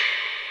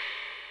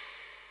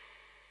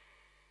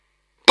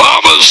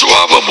 பாவ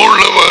சுவாபம்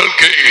உள்ள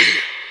வாழ்க்கை.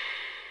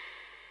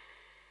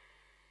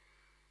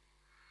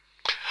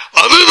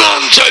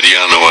 அதுதான்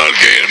சரியான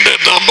வாழ்க்கை என்று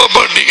நம்ப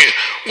பண்ணி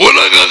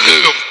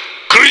உலகம்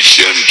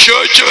கிறிஸ்டியன்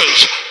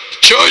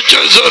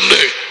சர்ச்சஸ்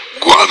என்று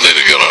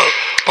உட்கார்ந்திருக்கிறார்.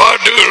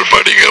 பாட்டுகள்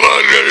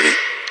படிக்கிறார்கள்,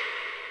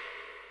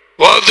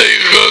 வார்த்தை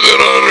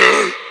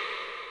கேட்கிறார்கள்.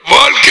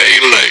 வாழ்க்கை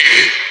இல்லை,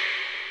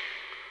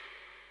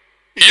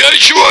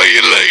 யேசுவா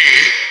இல்லை.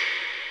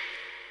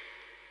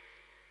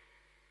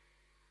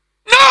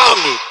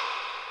 நாம்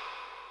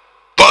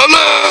பல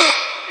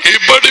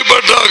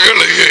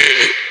இப்படிப்பட்டார்களுக்கு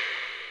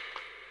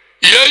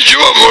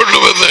யேசுவா கொண்டு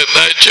வந்த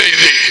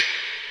நற்செய்தி,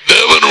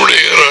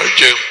 தேவனுடைய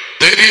ராஜ்யம்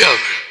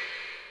தெரியாது.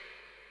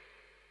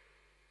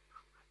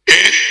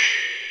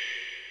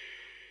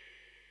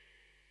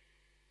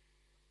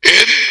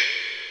 ஏன்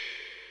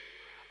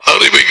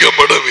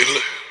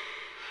அறிவிக்கப்படவில்லை?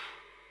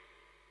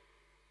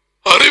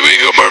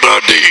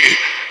 அறிவிக்கப்படாட்டி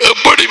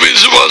எப்படி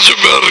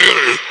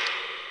விசுவாசிப்பார்கள்?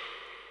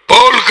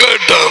 பவுல்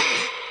கேட்டான்,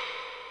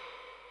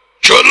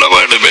 சொல்ல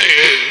வேண்டுமே.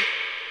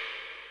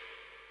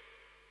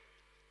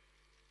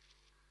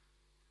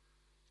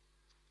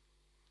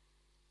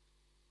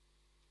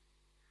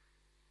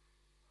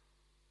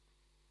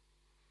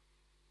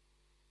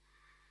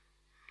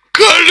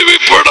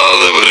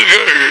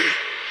 கேள்விப்படாதவர்கள்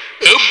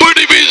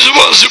எப்படி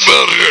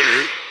விசுவாசிப்பார்கள்?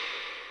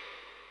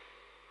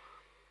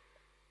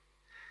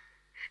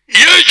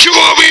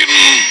 இயேசுவின்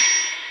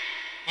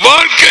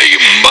வாழ்க்கை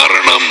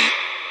மரணம்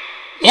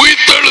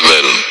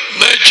உயிர்த்தெழுதல்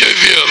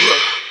நற்செய்தி அல்ல,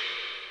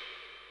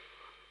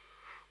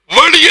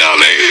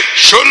 வழியாலே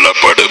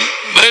சொல்லப்படும்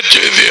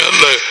நற்செய்தி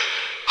அல்ல.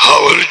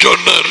 அவர்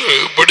சொன்னார்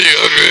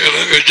இப்படியாக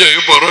எனக்கு செய்ய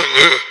போறாங்க,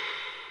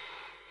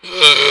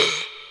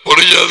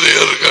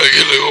 புரியாதையார்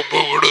கையில் ஒப்பு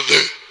கொடுத்து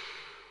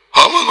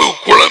அவங்க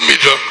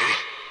குழம்பிட்டாங்க.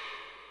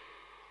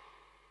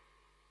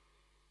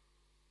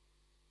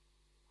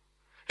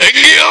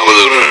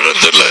 எங்கேயாவது ஒரு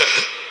இடத்துல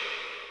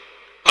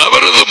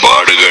அவரது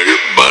பாடுகள்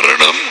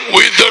மரணம்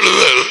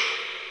உயிர்த்தெழுதல்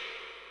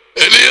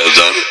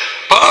எலியாசார்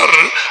பார்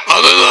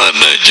அதுதான்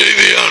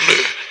நற்செய்தியாண்டு.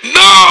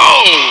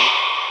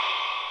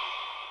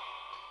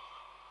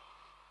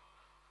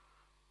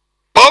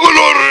 பவுல்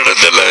ஒரு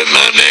இடத்துல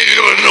நான்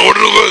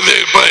ஒன்று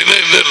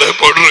 15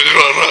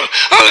 போட்டிருக்கிறாரா?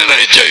 அது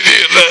நற்செய்தி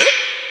இல்லை.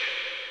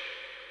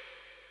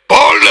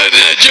 பவுல்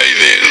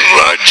நற்செய்தி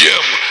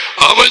ராஜ்யம்.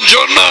 அவன்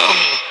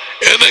சொன்னான்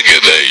எனக்கு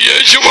இதை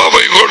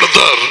இயேசுவாவை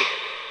கொடுத்தார்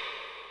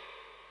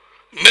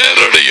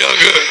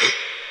நேரடியாக.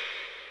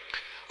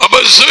 அப்ப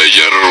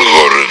சேஜர்களுக்கு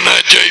ஒரு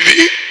நற்செய்தி,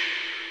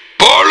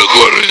 பவுலுக்கு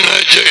ஒரு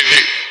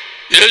நற்செய்தி.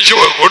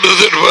 இயேசுவா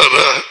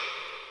கொடுத்துருவாரா?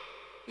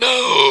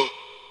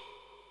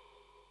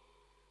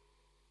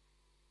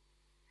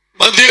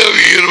 மத்திய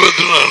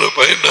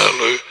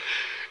 24:14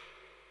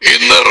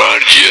 இந்த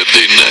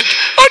ராஜ்யத்தின்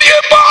அடியே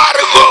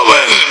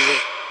பாருங்கோவன்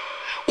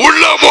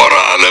உள்ள போற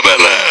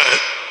அளவில்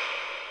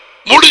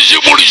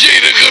முடிச்சு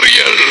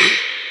இருக்கிறீர்கள்.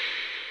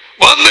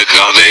 வந்து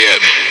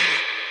கதையன்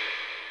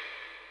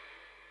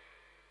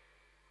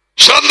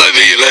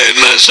சந்ததியில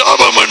என்ன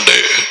சாபம் உண்டு,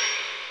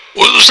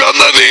 உன்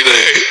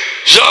சந்ததியிலே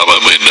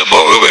சாபம் என்ன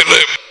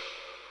போகவில்லை.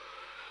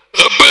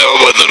 எப்பயோ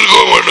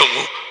வந்திருக்கோ வேணும்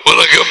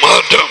உனக்கு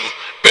மாற்றம்.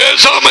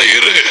 பேசாம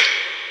இரு.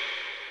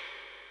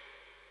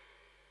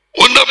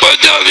 உன்னை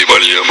பஞ்சாதி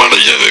வழியம்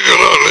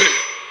அடைஞ்சிருக்கிறாரு.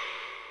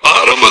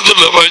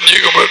 ஆரம்பத்தில்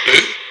வஞ்சிக்கப்பட்டு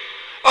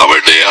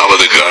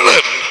அவட்டையாவது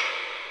காலன்,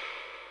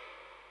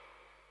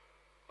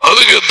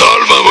 அதுக்கு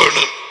தாழ்மை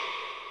வேணும்.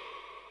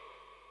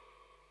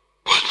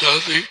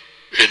 பஞ்சாதி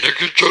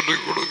எனக்கு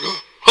சொல்லிக் கொடுங்க.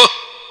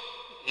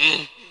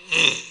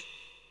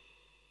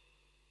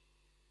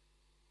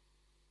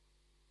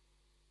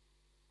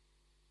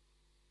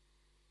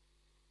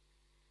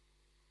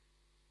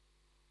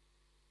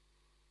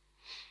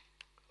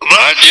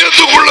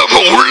 ராஜ்யத்துக்குள்ள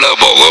உள்ள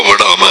போக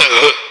விடாம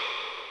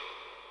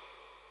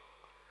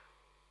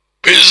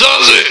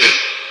பிசாசு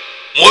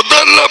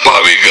முதல்ல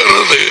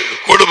பாவிக்கிறது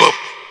குடும்பம்.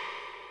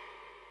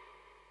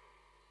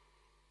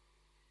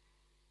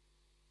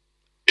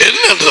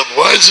 என்ன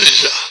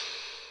வாசிச்சா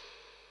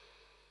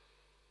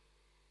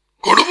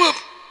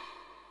குடும்பம்,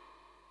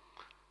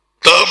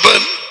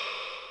 தாப்பன்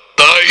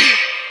தாய்.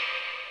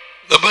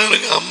 இந்த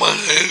பாருங்க அம்மா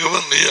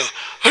வந்தியா,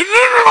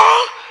 என்னடா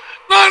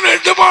நான்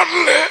எந்த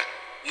பாடல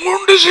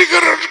 3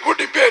 சிகரெட்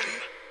குடிப்பேன்.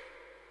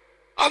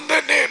 அந்த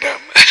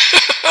நேரம்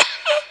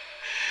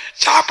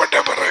சாப்பிட்ட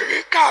பிறகு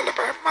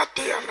காலமே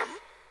மத்தியானம்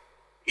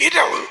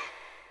இரவு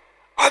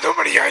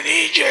அதுபடியா நீ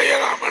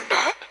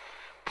செய்யலாமண்டா,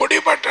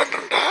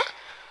 பிடிபட்டா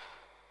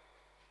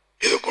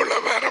இதுக்குள்ள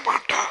வர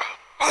மாட்டா.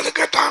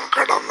 அதுக்கு தான்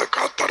கடந்து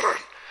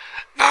காத்துறேன்.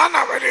 நான்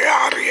அவரை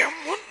அறிய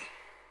முன்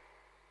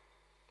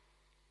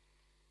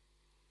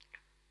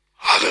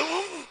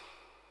அதுவும்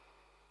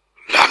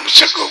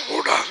லங்ஸுக்கு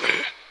கூடாது.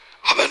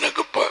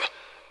 அவனுக்கு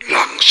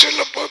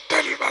லங்ஸில்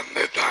பொத்தல்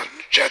வந்து தான்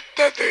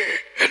செத்தது.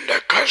 என்ற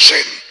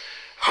கசின்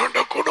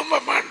அவன்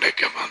குடும்பம்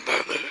அன்றைக்கு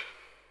வந்தது.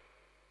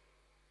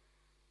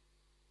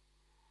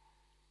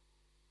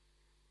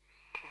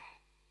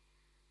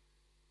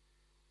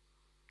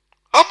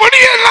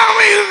 அப்படியெல்லாம்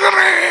இருக்கிற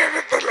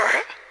இடத்துல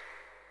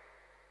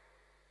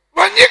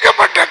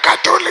வஞ்சிக்கப்பட்ட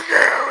கத்தோலிக்க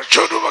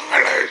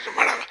சொருவங்களை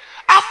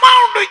அம்மா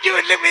உண்டு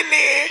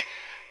சொல்லவில்லையே.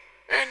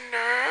 என்ன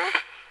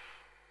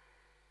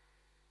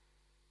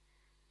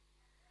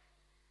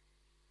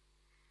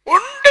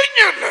உண்டு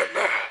சொல்லல.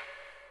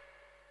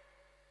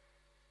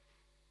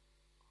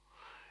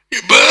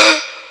 இப்ப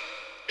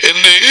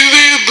என்ன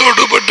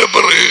இதயத்தோடுபட்ட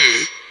பிறகு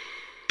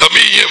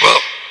தமிழவா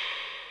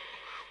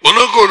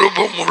உனக்கு ஒரு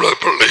பொம்முள்ள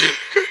பிள்ளை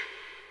இருக்கு.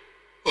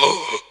 ஓ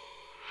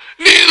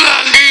நீ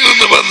அங்கே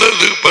இருந்து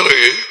வந்தது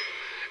பிறகு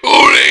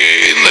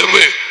இந்த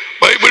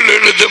பைபிள்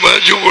எடுத்து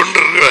வாசி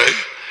கொண்டிருக்கிறாய்.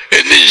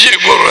 என்ன செய்ய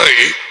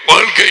போறாய்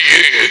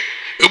வாழ்க்கைக்கு?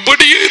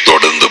 இப்படியே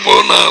தொடர்ந்து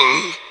போனால்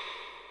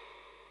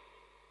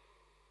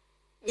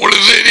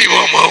உங்களுக்கு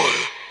தெரியுமா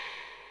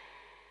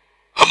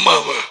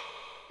அம்மாவை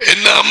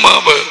என்ன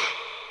அம்மாவை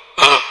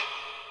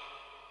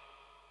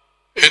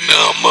என்ன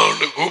அம்மா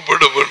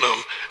கூப்பிட பண்ணாம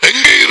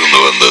எங்க இருந்து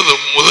வந்தது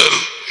முதல்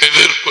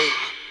எதிர்ப்பு?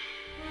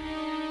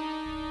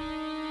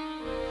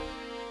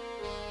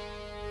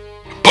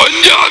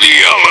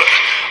 பஞ்சாதியால,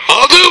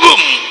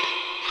 அதுவும்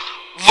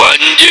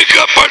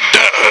வஞ்சிக்கப்பட்ட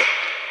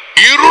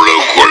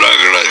இருளுக்குள்ள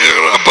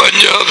கிடக்கிற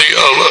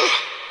பஞ்சாதியால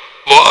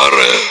வார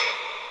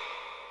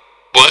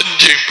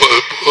வஞ்சிப்பு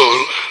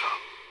போல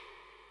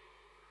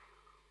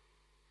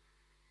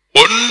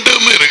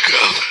ஒன்றும்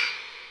இருக்காது.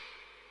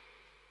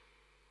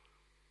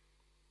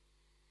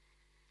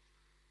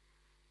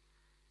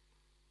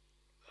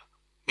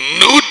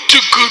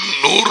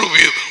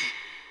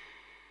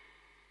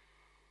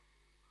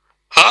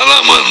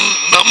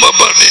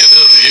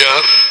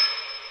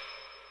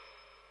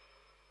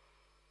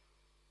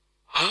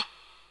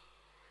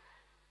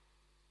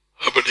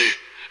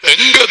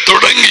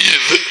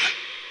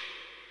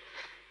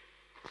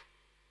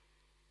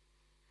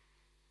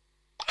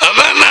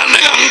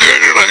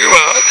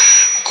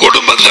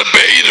 அந்த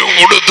பெயரை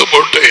கொடுத்து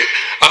போட்டு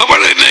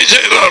அவள் என்ன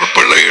செய்கிறார்?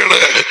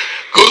 பிள்ளைகளை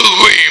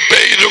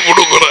பெயரை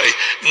கொடுக்கிறாய்.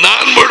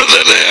 நான்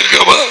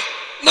விடுதலையாக்கவா?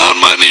 நான்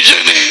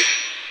மனுஷனே.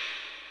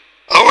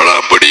 அவள்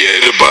அப்படியே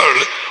இருப்பாள்.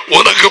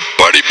 உனக்கு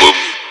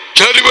படிப்பும்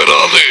சரி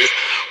வராது,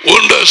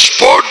 உன்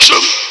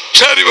ஸ்போர்ட்ஸும்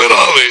சரி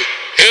வராது.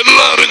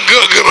 எல்லாரும்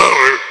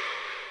கேட்கிறார்கள்.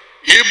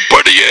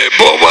 இப்படியே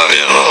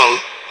போவாயானால்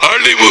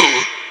அழிவு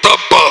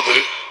தப்பாது.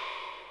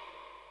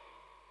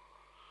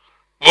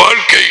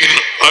 வாழ்க்கையின்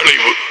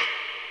அழிவு.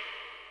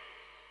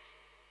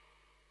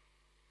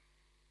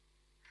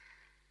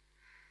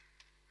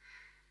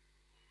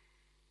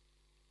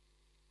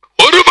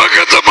 ஒரு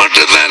பக்கத்தை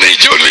மட்டும்தானே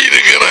சொல்லி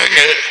இருக்கிறாங்க.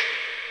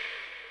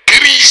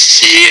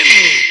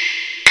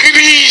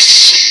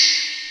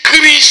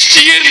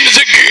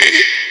 கிறிஸ்டியன்ஸுக்கு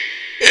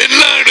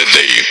எல்லா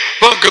இடத்தையும்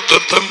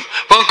வாக்குத்தத்தம்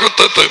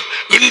வாக்குத்தத்தம்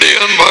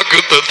இண்டியான்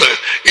வாக்குத்தத்தம்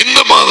இந்த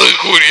மாதம்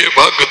கூறிய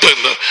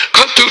வாக்குத்தத்தம்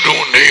கத்தர்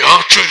உன்னை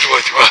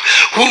ஆசீர்வதிப்பார்,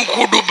 உன்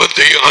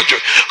குடும்பத்தை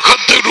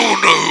கத்தர்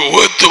உன்னை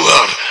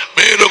உயர்த்துவார்,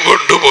 மேல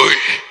கொண்டு போய்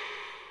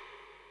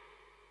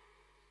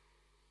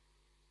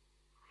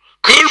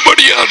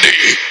கீழ்படியாடி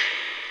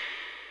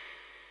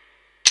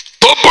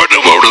தொப்பட்டு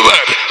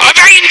போடுவார்.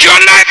 அதையும்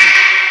சொல்ல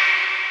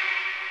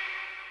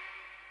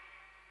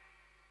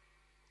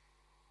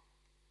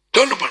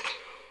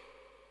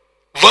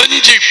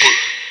வஞ்சிப்பு.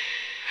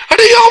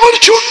 அடே, அவர்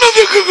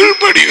சொன்னதுக்கு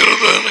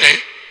கீழ்படுகிறதானே.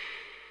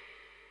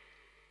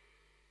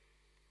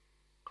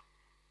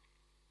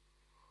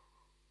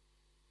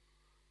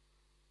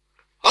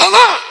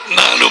 ஆனா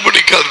நானும்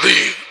பிடிக்காது.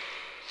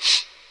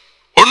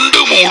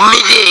 ஒன்றும்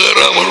உள்ளுக்கு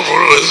ஏறாமல்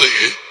போடுறது.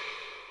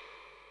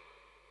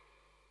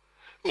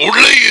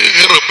 உள்ளே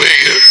இருக்கிற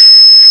பெயர்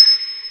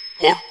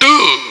போட்டு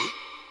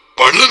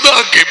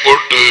பழுதாக்கி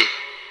போட்டு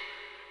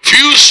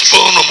ஃபியூஸ்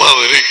போன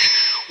மாதிரி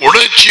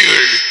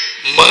உணர்ச்சிகள்,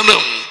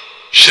 மனம்,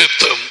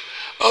 சித்தம்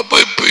அப்ப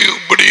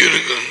இப்படி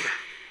இருக்குங்க.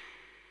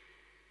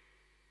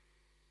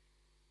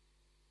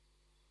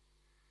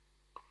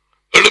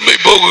 எளிமை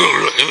போக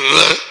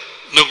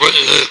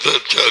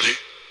கொஞ்சம் சரி,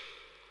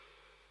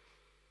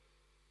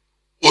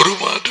 ஒரு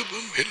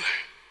மாற்றமும் இல்லை.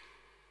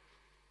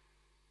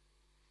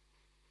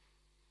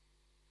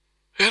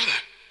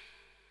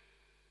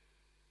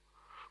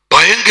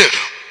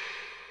 பயங்கரம்.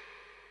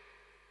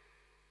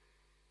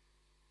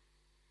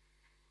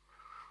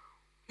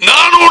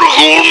 நான் ஒரு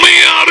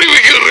உண்மையை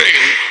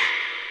அறிவிக்கிறேன்.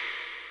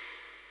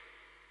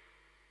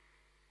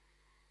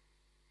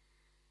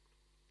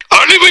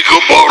 அழிவுக்கு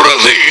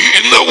போறது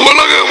இந்த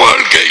உலக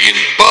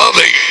வாழ்க்கையின்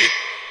பாதை.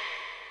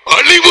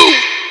 அழிவு.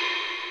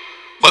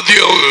 மத்திய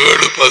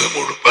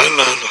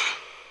 7:13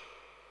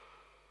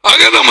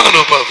 அகலமான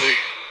பாதை,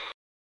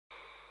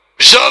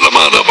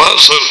 விசாலமான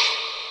வாசல்.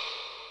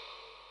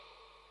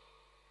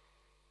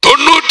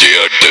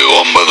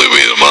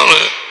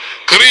 98-9%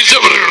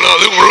 கிறிஸ்தவர்கள்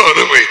அது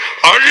உள்ளாருமே.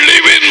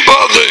 அழிவின்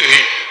பாதை,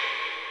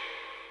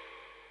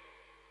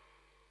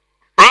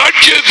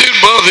 ராஜ்யத்தின்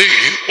பாதை,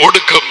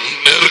 ஒடுக்கம்,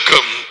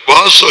 நெருக்கம்,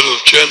 வாசல்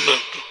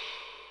சென்னன்.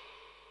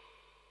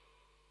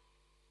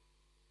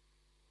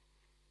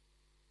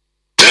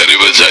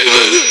 தெரிவு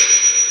செய்தது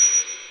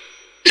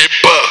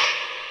இப்ப,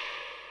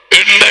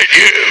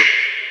 இன்னைக்கு,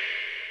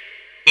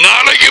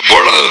 நாளைக்கு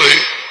போடாது.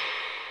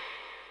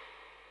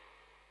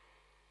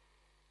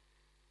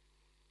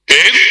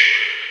 ஏன்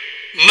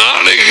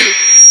நாளைக்கு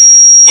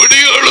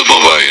விடிய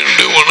எழுபவா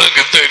என்று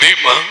உனக்கு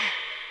தெரியுமா?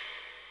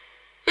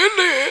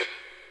 இல்லையே.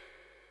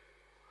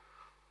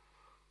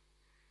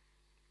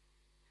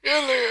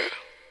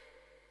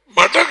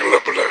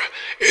 மட்டக்களப்பில்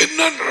என்ன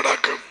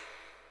நடக்கும்?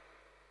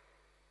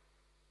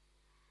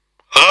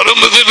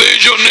 ஆரம்பத்திலே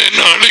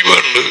சொன்னேன்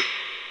அழிவண்டு.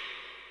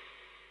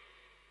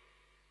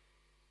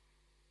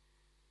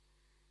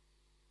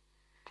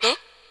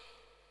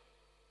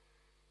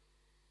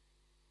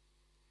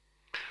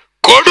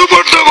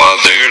 கொடுபட்ட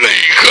வார்த்தைகளை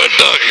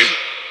கேட்டாங்க.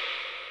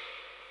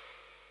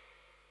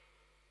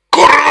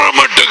 கொரோனா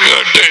மட்டும்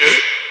கேட்டு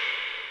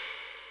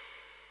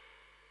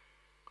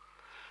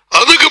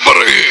அதுக்கு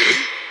பிறகு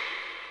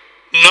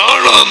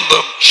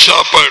நாளாந்தம்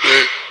சாப்பாடு,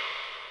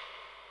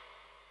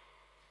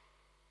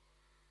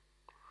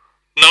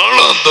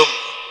 நாளாந்தம்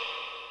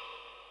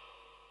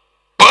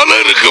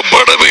பலருக்கு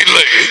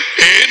படவில்லை.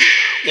 ஏன்?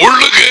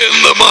 உள்ளுக்கு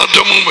எந்த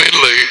மாற்றமும்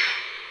இல்லை.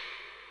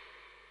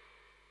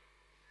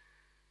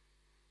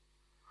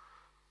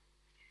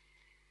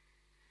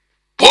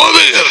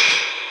 போதையர்,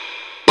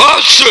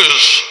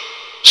 பாஸ்டர்ஸ்,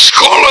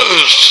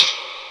 ஸ்காலர்ஸ்,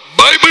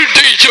 பைபிள்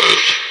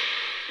டீச்சர்ஸ்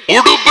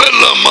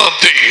உடுப்பெல்லாம்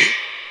மாற்றி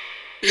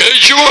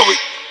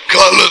இயேசுவின்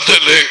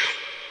காலத்திலே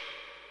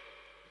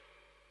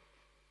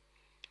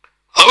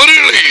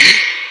அவர்களை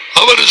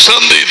அவர்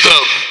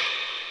சந்தித்தார்.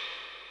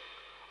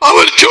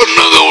 அவர்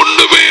சொன்னது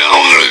ஒன்றுமே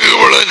அவங்களுக்கு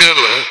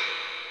விளங்கல.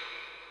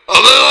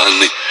 அதான்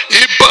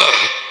இப்ப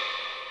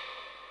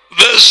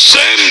the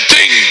same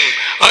thing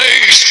I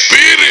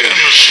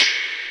experienced.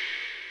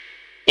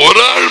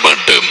 ஒரு ஆள்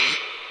மட்டும்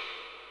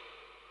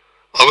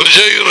அவர்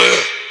செய்கிற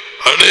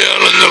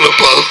அடையாளங்களை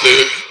பார்த்து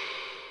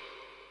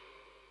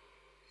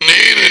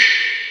நீர்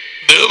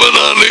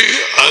தேவனாலே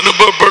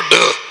அனுப்பப்பட்ட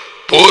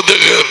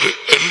போதகர்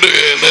என்று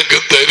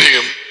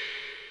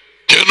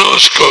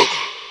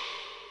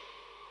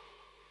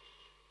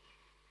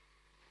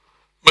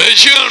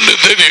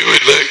விஷயம்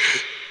தெரியவில்லை.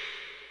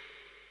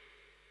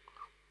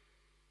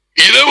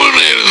 இரவு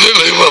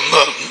நேரத்தில்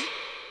வந்தான்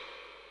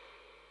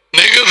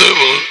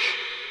நிகழ்வு.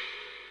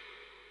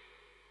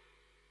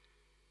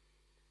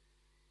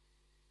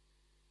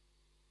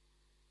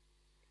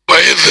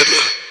 பயத்தில்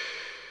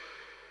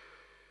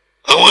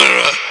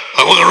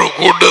அவங்களோட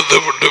கூட்டத்தை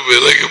விட்டு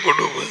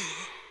விலகிப்படுவேன்.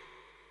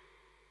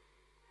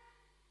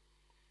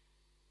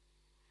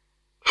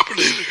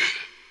 அப்படி இருக்கு.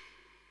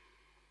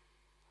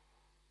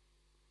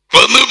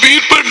 வந்து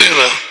மீட்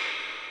பண்ணினா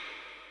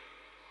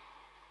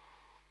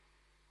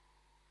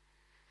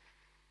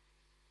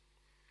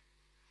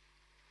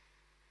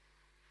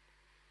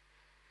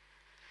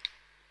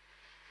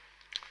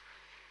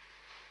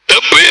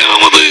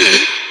எப்பயாவது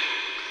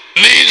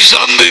நீ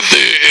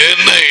சந்தித்து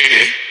என்னை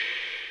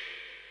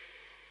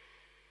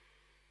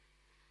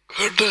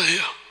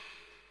கேட்டாயா?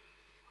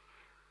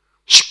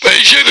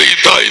 ஸ்பெஷலி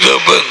தாய்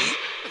தப்பன்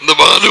இந்த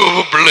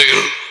மாணவ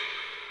பிள்ளைகள்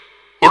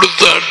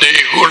உடுத்தாட்டி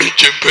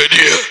குளிச்சு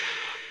பெரிய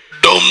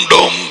டோம்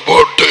டோம்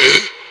போட்டு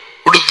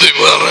உடுத்து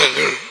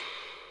வராங்க.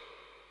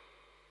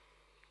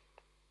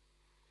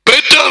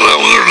 பெற்றார்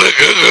அவங்கள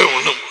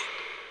கேட்கணும்,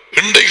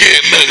 இன்றைக்கு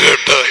என்ன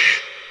கேட்டாய்?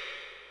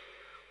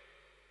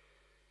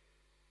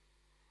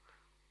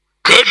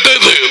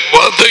 கேட்டது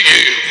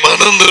வார்த்தைக்கு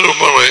மனம்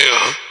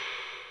திரும்பலையா?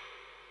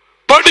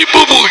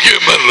 படிப்பு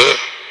முக்கியம் அல்ல,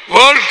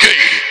 வாழ்க்கை.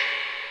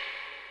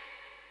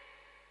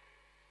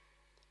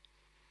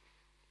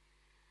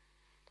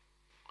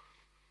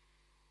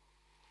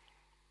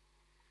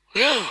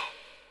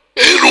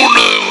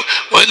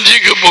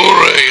 வஞ்சிக்க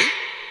போற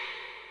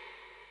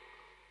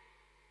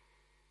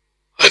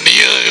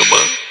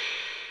அநியாயமா?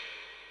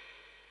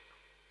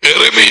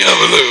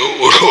 எரேமியாவில்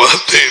ஒரு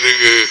வார்த்தை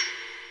இருக்கு,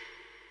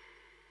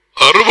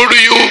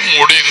 அறுவடையும்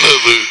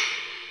முடிந்தது,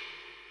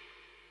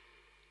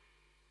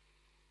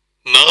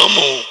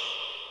 நாமும்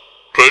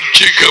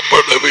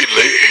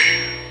ரட்சிக்கப்படவில்லை.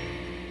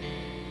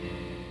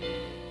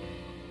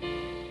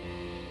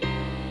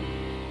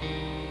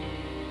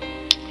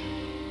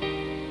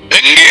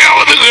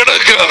 எங்கேயாவது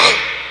கிடக்க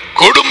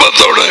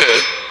குடும்பத்தோட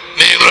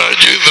நீ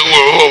ராஜ்யத்துக்கு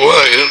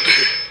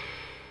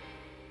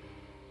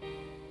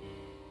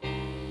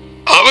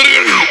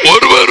அவர்கள்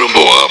ஒருவரும்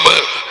போகாம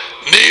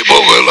நீ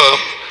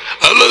போகலாம்,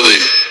 அல்லது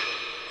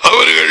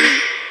அவர்கள்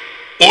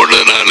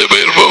 3-4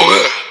 பேர் போக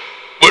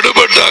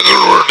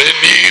விடுபட்டார்களுடைய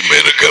நீயும்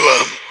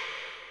இருக்கலாம்.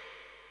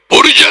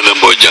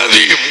 புருஷனும்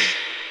பொஞ்சாதியும்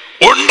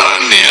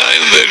ஒன்றால்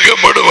நியாயம்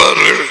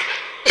தீர்க்கப்படுவார்கள்.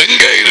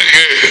 எங்க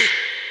இருக்கு?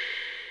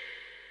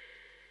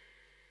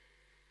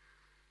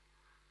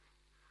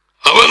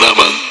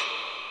 அவனவன்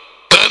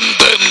தன்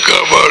தன்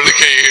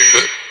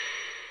வாழ்க்கையில்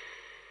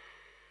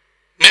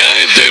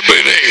நியாயத்தை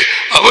பேரை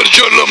அவர்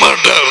சொல்ல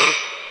மாட்டார்.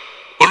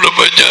 உன்னை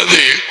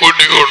பஞ்சாதி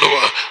கூட்டி கொண்டு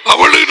வா,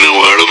 அவளுக்கு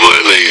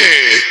வாழுமையிலேயே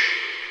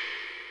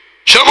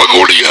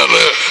சமக்கூடியால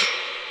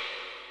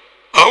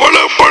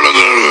அவளை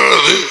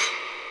பழகிறது.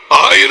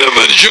 1000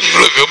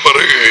 வருஷங்களுக்கு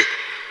பிறகு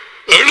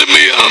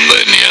எளிமைய அந்த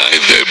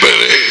நியாயத்தை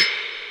பேரை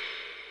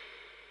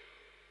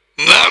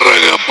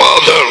நரக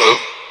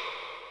பாதாளம்.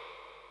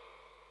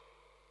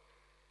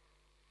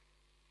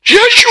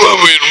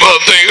 யேசுவின்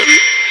வார்த்தைகள்,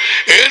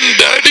 என்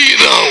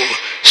டாடியினால்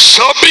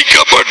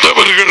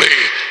சபிக்கப்பட்டவர்களை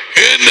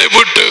என்னை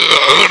விட்டு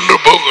அகன்று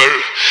போங்கள்.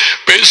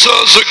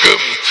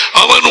 பிசாசுக்கும்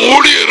அவன்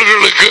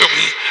ஊழியர்களுக்கும்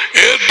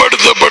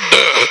ஏற்படுத்தப்பட்ட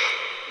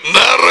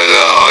நரக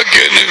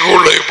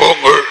ஆக்கினைக்குள்ளே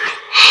போங்கள்.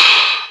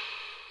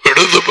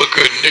 இடது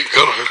பக்கம்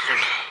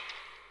நிற்கிறார்கள்.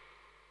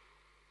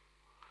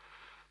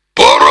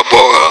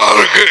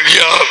 போகிறார்கள்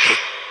யார்?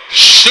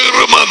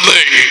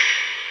 சிறுமந்தை,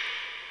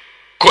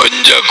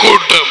 கொஞ்ச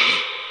கூட்டம்.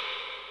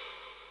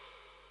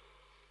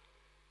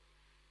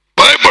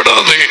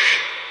 பயப்படாதே,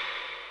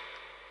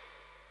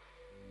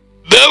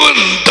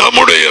 தேவன்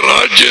தம்முடைய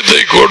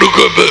ராஜ்யத்தை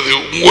கொடுப்பது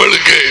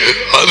உங்களுக்கு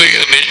அதிக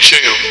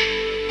நிச்சயம்.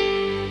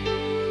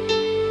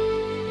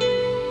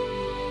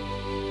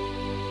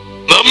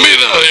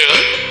 நம்பினாய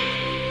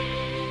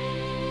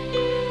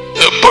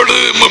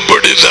எப்பொழுதும்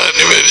இப்படித்தான்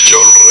இவர்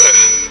சொல்ற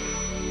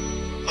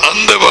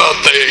அந்த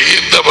வார்த்தை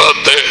இந்த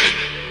வார்த்தை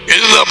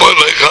இந்த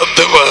போல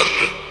காத்தவார்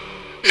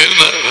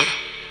என்ன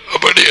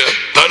அப்படியா?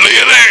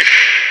 தலையரே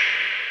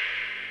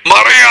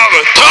மறையாத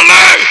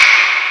தலை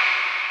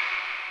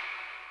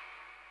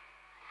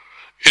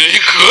இனி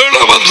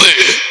கீழே வந்து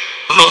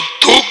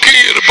தூக்கி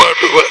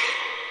இருப்பாட்டுவன்.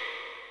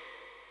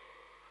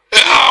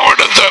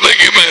 அவட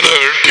தலைக்கு மேல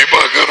எட்டி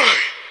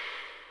பார்க்கிறாய்.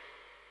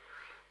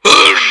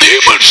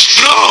 Demons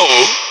know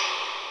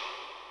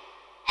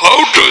how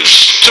to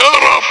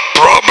stir up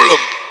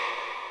problem.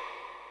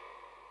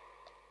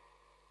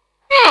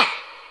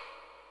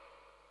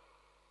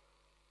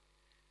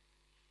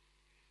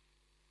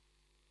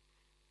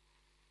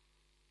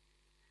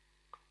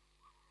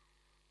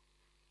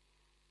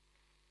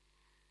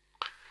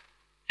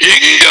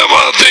 எங்க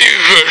வார்த்தையை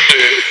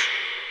கேட்டு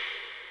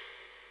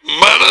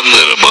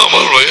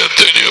மறந்திருமாமல்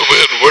எத்தனையோ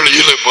பேர்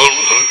வழியில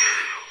போனார்கள்.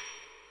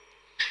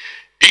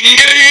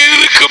 இங்கே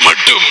இருக்க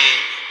மட்டும்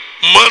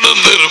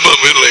மனம்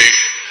திரும்பவில்லை,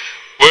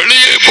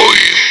 வெளியே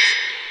போய்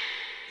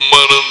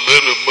மனம்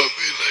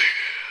திரும்பவில்லை.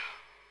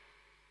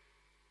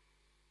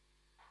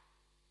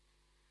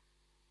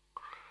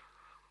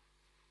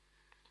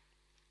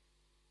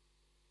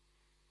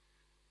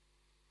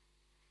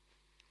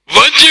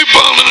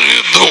 நிறைவான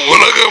இந்த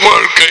உலக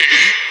வாழ்க்கை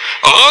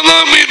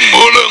ஆதாமின்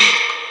மூலம்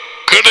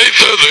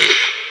கிடைத்தது.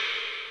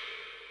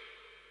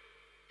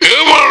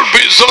 ஏவாள்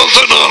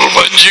பிசாசனால்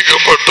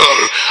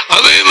வஞ்சிக்கப்பட்டாள்.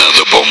 அதை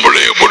அது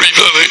பொம்பளைய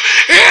பிடித்தது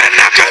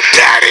எனக்கு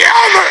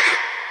தெரியாது.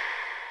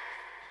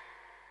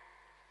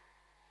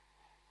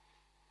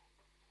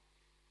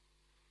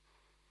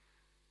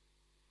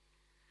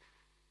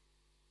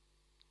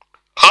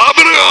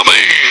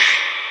 ஆபிரகாமை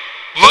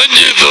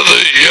வஞ்சித்தது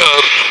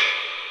யார்?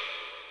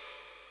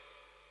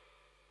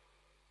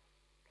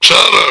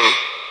 சாராள்.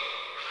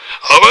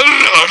 அவர்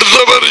அடுத்த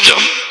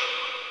வருஷம்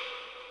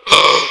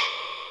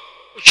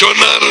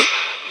சொன்னார்,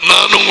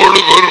 நான்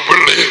உங்களுக்கு ஒரு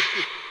பிள்ளை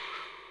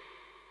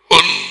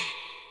உன்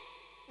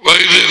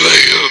வயதில்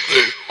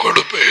இருந்து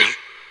கொடுப்பேன்.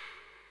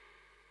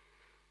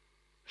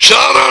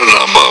 சாராள்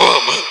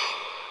நம்பாம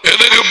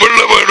எனக்கு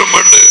பிள்ளை வேணும்.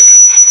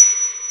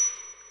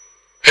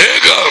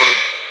 ஹேகார்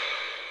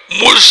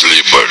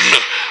முஸ்லிம் பெண்,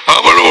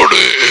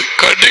 அவளோடு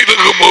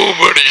கட்டிலுக்கு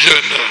போகும்படி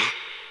சொன்ன.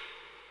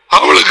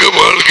 அவளுக்கு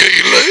வாழ்க்கை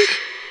இல்லை.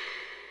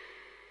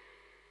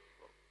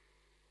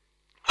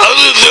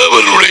 அது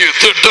தேவனுடைய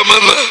திட்டம்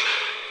அல்ல.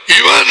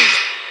 இவன்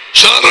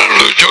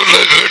சாராளு சொல்ல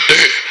கேட்டு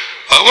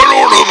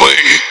அவளோடு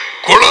போய்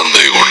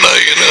குழந்தை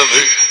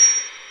உண்டாகினது.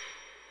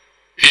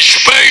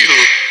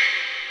 இஸ்மாயில்.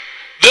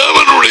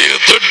 தேவனுடைய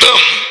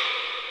திட்டம்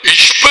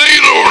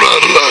இஸ்மாயிலோடு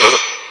அல்ல,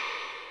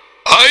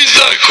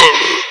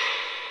 ஐசாக்கோடு.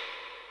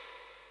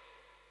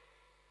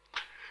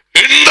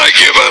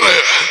 இன்றைக்கு வர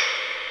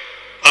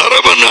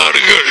அரபு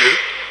நாடுகள்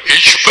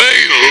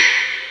இஸ்மாயில்,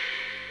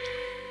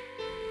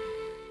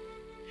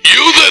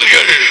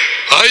 யூதர்கள்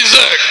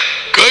ஐசாக்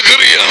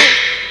கேக்குறியா?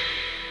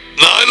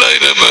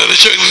 4000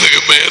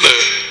 வருஷங்களுக்கு மேல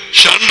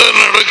சண்டை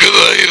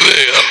நடக்குதா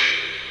இல்லையா?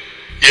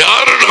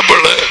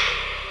 யாரிடப்பட?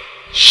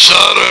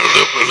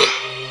 சாராளிடப்பட.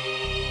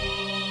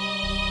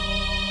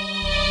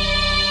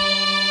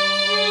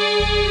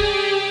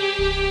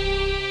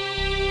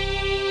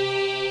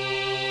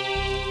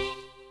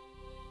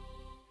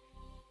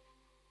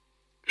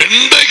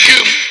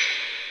 இன்றைக்கும்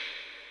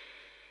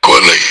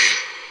கொலை,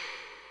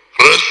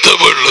 இரத்த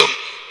வெள்ளம்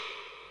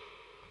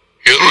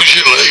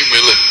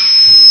எருசலேமில்.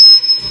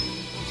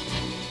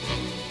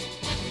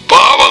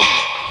 பாவம்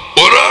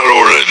ஒரு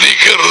ஆளோட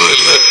நீக்கிறது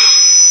இல்லை.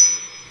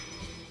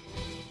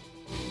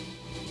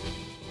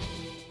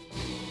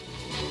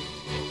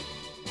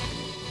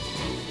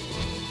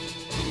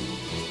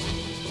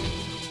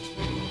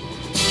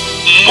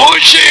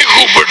 மோசேயை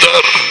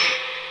கூப்பிட்டார்.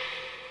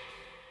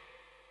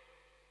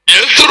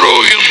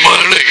 எத்ரோவின்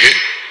மாளிகை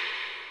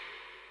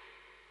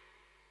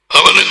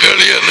அவனுக்கு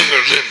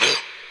கல்யாணங்கள் என்ன?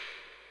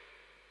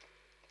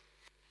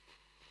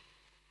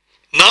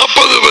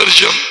 40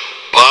 வருஷம்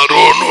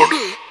பார்வோனோடு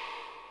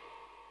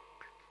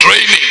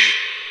ட்ரைனிங்,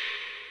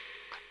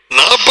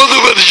 40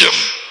 வருஷம்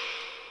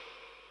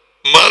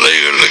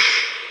மலைகளுக்கு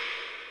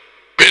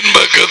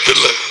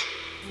பின்பக்கத்தில்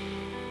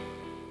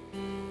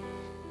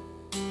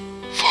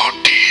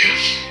 40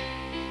 years.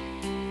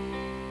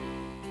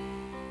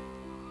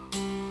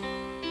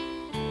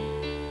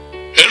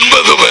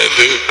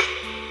 வயது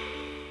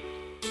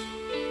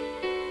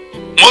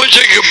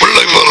மோசேக்கு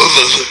பிள்ளை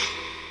பிறந்தது.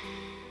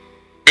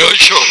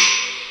 கர்ஷோம்.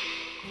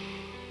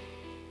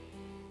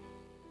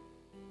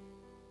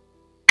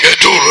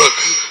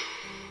 கேட்டூராக்கு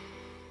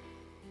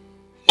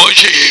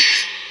மோசேயை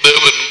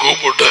தேவன்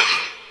கூப்பிட்டார்.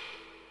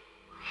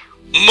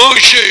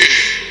 மோசே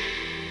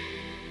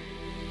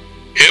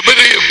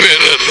எபிரேய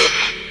பேர் அல்ல,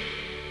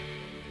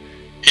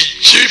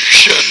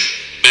 இஜிப்சியன்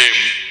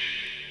நேம்.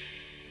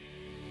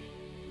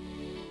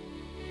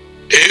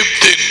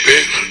 எகிப்தின்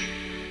பேர்.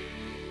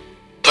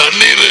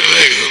 தண்ணீரில்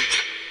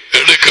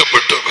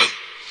எடுக்கப்பட்டவன்.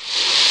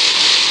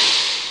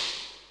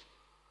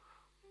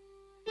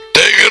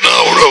 taken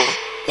out of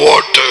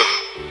water.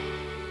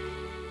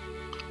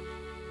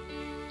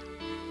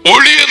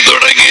 ஊழியம்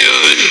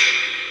தொடங்கியது.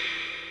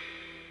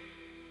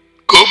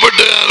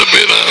 கூப்பிட்டு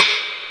அனுப்பினார்.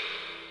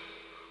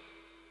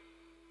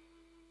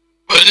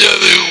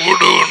 பஞ்சாயத்து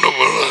கூட்டு கொண்டு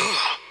போனார்.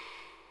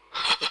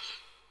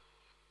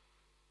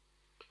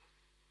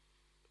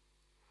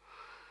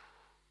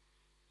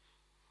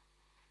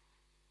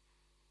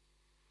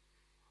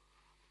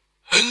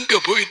 எங்க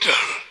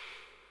போயிட்டாள்?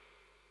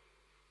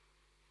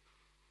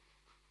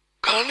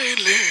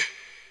 காலையிலே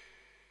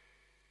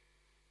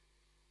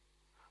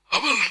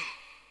அவள்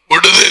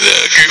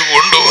விடுதலையாக்கி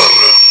கொண்டு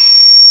வர்றான்.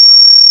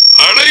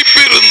 அழைப்பு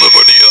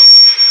இருந்தபடியால்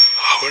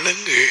அவள்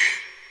எங்கே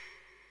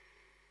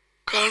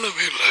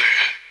காணவில்லை.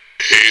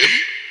 ஏன்?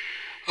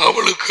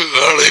 அவளுக்கு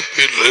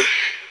அழைப்பு இல்லை.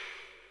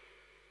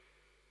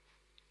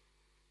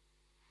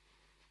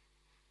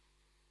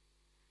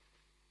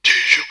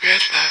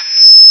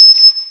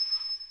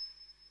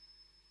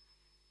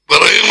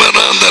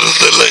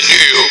 மனாந்தரத்தில்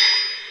எங்கேயோ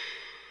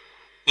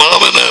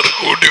மாமனார்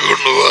கூட்டி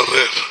கொண்டு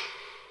வர்றார்.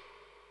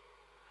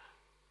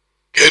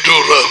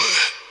 கேட்டூராவ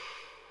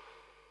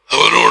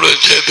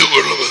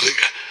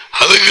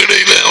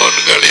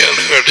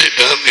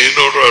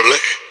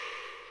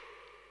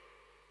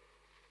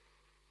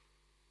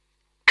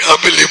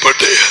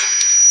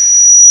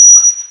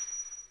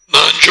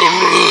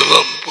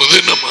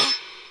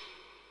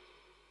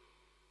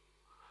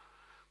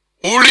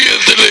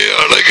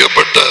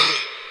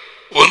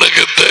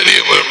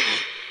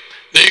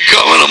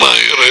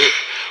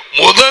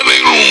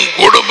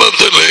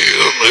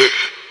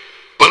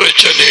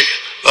பிரச்சனை.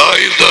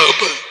 தாய்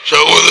தகப்பன்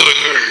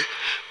சகோதரர்கள்,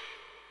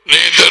 நீ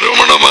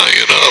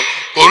திருமணமாகினால்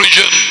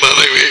புருஷன்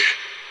மனைவி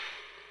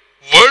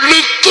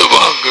வெளுத்து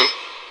வாங்கும்.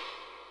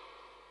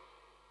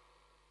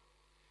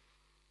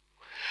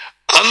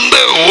 அந்த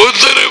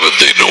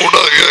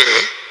உத்தரவத்தினூடாக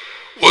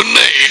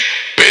உன்னை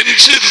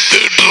பென்சில்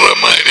தீட்டுற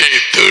மாதிரி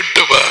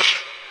தீட்டுவார்.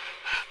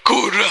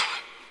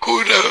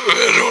 கூற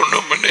வேற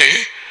ஒண்ணுமனே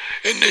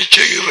என்ன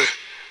செய்கிற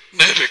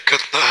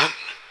நெருக்கத்தான்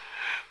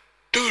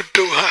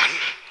தீட்டுவார்.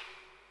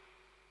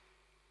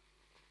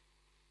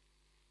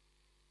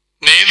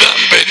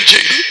 நீதான்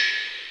பென்சில்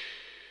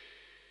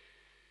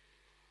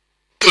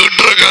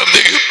தீட்டுற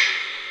கார்த்திக்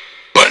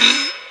பெண்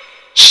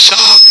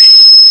சாதி,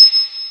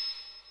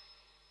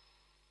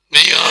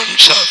 நீ ஆண்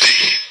சாதி.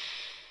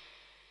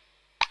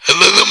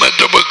 அல்லது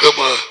மற்ற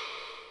பக்கமா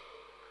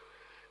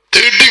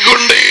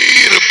தீட்டிக்கொண்டே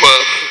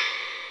இருப்பார்.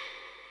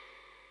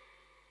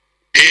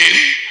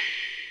 ஏன்?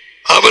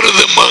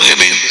 அவரது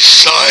மகனின்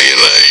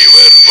சாயலாய்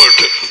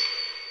வேறுபட்டு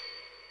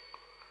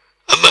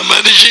அந்த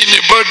மனுஷன்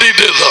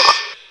நிப்பாட்டிட்டுதான்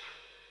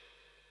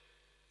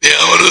நீ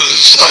அவரது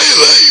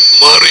சாயலாய்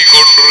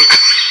மாறிக்கொண்டிருக்க.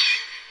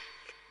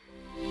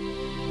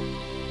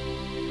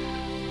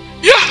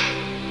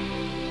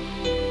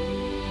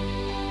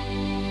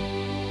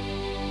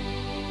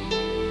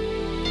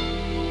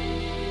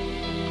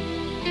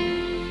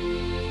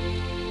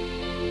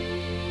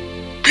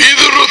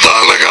 பீதுரு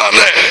தாலகால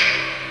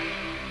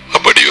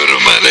அப்படி ஒரு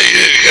மலை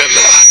இருக்கல,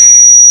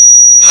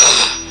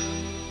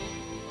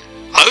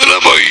 அதுல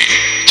போய்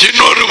சின்ன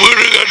ஒரு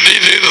வீடு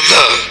கட்டிட்டு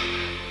இருந்தா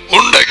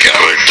உண்ட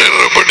கேரக்டர்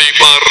அப்படி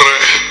மாறுற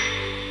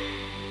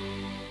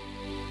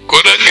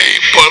குரங்கை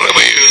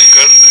பறவைகள்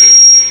கண்டு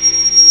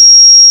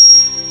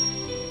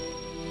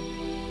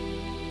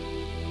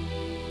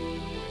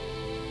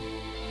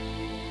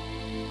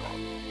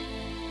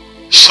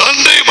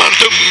சண்டை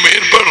மட்டும்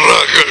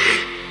மேற்படுறார்கள்.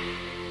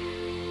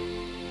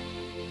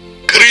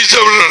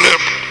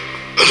 கிறிஸ்தவர்கள்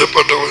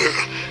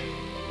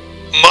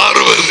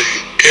மாறுவது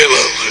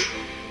ஏதாவது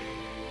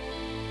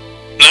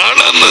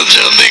நாடாந்த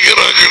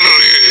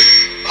சந்திக்கிறார்கள்.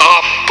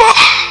 அப்பா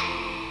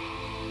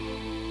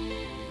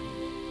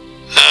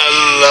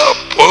நல்லா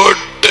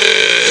போட்டு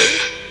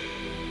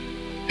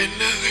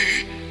என்னது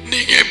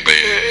நீங்க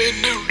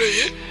என்னுடைய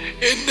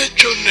என்ன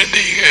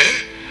சொன்னீங்க?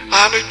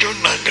 ஆன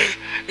சொன்னாங்க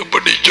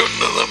இப்படி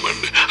சொன்னதான்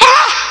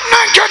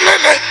நான்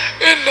சொல்லல.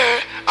 இல்ல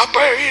அப்ப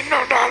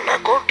இன்னொரு ஆள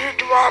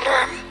கூட்டிட்டு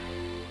வரேன்.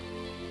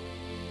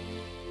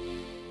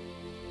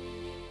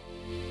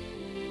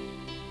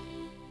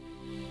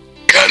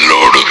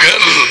 கல்லோடு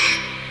கல்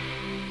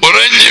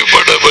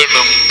உறைஞ்சுபட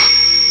வேணும்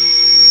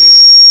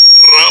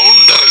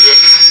ரவுண்டாக.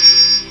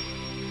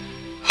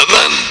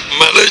 அதான்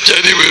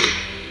மலைச்சரிவு.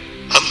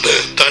 அந்த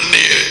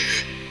தண்ணியை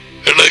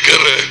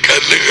எடுக்கிற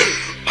கல்லுகள்,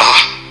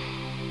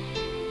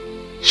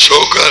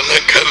 சோக்கான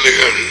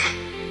கல்லுகள்,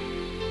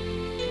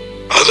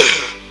 அது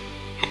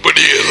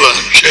இப்படி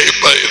எல்லாம்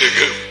ஷேப்பா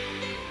இருக்கு.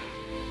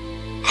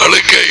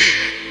 அழுக்கை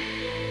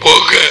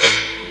போக்க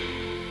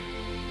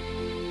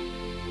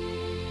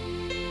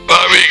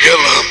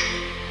பாவிக்கலாம்.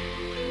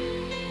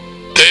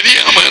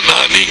 தெரியாம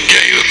நான் இங்க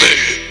இருந்து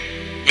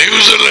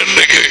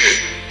நியூசிலாண்டுக்கு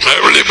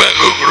டிராவலி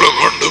பேங்குக்குள்ள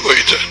கொண்டு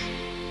போயிட்டேன்.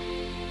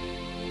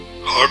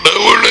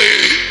 கடவுளை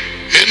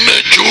என்ன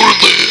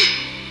சூழ்ந்து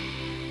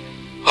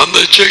அந்த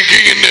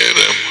செக்கிங்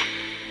நேரம்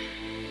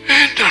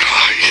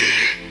என்னடா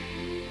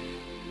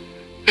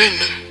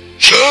என்ன?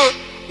 Sir,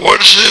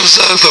 what's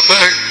inside the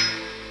bag?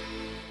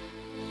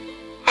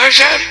 I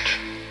said,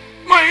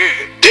 my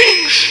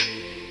things.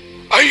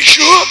 Are you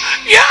sure?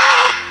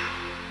 Yeah.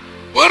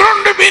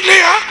 வரண்டு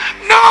இல்லையா?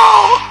 No.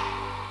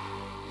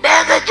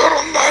 பேக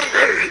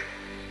திறந்தார்கள்.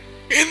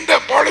 இந்த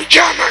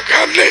பொடிச்சான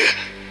கல்லு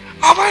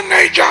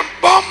அவனை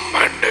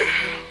பம்மண்டு.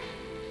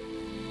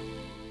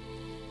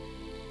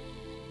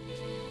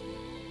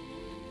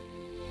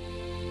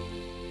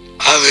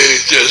 அது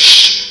just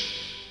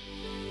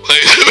by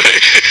the way.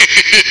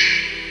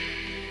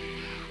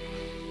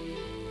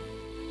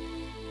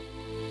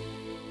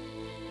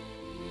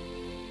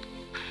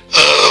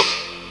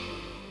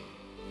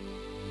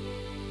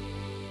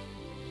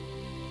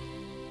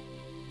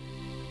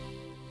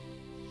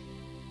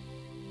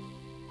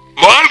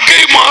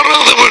 வாழ்க்கை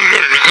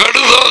மாறாதவர்கள்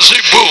கடுதாசி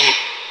பூ.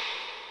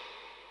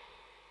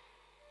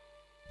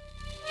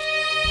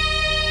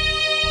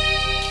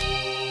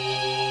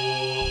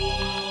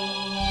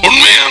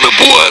 உண்மையான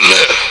பூ அல்ல.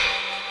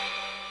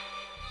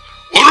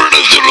 ஒரு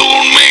இடத்துல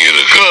உண்மை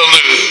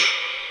இருக்காது,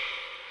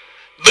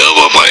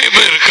 தேவ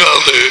பயம்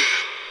இருக்காது.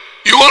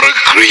 You are a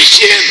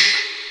Christian.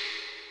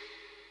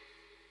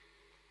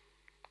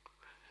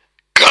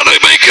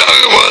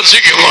 கடமைக்காக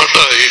வாசிக்க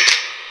மாட்டாய்.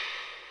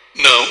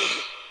 No.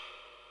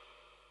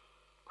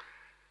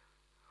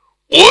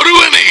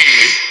 ஒருவனை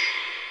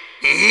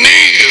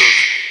நீர்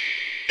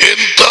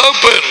என்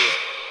தாப்பன்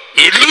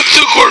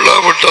இழுத்துக்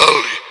கொள்ளாவிட்டால்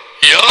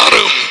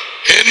யாரும்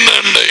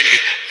என்னண்டை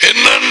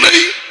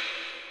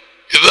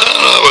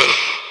இதான் அவர்.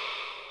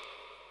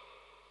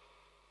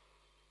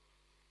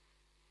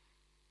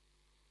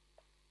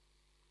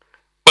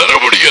 வர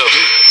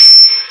முடியாது.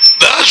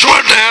 That's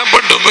what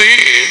happened to me.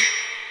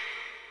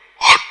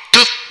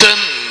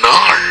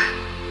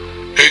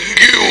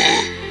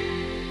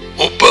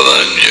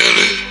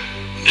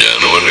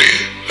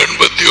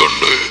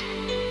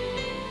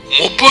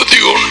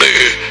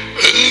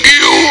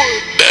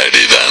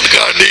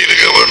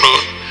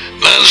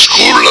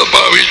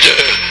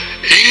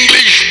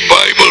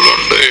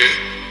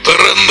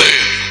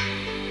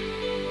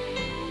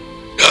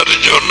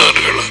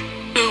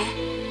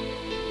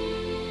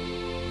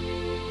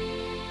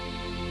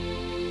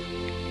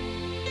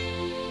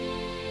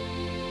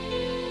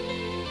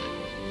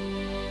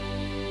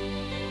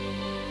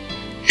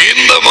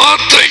 இந்த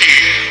வார்த்தை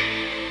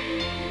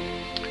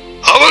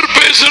அவர்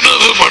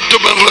பேசினது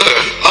மட்டுமல்ல,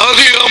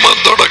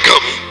 ஆதியாகமம்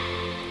தொடக்கம்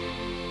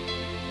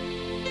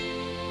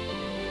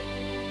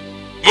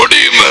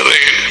முடியும்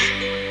வரை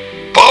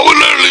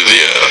பவுல்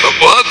எழுதிய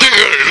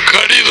வார்த்தைகள்,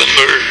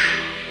 கடிதங்கள்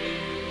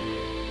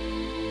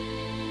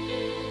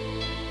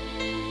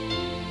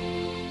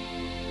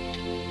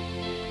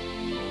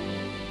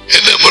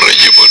என்ன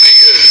முறைக்கு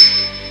போனீங்க?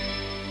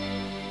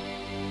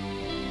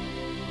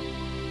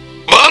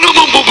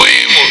 வானமும்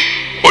பூமியும்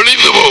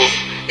ஒளிந்து போகும்,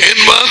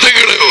 என்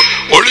வார்த்தைகளை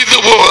ஒளிந்து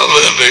போகாது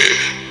என்று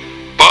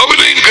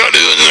பவுலின்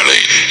கடிதங்களை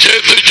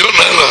சேர்த்து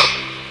சொன்னாரா?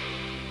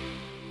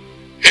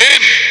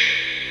 ஏன்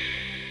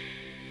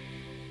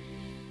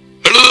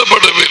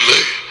எழுதப்படவில்லை?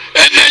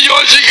 என்ன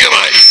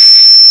யோசிக்கிறாய்?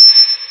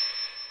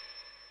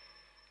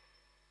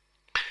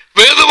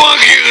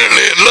 வேதவாக்கியங்கள்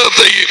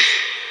எல்லாத்தையும்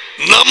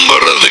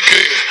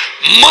நம்புறதுக்கு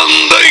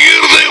மந்த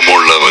இருதயம்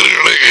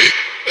உள்ளவர்களுக்கு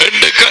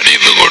என்று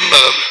கணிந்து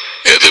கொண்டார்.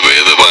 எது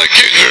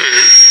வேதவாக்கியங்கள்?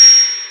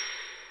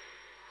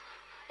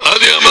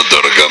 ஆதியாகமம்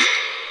தொடக்கம்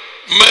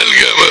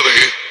மல்கியா வரை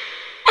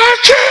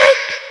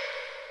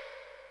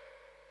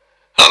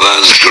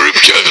அதான்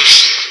ஸ்கிரிப்சர்ஸ்,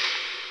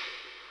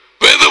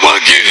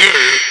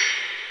 வேதவாக்கியங்கள்.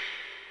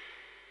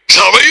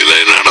 சபையிலே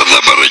நடந்த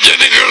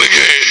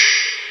பிரச்சனைகளுக்கு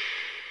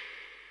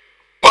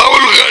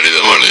பவுல்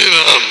கடிதம்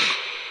எழுதினான்.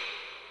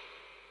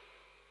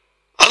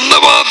 அந்த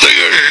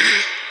வார்த்தைகள்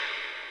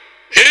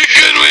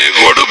ஏற்கனவே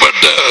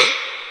கொடுப்பட்ட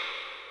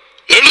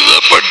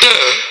எழுதப்பட்ட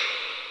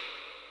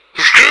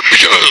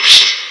ஸ்கிரிப்சர்ஸ்,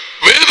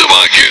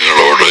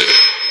 வேதவாக்கியங்களோடு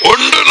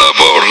ஒன்றில்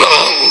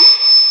போடலாம்.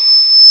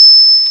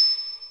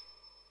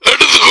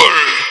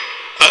 எடுத்துக்கொள்,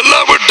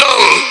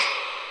 அல்லாவிட்டால்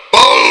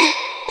பவுல்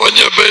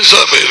கொஞ்சம்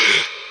பேசாம இரு.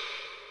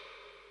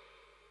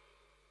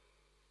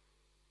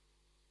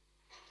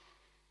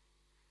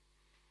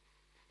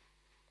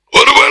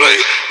 ஒருவேளை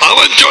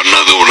அவன்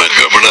சொன்னது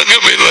உனக்கு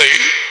விளங்கவில்லை,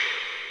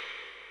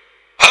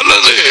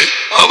 அல்லது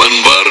அவன்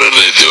வேறு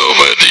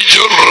பற்றி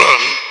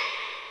சொல்றான்.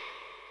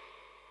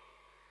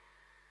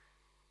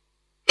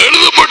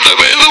 எழுதப்பட்ட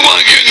வேத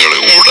வாக்கியங்களை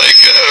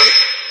உடைக்க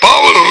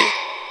பவுல்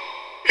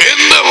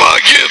எந்த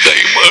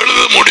வாக்கியத்தையும்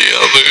எழுத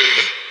முடியாது.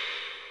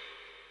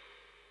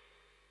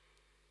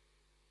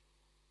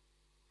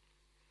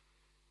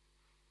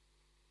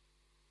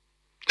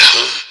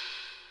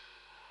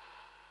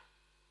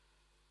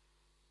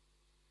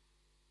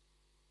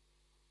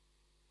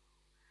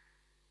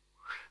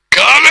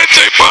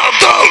 காலத்தை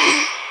பார்த்தால்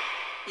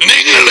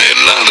நீங்கள்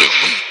எல்லாரும்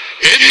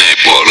என்னை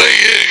போல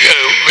இருக்க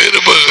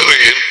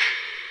விரும்புகிறேன்.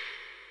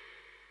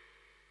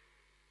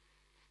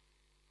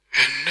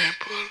 என்னை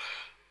போல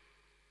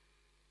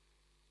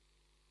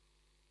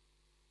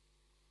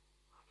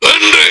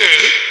என்று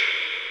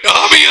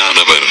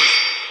ஆவியானவர்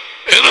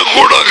என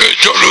கூட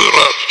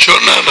சொல்லுகிறார்.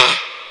 சொன்னானா?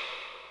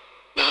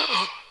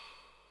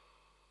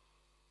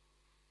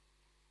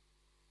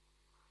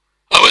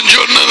 அவன்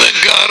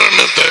சொன்னதன்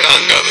காரணத்தை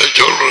அங்க அதை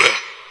சொல்ற.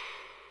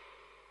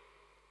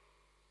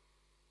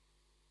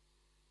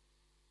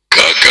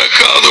 கேட்க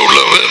காது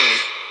உள்ளவன்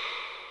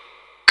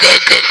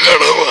கேட்க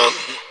கடவான்.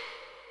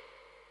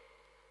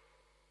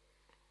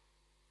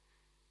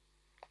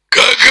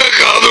 கேட்க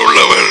காது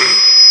உள்ளவன்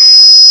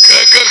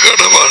கேட்க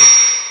கடவான்.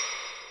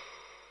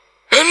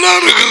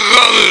 எல்லாருக்கும்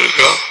காது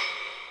இருக்கா?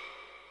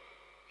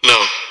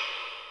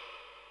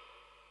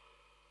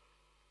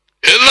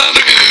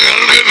 எல்லாருக்கும்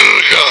கண்கள்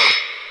இருக்கா?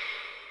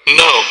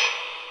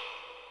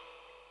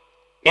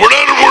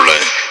 உணர்வுள்ள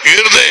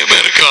இருதயம்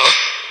இருக்கா?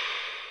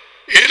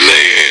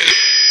 இல்லையே.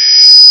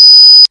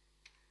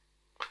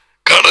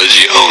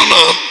 கடைசியாக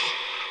நான்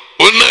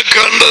உன்னை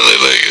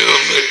கண்டதில்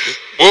இருந்து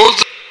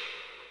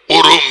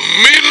ஒரு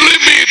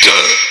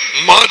மில்லிமீட்டர்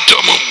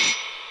மாற்றமும்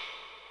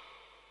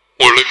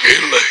உங்களுக்கு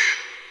இல்லை.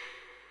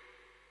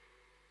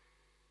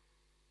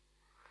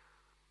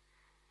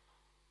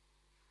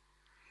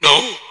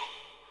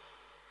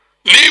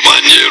 நீ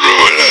மஞ்சள்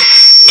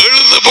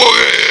எழுந்து போக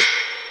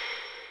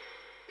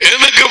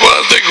எனக்கு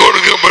வார்த்தை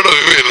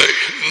கொடுக்கப்படவில்லை.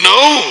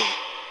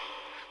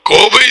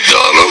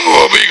 கோபித்தாலோ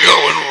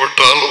கோபிக்காமல்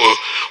விட்டாலோ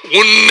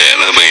உன்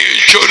நிலைமையை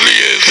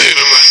சொல்லியே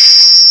தருவேன்.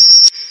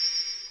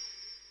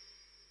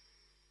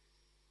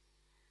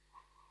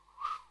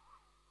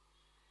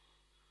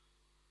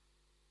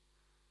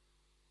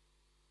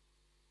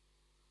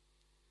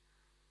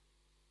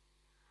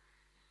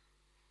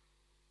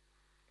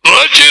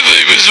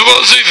 ராஜ்யத்தை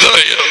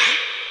விசுவாசித்தாயா?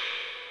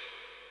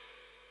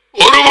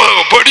 ஒரு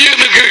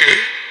படியனுக்கு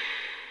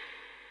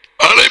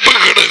அழைப்பு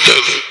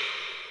கிடைத்தது,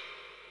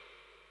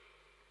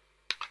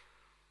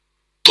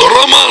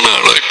 துறமான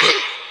அழைப்பு.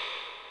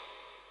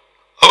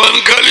 அவன்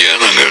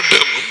கல்யாணம் கேட்டு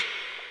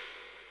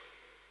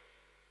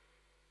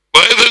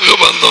வயதுக்கு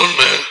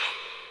வந்தோன்னு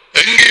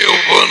எங்கேயோ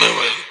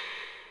போனவன்.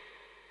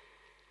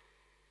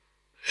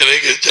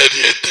 எனக்கு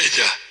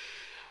சரியா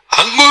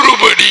அங்கொரு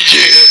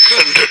படிச்சு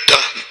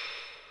கண்டுட்டான்.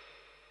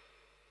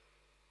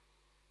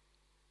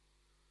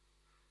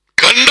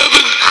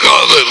 கண்டது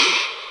காதல்.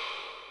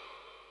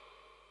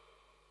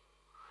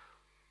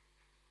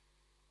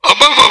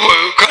 அப்ப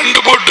கண்டு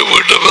போட்டு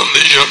விட்டு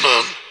வந்து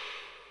சொன்னான்,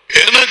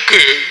 எனக்கு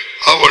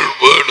அவள்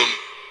வேணும்.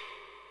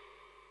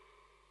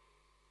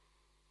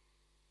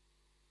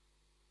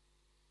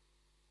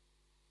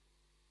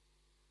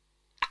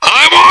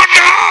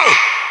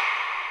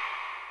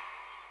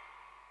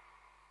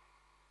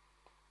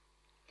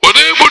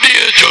 ஒரே முடிய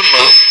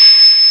சொன்னான்.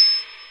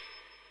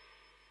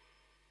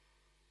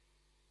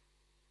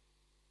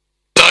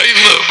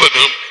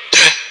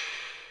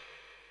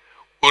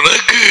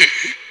 உனக்கு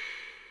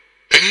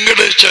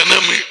எங்கட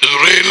சனம்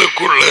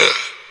இஸ்ரேலுக்குள்ள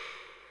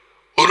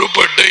ஒரு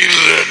பட்டை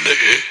இல்லைன்னு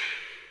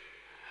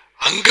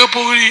அங்க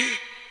போய்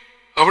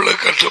அவளை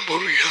கட்ட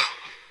போறியா?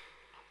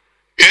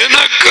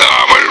 எனக்கு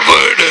அவள்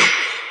வேணும்.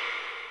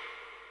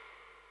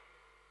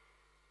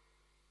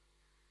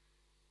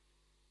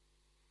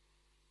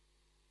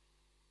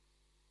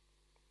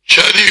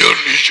 சரியோ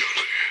நீ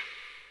சொல்லு.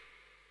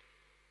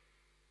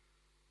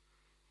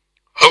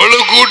 அவளை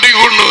கூட்டி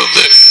கொண்டு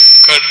வந்து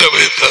கட்ட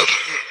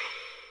வைத்தார்கள்.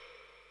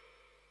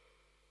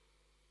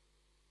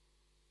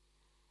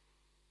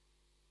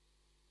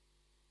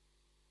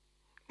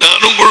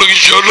 நான் உங்களுக்கு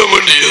சொல்ல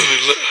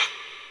வேண்டியதில்லை.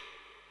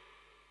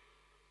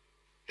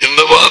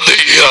 இந்த வார்த்தை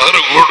யாரு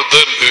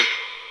கொடுத்தது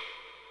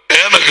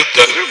எனக்கு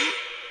தரும்.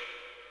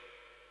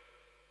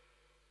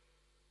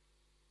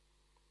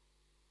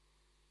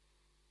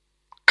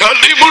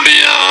 கட்டி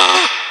முடியா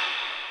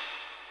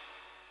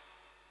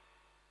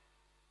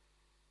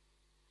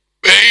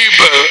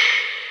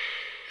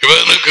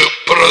இவனுக்கு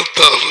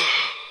பிறத்தால்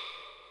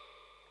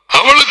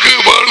அவளுக்கு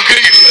வாழ்க்கை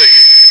இல்லை,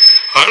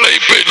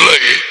 அழைப்பு இல்லை.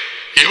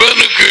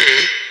 இவனுக்கு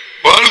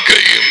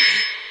வாழ்க்கையும்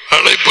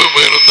அழைப்பும்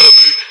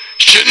இருந்தது.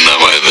 சின்ன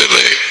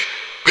வயதிலே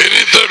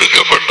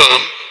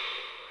பிரித்தெடுக்கப்பட்டான்.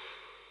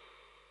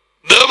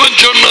 தேவன்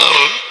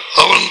சொன்னார்,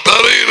 அவன்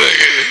தரையிலே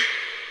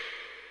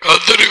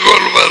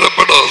கத்தரிக்கோள்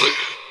வரப்படாது.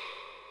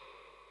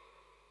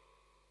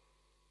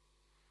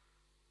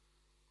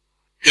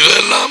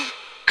 இதெல்லாம்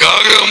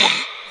காகமும்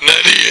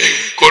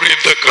நரியையும்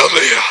குறித்த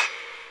கதையா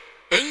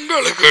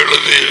எங்களுக்கு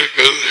எழுதி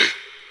இருக்கிறது.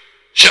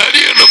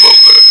 சரியான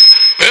போக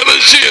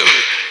பெருசியர்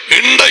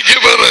இன்றைக்கு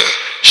வர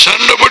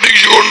சண்டை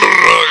பிடிச்சு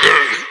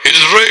கொண்டிருக்கிறார்கள்.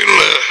 இஸ்ரேல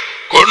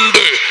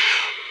கொண்டு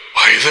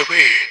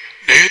வயதவே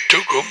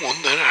நேற்றுக்கு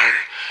முந்த நாள்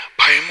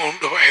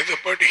 13 வயது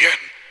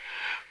படியன்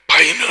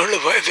 17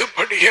 வயது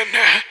படியன்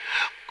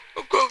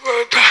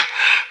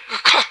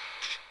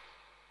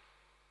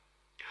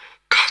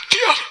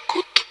கத்தியால்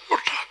குத்து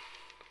போட்டான்.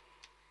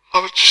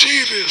 அவர்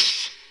சீரியஸ்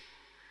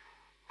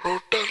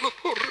ரோட்டால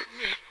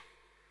போடுறேன்.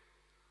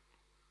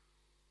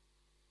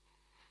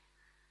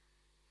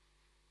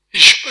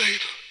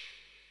 இஸ்மாயில்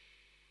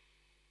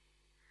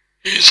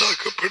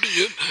ஈசாக்கப்படி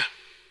என்ன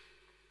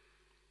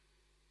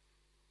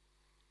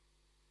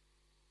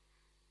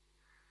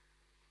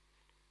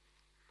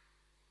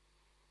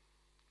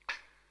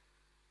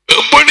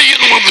எப்படி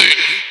என்பது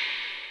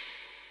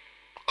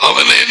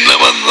அவன் என்ன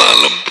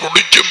வந்தாலும்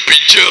பிடிச்ச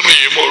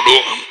பிச்சரையும்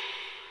ஓடுவான்.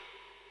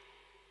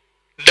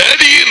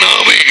 டேடியின்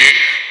ஆவி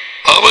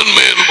அவன்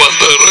மேல்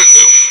வந்த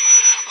இறங்கும்.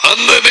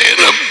 அந்த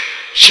நேரம்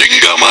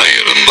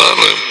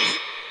சிங்கமாயிருந்தாலும்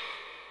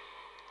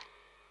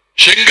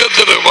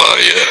சிங்கத்திர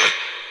வாய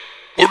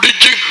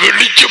பிடிச்சு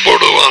கிழிச்சு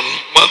போடுவான்.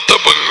 மத்த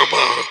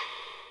பக்கமாக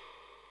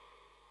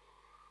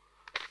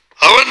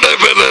அவன்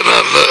பேரன்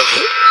அல்ல,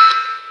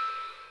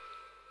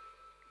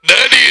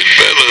 டேடியின்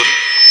பேரன்.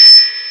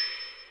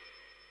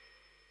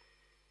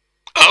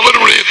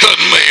 அவருடைய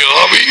தன்மை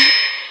ஆவி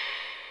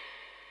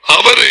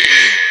அவரை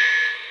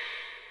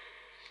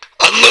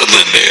அந்தந்த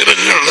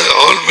நேரங்களில்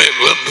அவள் மேல்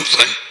வந்து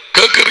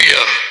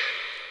கேட்கிறியா?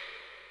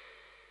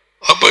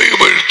 அப்ப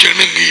இவள்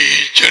செணுங்கி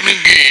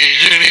செணுங்கி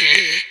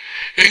செணுங்கி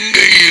எங்க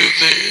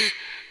இருந்து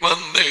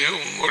வந்து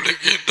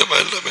உங்களுக்கு இந்த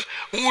மாதிரி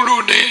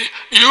உங்களுடைய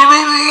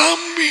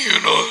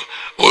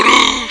ஒரு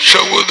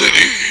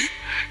சகோதரி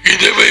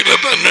இரவையில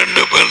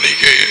 12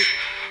 மணிக்கு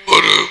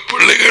ஒரு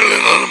பிள்ளைகள்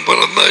நான்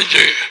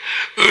பிறந்தாச்சு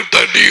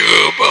தட்டி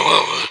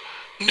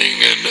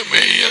நீங்க என்ன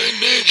மெய்யா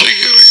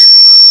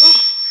நேசிக்கிறீங்களா,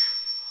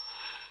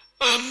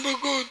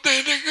 அன்புக்கு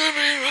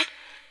தெரிகிறீங்களா?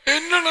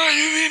 என்னடா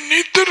இது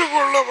நித்திரு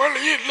கொள்ள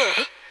வழி இல்ல,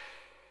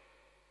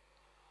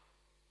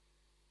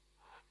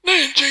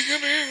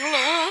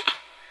 நேசிக்கிறீங்களா?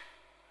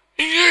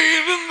 இங்கே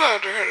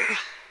இருந்தார்கள்.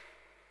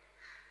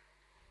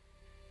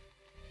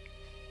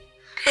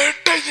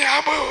 கேட்ட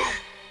ஞாபகம்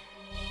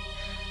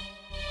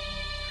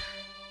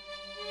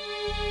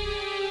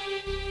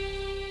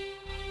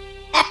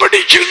அப்படி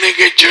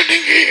சொன்னீங்க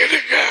சொன்னீங்க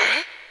இருக்க.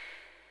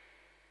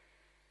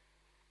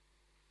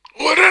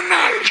 ஒரு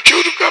நாள்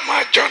சுருக்கமா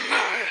சொன்ன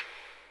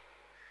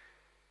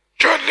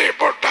சொல்லி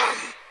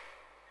போட்டான்.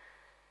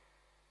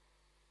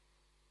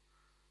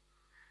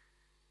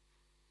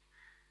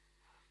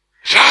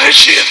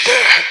 ரகசியத்தை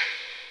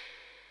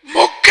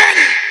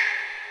முக்கன்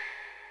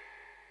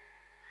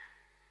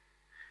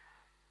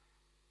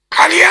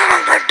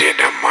கல்யாணம்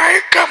கட்டின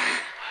மயக்கம்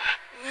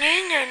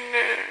நீங்க என்ன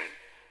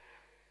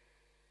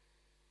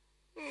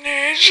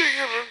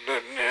நேசிக்கிறது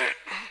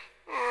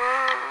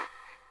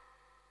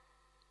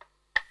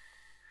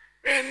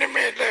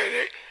என்னமேல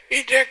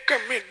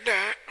இதக்கம் இல்லை.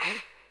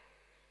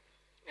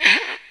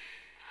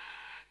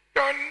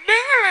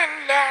 சொல்லுங்கள்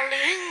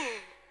என்றாலும்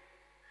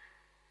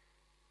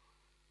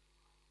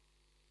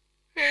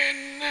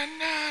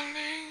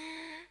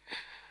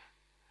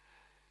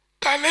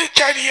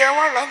அப்படியே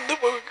வளர்ந்து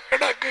போய்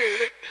கிடக்கு.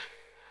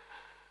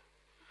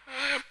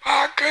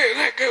 பார்க்க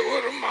எனக்கு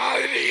ஒரு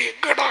மாதிரி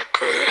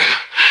கிடக்கு.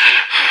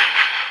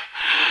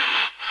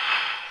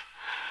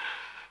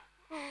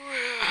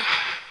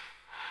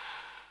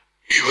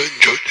 இவன்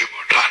சொல்லி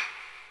போட்டான்,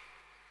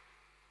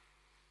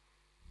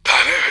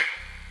 தலை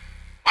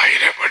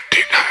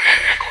மயிரப்பட்டி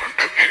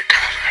கொண்டு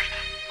போயிருக்கார்கள்.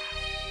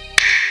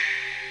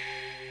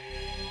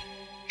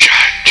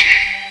 சாட்சி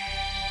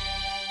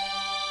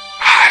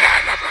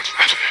ஆரால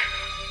வந்தது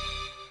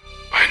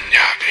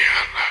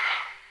பஞ்சாதியால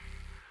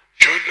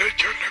சொல்ல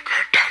சொல்ல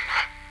கேட்டானா,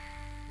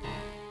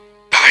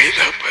 தாய்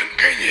தப்பன்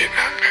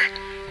கையினாங்க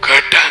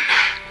கேட்டானா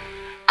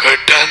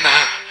கேட்டானா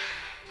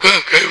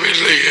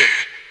கேட்கவில்லையே.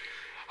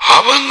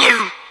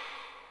 அவங்கள்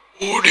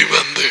ஓடி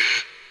வந்து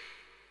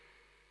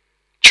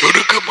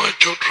சுருக்கமா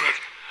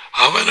சொல்றான்,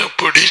 அவனை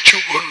பிடிச்சு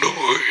கொண்டு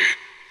போய்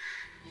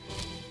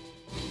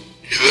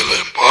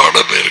இதுல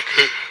பாடம்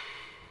இருக்கு.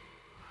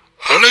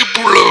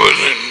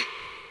 அழைப்புள்ளவனின்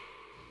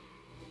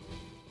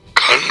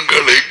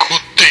கண்களை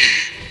குத்தி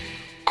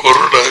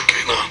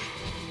குருடாக்கினான்.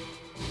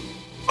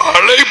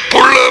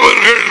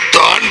 அழைப்புள்ளவர்கள்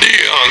தாண்டி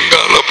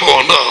அங்கால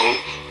போனால்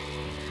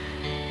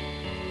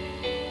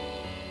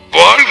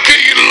வாழ்க்கை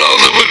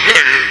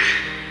இல்லாதவர்கள்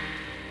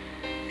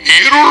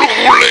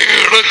இருளுக்குள்ளே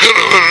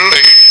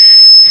கிடக்கிறவர்களை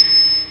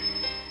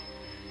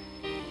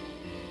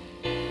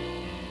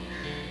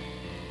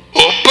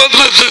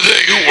ஒப்பந்தத்தை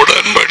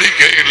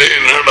உடன்படிக்கையிலே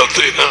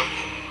நடத்தினான்.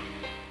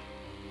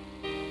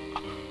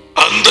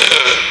 அந்த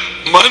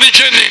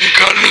மனுஷனின்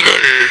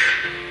கண்கள்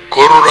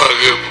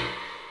குருடாகும்.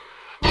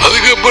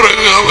 அதுக்கு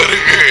பிறகு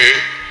அவருக்கு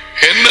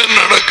என்ன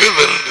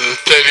நடக்குதுன்னு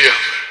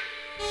தெரியாது.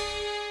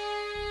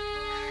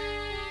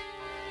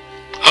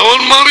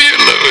 அவன்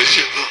மறியல்ல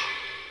வச்சுதான்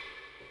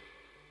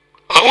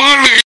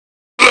அவங்களுக்கு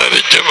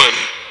அரிச்சவன்.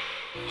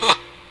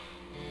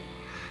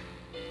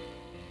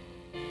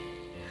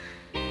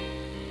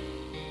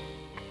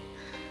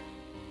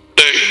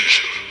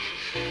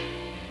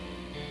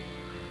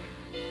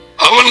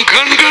 அவன்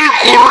கண்கள்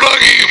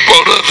குருடாகி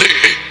போனது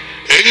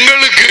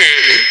எங்களுக்கு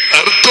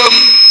அர்த்தம்,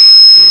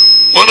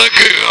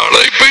 உனக்கு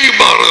அழைப்பை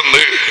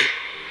மறந்து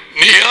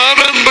நீ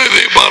யார்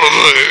என்பதை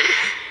மறந்து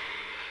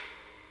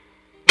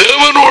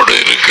தேவனோடு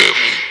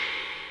இருக்கும்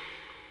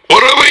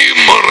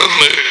உறவையும்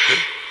மறந்து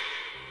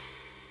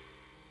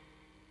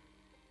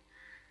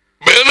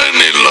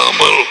பலன்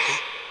இல்லாமல்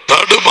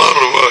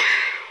தடுமாறுவாய்.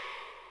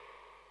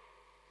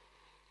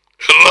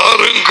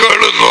 எல்லாரும்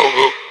கேளுங்க,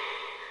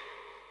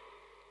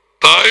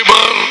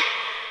 தாய்மார்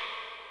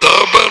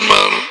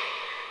தகப்பன்மார்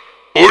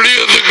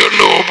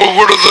ஊழியத்துக்கு ஒப்பு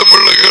கொடுத்த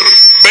பிள்ளைகள்,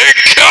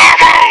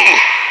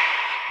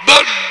 the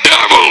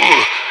devil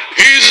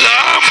is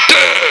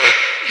after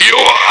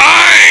your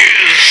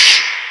eyes.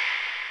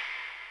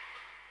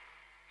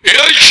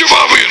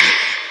 இயேசுவின்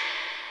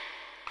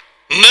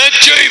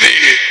நற்செய்தி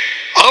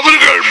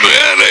அவர்கள்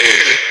மேலே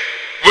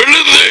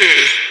விழுந்து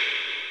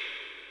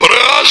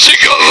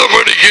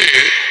பிரகாசிக்காதபடிக்கு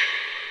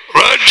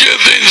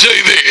ராஜ்யத்தின்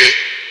செய்தி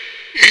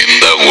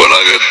இந்த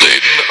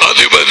உலகத்தின்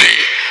அதிபதி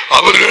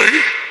அவர்கள்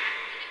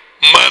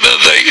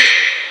மனதை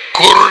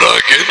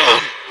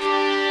குருடாக்கினான்.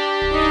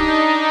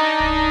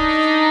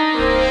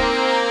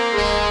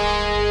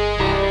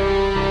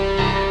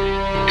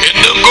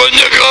 இன்னும்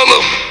கொஞ்ச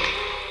காலம்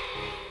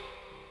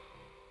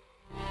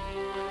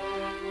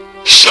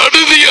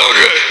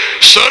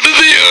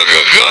சடுதியாக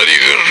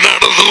காரியங்கள்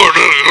நடந்து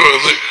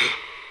கொண்டிருக்கிறது.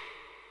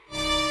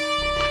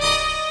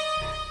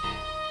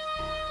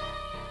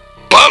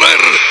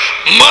 பலர்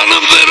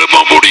மனம் திரும்ப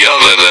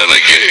முடியாத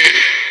நிலைக்கு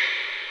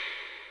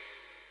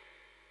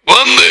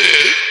வந்து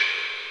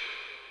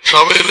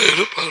சபையில்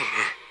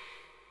இருப்பார்கள்.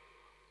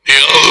 நீ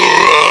அது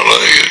ஒரு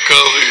ஆளாக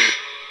இருக்காது,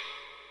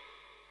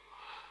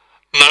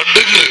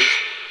 நடுங்கு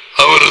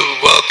அவரது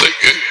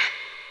வார்த்தைக்கு.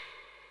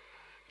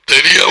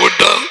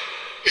 தெரியாவிட்டால்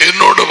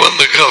என்னோட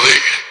வந்த கதை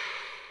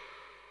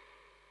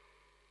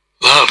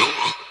நானும்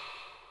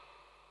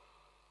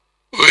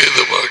வேத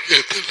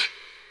வாக்கியத்தில்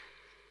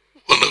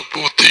உனக்கு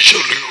புத்தி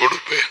சொல்லிக்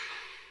கொடுப்பேன்.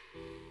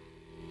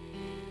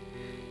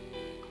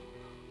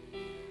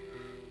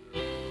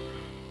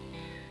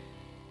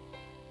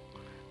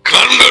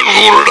 கண்கள்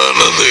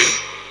குருடானது.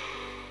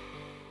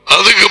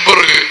 அதுக்கு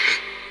பிறகு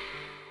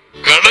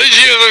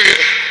கடைசியாக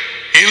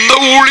இந்த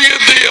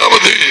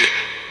ஊழியத்தையாவது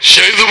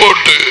செய்து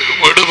போட்டு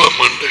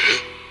விடுவோம் என்று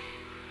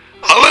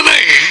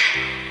அவனை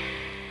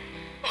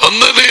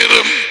அந்த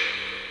நேரம்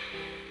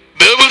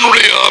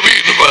தேவனுடைய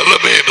ஆவியின்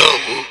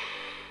வல்லமையினாவும்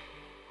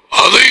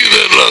அதை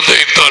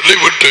இதெல்லாத்தையும்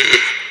தள்ளிவிட்டு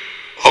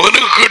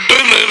அவனுக்கு கிட்ட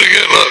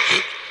நெருங்கிறார்.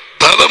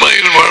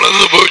 தலைமையில்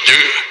வளர்ந்து போச்சு.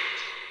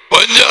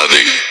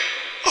 பஞ்சாதி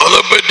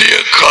அதை பற்றிய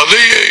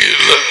கதையே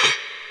இல்லை.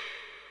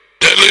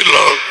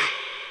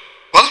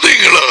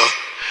 பாத்தீங்களா,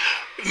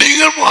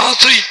 நீங்கள்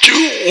வாசிச்சு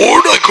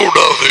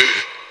ஓடக்கூடாது,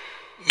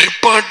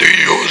 நிப்பாட்டி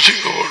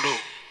யோசிக்க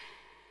வேணும்.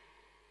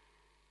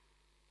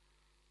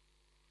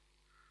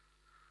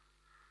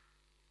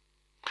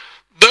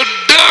 The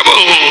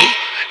devil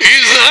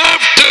is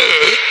after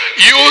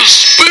your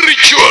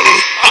spiritual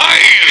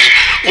eyes.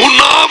 உன்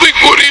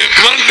ஆவிக்குரிய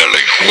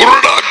கண்களை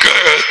குருடாக்க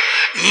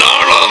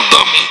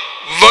நாளாந்தம்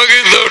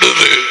வகை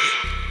தேடுது.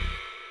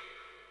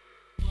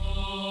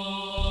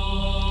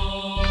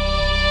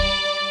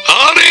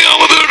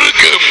 ஆரையாவது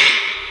எடுக்கும்.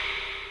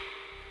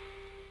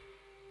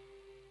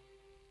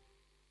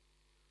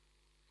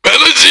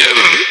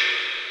 பெலசியர்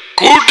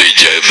கூட்டி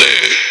சேர்ந்து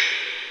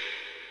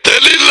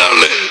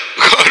தெளிலாளு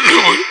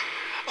கழுவு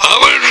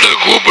அவன்கிட்ட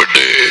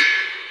கூப்பிட்டு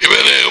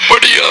இவனை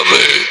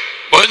எப்படியாவது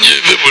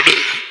வஞ்சித்து விடு.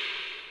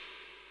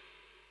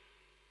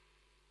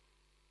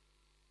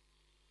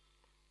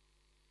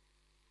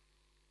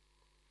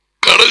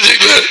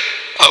 கடைசியில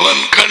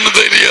அவன் கண்ணு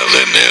தெரியாத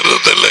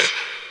நேரத்தில்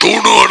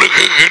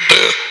தூணோடுக்கு கிட்ட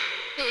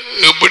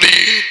எப்படி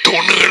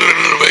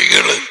தூணுகள்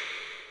வைங்கள்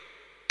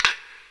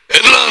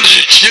எல்லாம்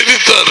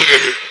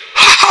சிரித்தார்கள்.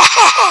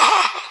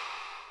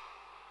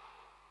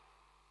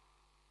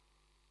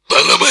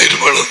 தலைமயிர்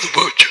வளர்ந்து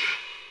போச்சு.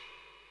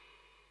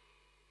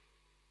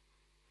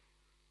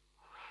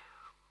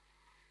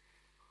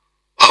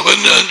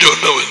 அவன் நான்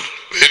சொன்னவன்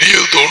பெரிய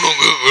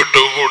தூணுக்கு கிட்ட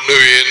கொண்டு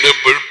என்ன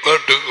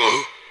பிற்பாட்டுக்கோ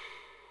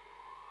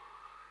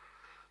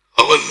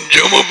அவன்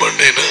ஜெபம்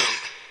பண்ணினான்.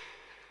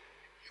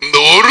 இந்த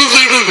ஒரு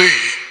தடவை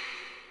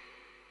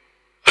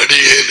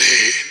அடியேனை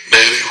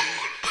நிறைவு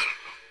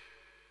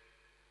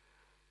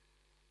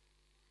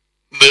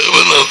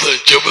தேவநாத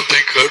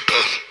ஜெபத்தை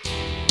கேட்டார்.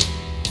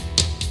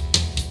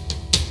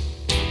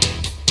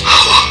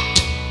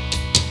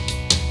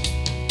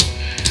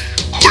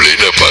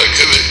 குளிர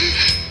பார்க்குது.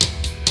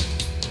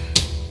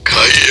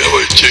 கைய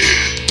வச்சு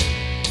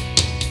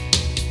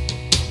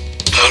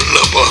நல்ல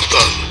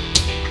பார்த்தால்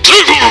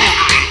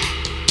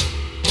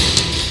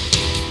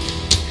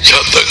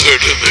சத்தம்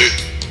கேட்டது.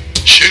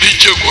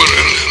 சிரிச்ச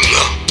குரல்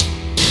எல்லாம்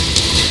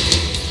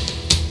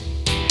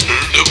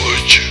நின்று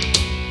போச்சு.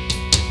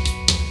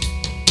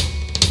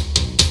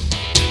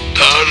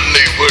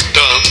 தாண்டி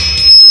விட்டான்.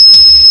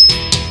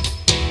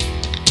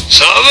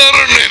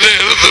 சாதாரண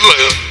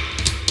நேரத்தில்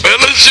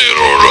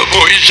பெலஸ்தீனோட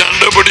போய்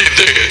சண்டை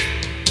பிடித்து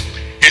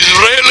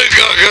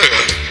இஸ்ரேலுக்காக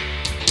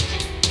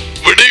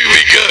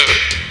விடுவிக்க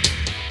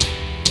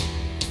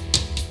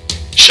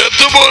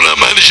செத்து போன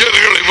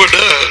மனுஷர்களை விட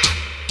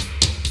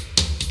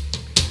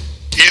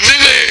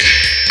இதிலே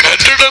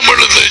கட்டிடம்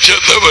எழுந்த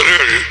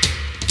செத்தவர்கள்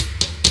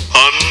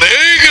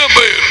அநேக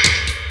பேர்.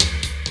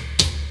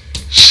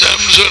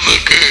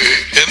 சாம்சனுக்கு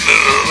என்ன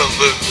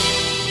நடந்தது?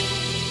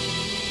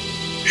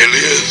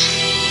 எலியாஸ்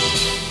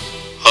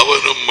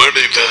அவனும்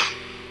மடித்தான்.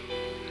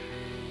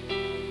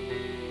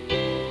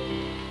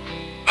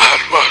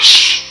 That was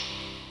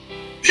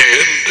the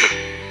end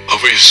of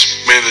his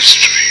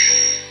ministry.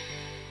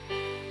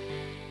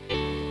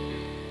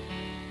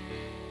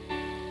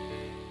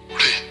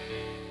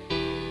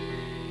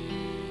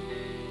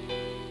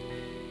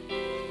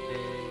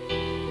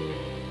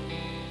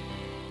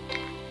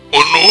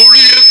 உன்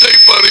ஊழியத்தை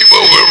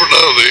பறிபோக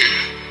விடாது.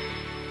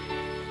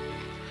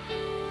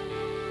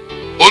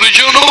 ஒரு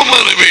ஜனோ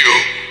மனைவியோ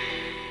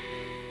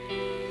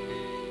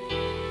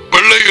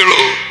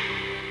பிள்ளைகளோ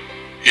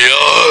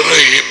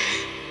யாரையும்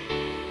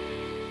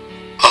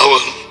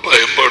அவன்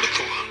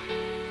பயன்படுத்துவான்.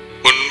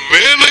 உன்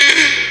வேலை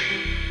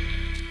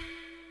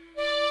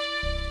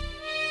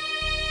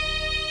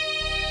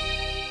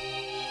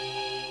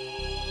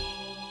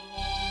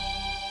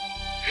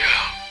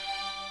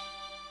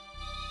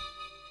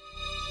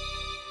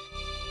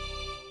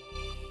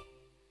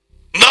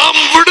நாம்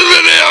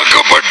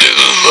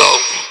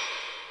விடுதலையாக்கப்பட்டிருந்தோம்.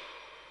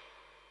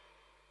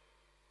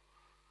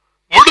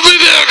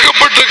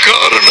 விடுதலையாக்கப்பட்ட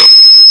காரணம்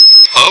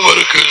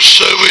அவருக்கு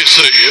சேவை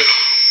செய்ய.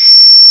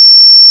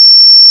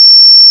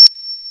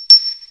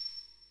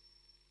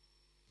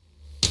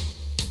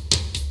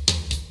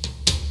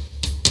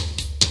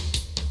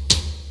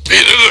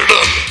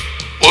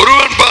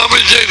 ஒருவன்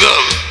பாவம்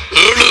செய்தால்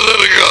 7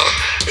 தடவை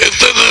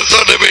எத்தனை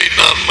தடவை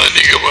நான்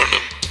மன்னிக்க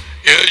வேண்டும்?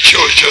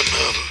 ஏசோ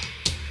சொன்னார்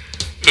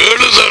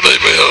 7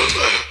 தடவை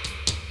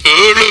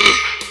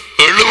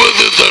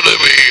 70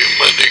 தடவை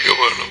மன்னிக்க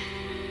வேண்டும்.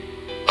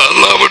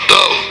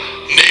 அல்லாவிட்டால்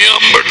நீ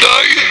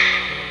அம்பட்டாய்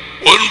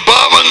உன்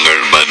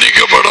பாவங்கள்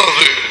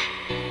மன்னிக்கப்படாது.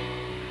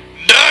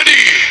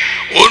 டாடி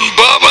உன்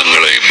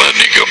பாவங்களை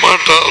மன்னிக்க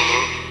மாட்டார்.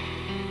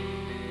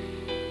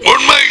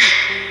 உண்மை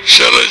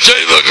சில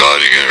செய்த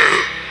காரியங்கள்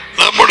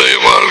நம்முடைய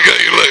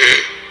வாழ்க்கையில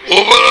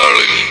ஒவ்வொரு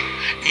ஆளும்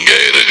இங்கே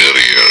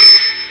இருக்கிறீர்கள்.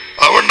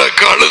 அவன்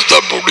கழுத்தை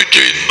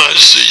பிடிச்சி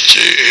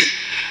நசிச்சு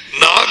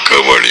நாக்கு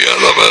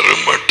வழியால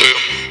வரும்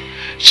மட்டும்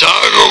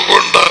சாக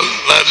கொண்டால்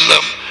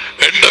நல்லம்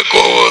என்ற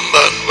கோபம்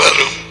தான்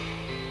வரும்.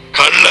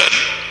 கள்ளன்,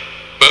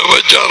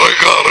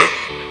 விபச்சாரக்காரன்,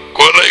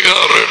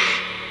 கொலைகாரன்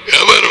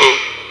எவரோ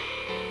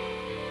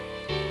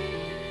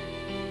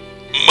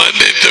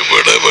மன்னித்து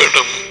விட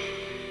வேண்டும்.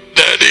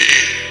 டாடி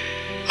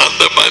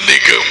அந்த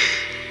மன்னிக்கும்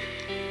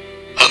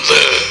அந்த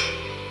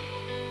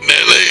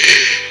நிலையை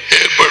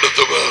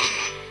ஏற்படுத்துவார்.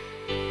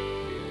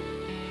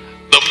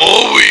 The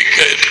more we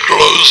get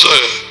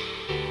closer,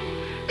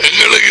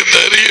 எங்களுக்கு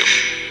தெரியும்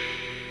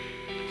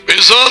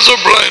பிசாசு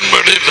பிளான்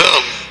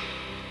பண்ணிதான்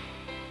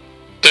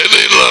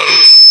தெளிலால்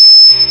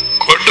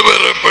கொண்டு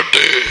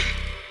வரப்பட்டு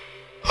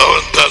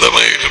அவன்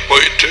தலைமையில்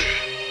போயிட்டு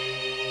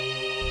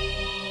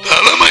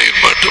தலை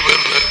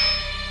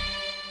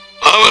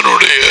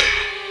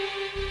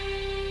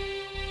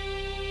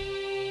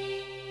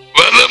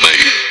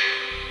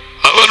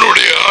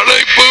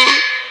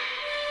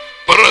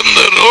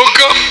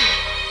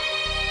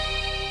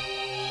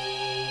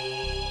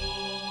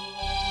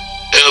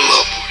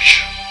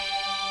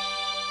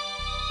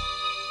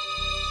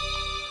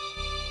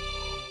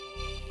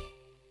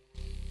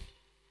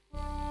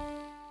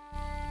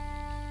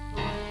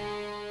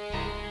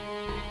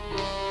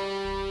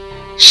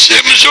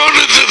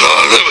சிம்சோனுக்கு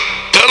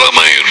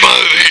தலைமையின்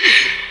மாதிரி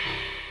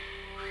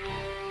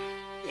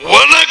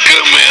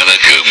உனக்கும்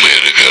எனக்கும்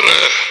இருக்கிற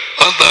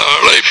அந்த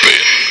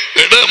அழைப்பின்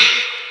இடம்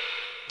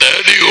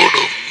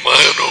டேடியோடும்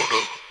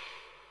மகனோடும்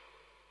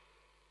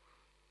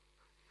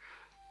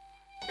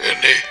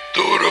என்னை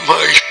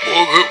தூரமாய்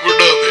போக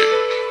விடாதே.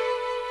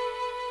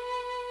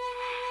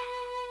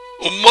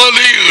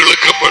 உம்மாலே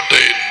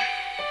இழுக்கப்பட்டேன்,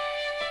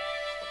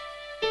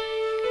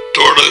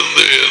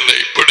 தொடர்ந்து என்னை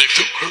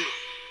பிடித்துக் கொள்ளும்.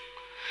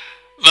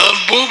 நான்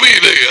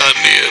பூமியிலே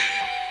அந்நியன்,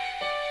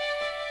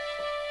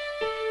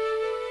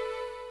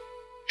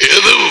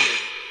 எதுவும்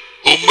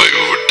உம்மை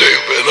விட்டு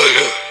விலக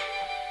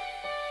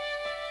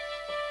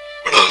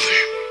விடாதே.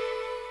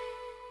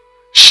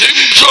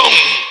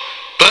 சிம்சோன்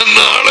தன்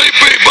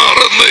அழைப்பை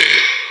மறந்து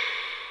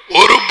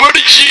ஒரு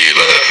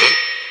படிச்சியில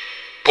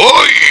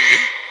போய்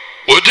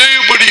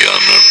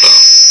உதயபடியான்.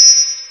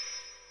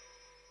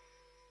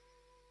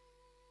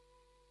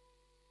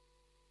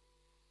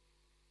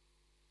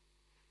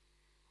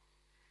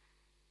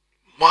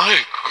 My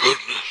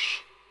goodness,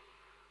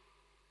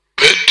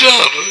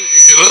 பெற்றார்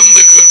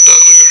இறந்து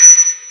கேட்டார்கள்.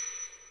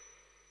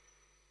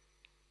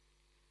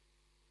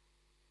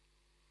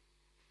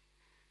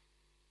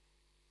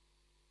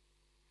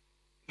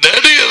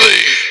 டேடி அதை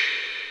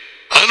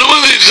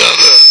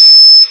அனுமதித்தார?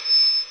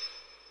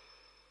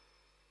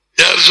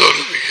 யார்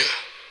சொல்லுவீங்க?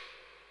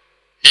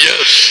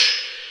 எஸ்.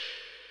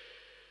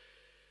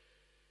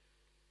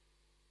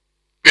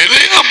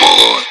 வெளியா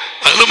போக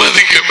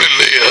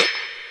அனுமதிக்கவில்லையா?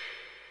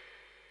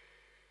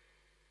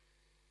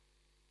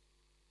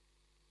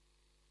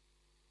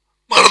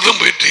 மறந்தும்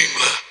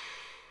போயிட்டீங்களா?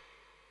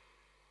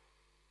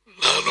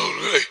 நான்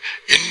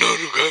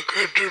இன்னொரு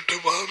கேட்டுட்டு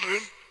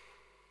பாடுறேன்.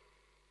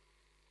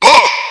 போ.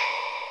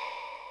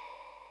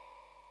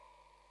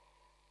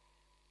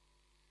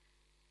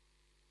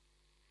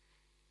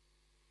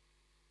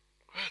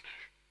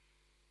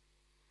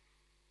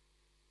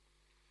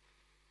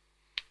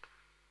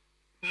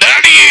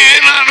 டாடியை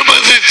ஏன்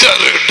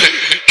அனுமதித்தார் என்று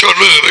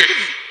சொல்லுகிறேன்.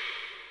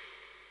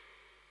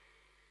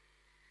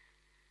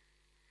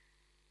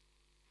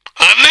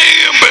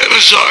 அநேகம் பேர்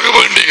சாக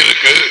வேண்டி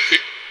இருக்கு.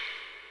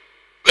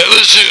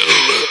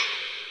 பெருசுகள்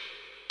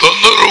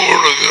தொந்தரவு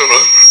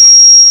கொடுக்கிறார்.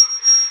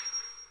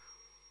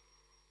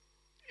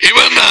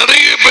 இவன்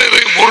அநேக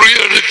பேரை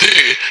முறியடித்து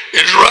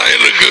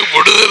இஸ்ராயலுக்கு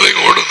விடுதலை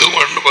கொடுத்து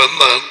கொண்டு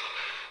வந்தான்.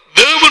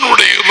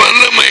 தேவனுடைய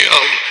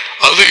வல்லமையால்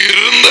அது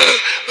இருந்த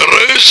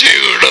ரகசிய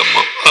இடம்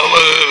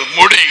அவர்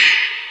முடி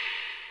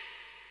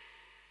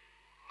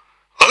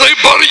அதை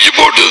பறிச்சு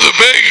போட்டது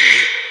பேய்.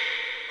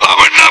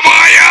 அவன்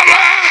வாயால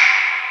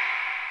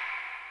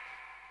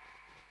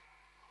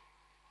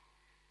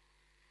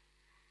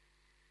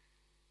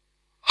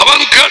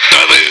அவன்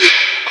கட்டது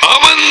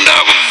அவன்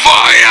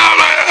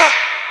வாயால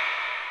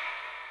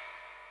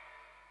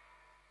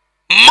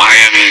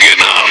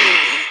மயங்கினான்.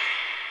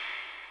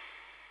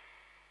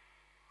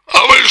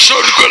 அவள்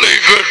சொற்களை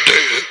கேட்டு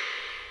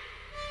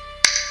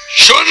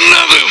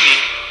சொன்னதும்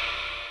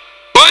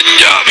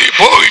பஞ்சாபி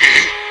போய்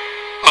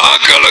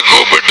ஆக்களை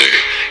கூப்பிட்டு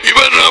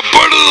இவன்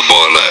அப்பொழுது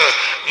போல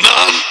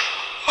நான்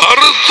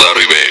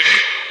அறுத்தறிவேன்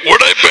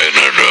உடைப்பேன்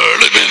என்று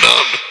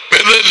எழுதினான்.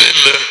 பெதல்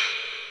இல்லை.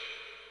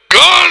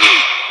 God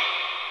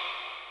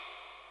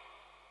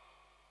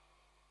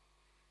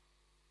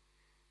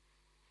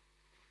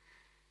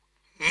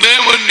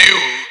never knew,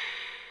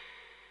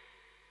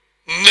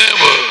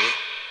 never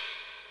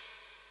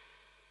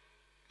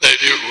that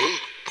you will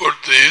put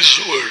these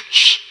words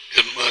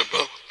in my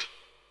mouth,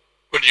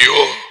 but you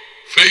are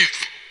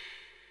faithful.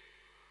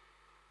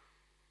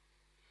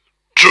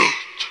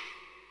 Truth.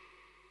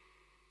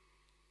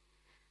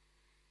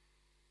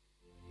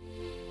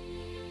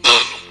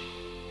 நானும்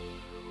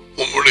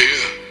உம்முடைய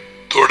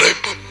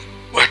துடைப்பம்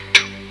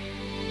மட்டும்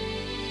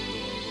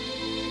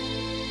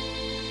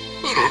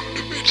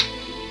ரெண்டு பேர்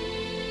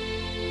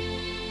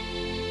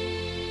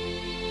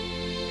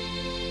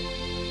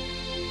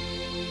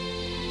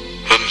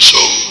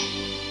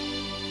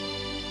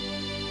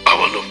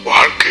அவன்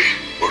வாழ்க்கை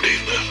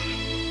முடிந்தது.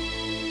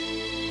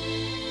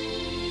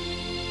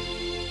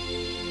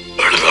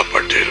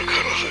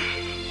 எழுதப்பட்டிருக்கிறது.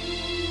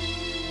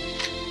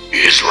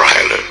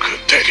 இஸ்ராயலுக்கு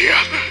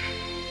தெரியாது.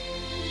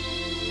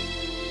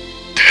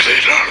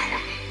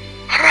 தெரியாதவன்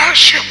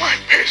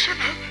ரகசியமாய்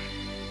பேசினது.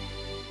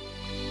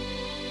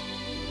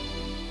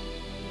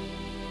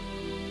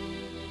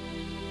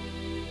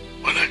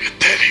 உனக்கு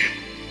தெரியும்,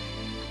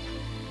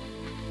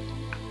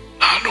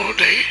 நான்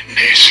உன்னை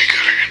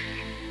நேசிக்கிறேன்.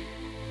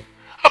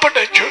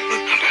 அப்படி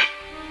சொன்னேன்.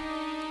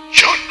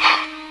 சொன்னா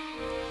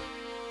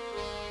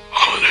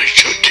அவனை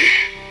சுற்றி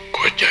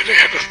கொஞ்ச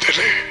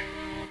நேரத்தில்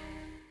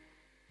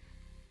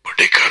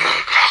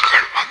பிடிக்கிறதுக்காக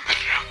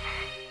வந்துடுறாங்க.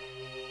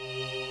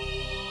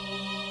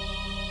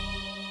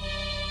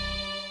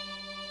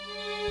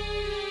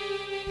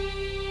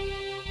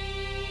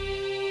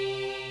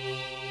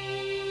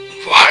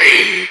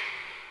 வாயை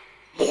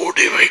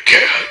மூடி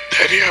வைக்க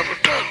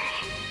தெரியாவிட்டால்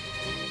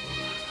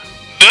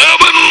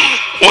தேவன்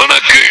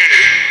உனக்கு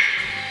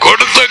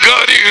கொடுத்த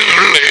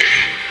காரியங்களே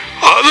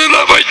அதுல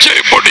வச்சை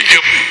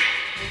பிடிக்கும்.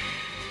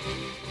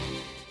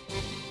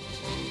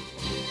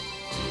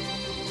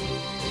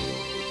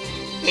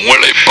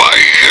 உங்களை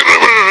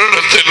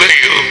பாய்கிறவர்களிடத்திலே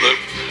இருந்து,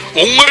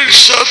 உங்கள்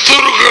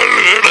சத்துருக்கள்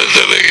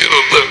இடத்திலே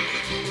இருந்து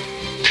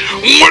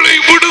உங்களை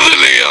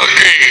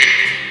விடுதலையாக்கி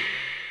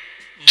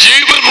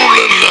ஜீவன் உள்ள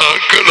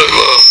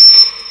நாட்களெல்லாம்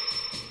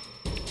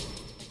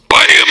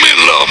பயம்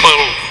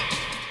இல்லாமல்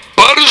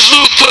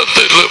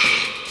பரிசுத்தத்திலும்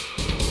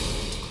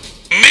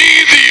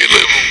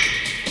நீதியிலும்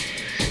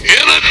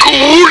எனக்கு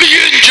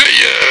ஊழியம்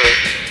செய்ய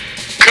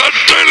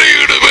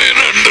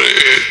கட்டளையிடுவேன் என்று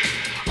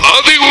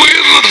அதி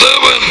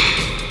உயர்ந்தவன்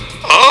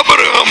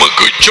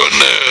ஆபிரகாமுக்கு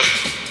சொன்ன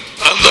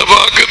அந்த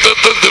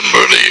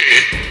வாக்குத்தத்தத்தின்படி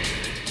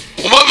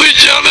உமது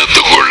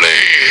ஜனத்துக்குள்ளே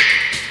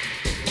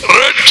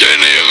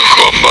இரட்சணிய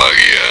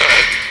கொம்பாகிய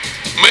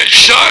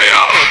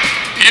மெஷாயா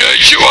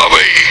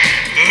யேசுவை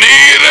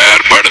நீர்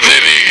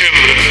ஏற்படுத்தினீர்.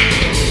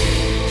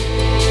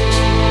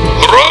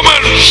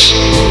 ரோமன்ஸ்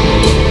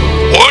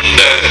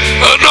 1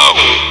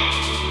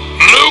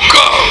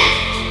 லூக்கா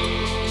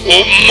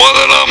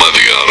 9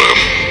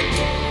 அதிகாரம்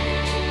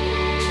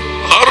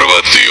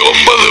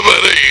 69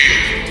 வரை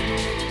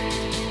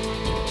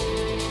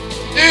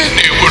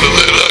நீ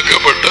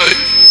விடுதலாக்கப்பட்டாய்.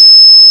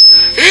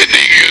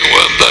 நீங்க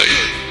வந்தாய்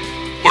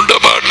உண்ட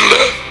பாட்டுல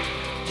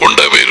உண்ட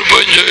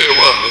விருப்பம்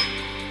செய்யவா?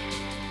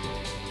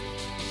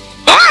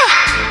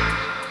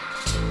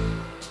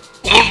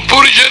 உன்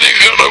புருஷனை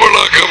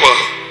கடவுளாக்கவா?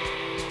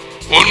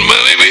 உன்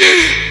மனைவியை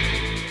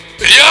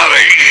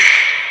யாரை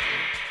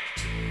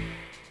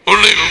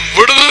உன்னை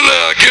விடுதலை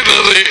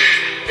ஆக்கினதை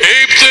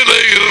எகிப்தில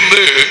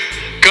இருந்து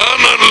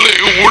கானான்ல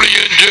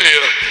ஊழியம் செய்ய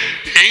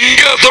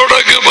இங்க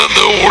தொடங்க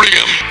வந்த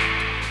ஊழியம்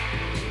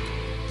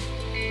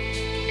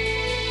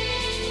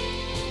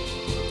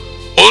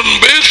உன்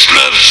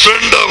பிசினஸ்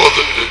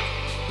இரண்டாவது.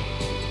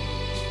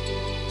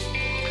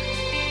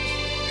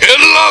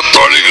 எல்லா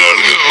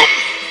தொழில்களுக்கும்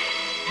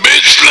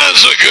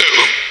பிசினஸுக்கு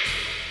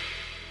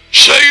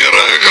செய்கிற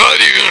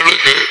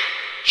காரியங்களுக்கு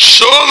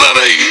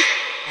சோதனை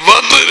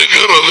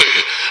வந்திருக்கிறது,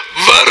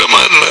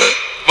 வருமல்ல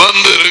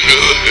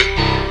வந்திருக்கிறது.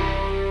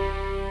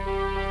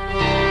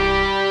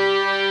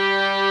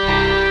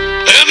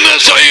 என்ன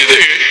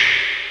செய்து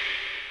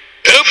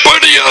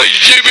எப்படியாய்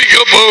ஜீவிக்க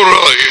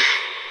போறாய்?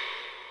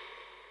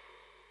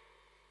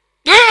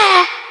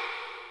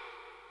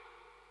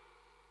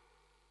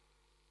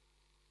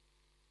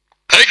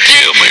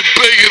 ஐக்கியம் இப்ப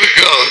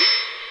இருக்கா?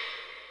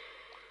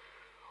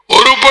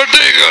 ஒரு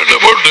பட்டை காண்டு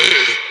போட்டு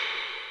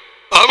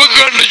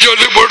அவக்காண்டு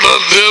சொல்லி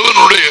போட்டால்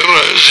தேவனுடைய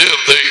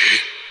ரகசியத்தை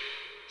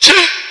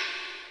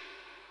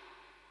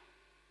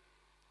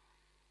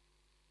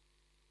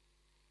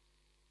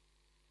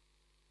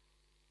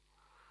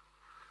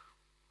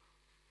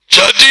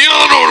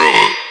சத்தியான ஒரு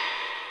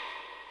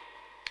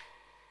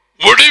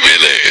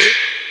முடிவிலே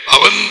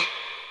அவன்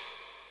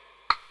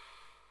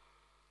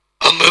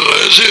அந்த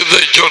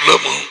ரகசியத்தை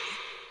சொல்லவும்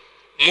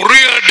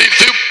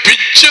முறியாடித்து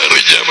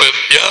பிச்சறிஞ்சவன்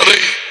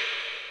யாரை?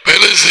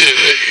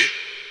 பெலிஸ்தியரை.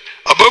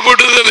 அப்ப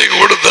விடுதலை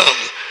கொடுத்தான்.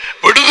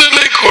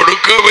 விடுதலை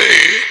கொடுக்கவே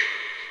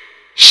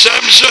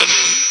சாம்சன்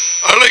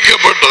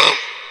அழைக்கப்பட்டான்.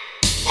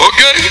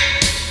 ஓகே,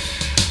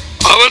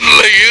 அவன்ல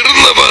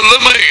இருந்த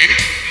வல்லமை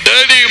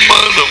டேடி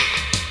மானும்.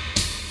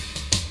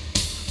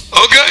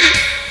 ஓகே,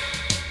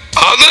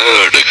 அதை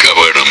எடுக்க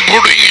வேண்டும்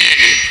புடுங்கி.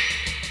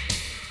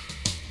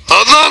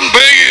 அதான்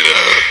பெய்கிற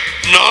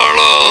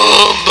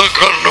நாளாந்த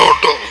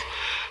கண்ணோட்டம்.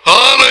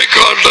 ஆனை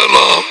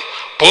காட்டலாம்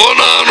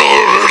போனான்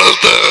ஒரு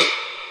இடத்தை.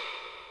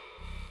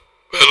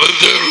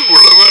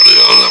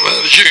 உள்ளவடியான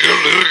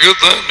மனுஷிகள்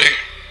இருக்குத்தானே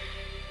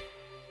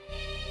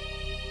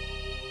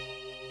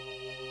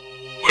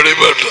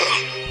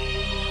வழிபட்டான்.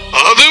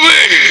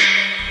 அதுவே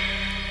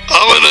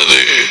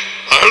அவனது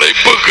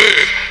அழைப்புக்கு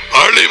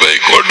அழிவை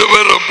கொண்டு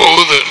வர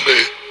போகுது என்று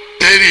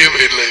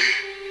தெரியவில்லை.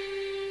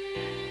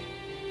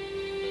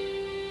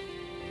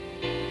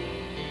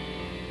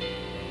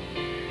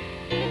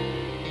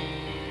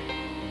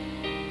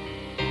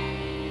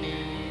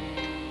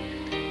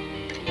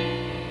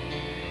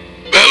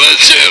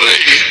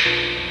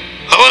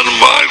 அவன்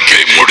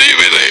வாழ்க்கை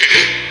முடிவிலே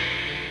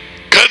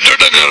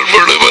கட்டடங்கள்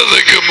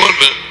விடுவதற்கு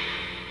முன்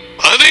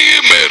அநேக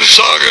பேர்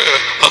சாக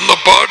அந்த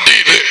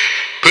பாட்டியிலே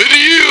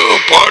பெரிய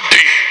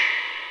பாட்டி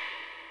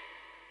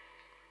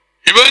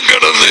இவன்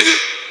கடந்து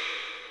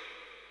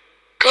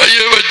கைய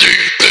வச்சு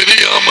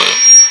தெரியாம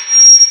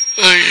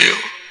ஐயோ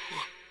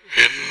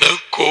என்ன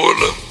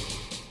கோலம்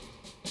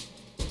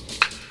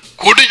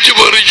குடிச்சு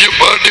பறிச்சு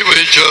பாட்டி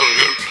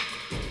வைச்சார்கள்.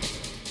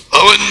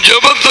 அவன்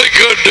ஜபத்தை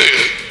கேட்டு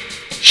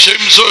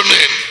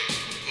சிம்சோனின்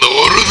இந்த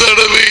ஒரு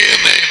தடவை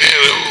என்னை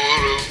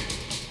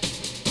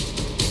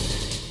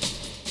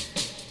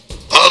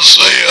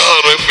அசைய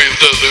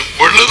ஆரம்பித்தது,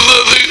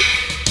 விழுந்தது.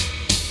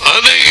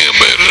 அநேக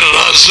பேர்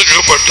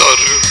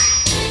நாசுக்கப்பட்டார்கள்.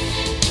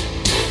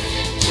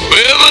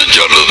 வேதம்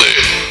சொல்லுது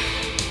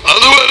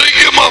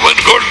அதுவரைக்கும்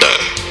அவன் கொண்ட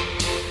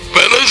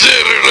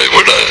பெலிஸ்தியர்களை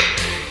விட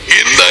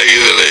இந்த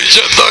இதிலே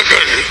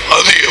சத்தாக்கள்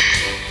அதிகம்.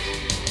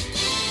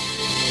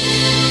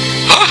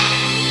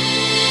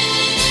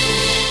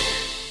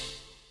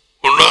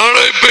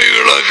 அழைப்பை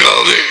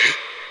இழக்காதே.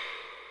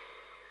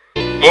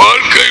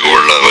 வாழ்க்கை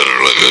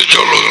உள்ளவர்களுக்கு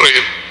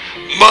சொல்லுகிறேன்,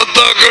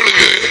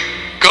 மத்தாக்களுக்கு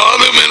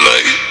காதும்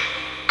இல்லை,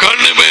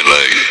 கண்ணும்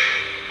இல்லை,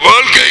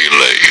 வாழ்க்கை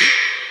இல்லை.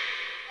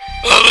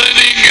 அதை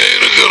நீங்க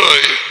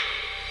இருக்கிறாய்.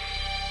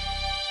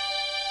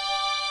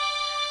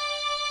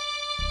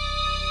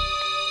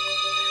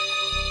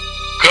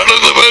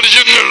 கடந்த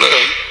வருஷங்கள்ல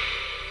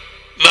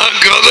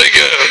நான் கதைக்க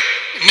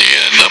நீ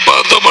என்ன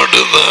பார்த்த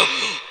மட்டும்தான்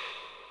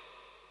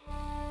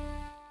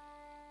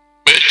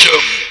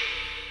மிச்சம்.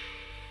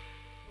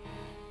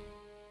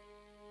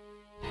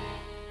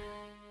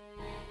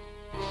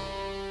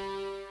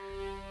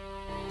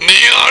 நீ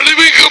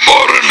அழிவுக்கு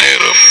போற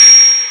நேரம்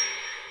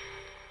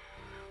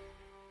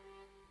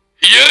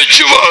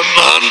இயேசுவா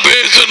நான்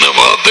பேசின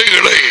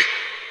வார்த்தைகளை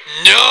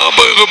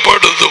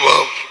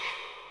ஞாபகப்படுத்துவார்.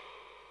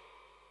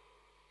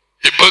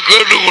 இப்ப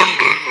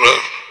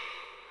கேட்டுக்கொண்டிருக்கிறார்,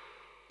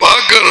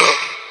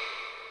 பார்க்கிறார்.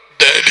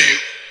 டேடி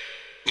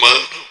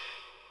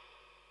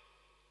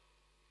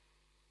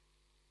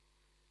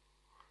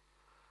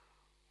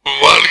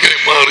வாழ்க்கை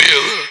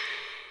மாறியது,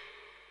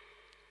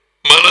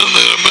 மனம்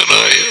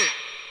திரும்பினாய.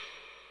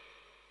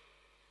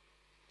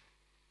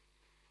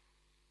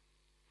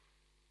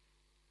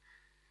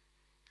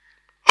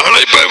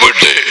 அழைப்பை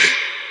விட்டு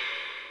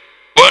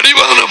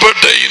வடிவான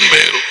பட்டையின்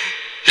மேல்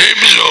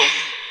ஜேம்ஸும்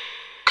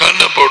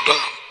கண்ண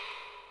போட்டான்.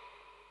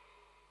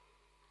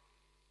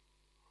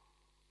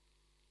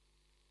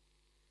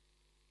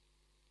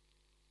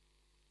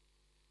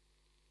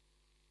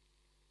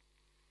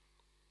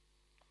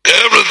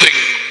 Everything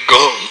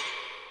gone.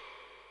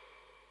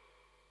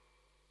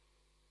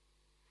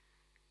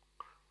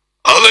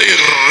 அதை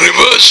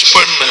ரிவர்ஸ்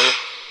பண்ண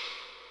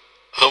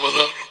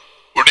அவனால்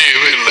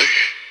முடியவில்லை.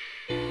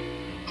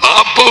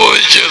 அப்ப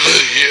வச்சது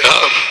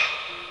யார்?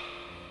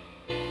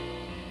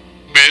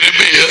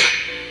 விரும்பிய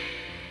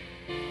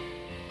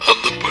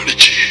அந்த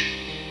படிச்சு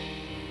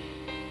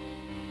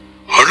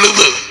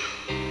அழுதது.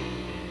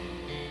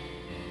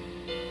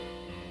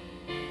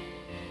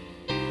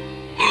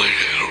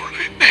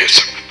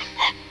 நேசம்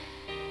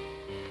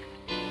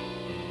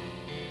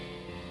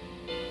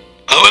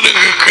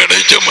அவனுக்கு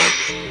கிடைச்ச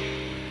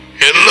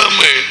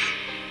எல்லாமே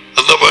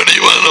அந்த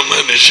வடிவான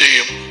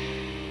மனுஷியும்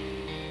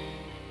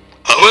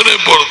அவனை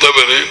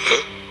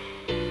பொறுத்தவரையில்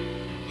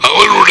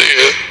அவளுடைய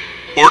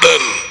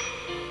உடல்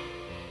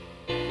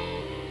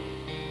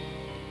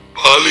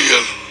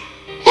பாலியல்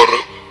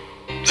உறவு.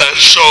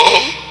 That's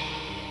all.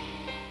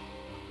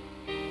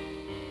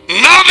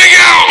 Nothing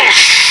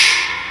else.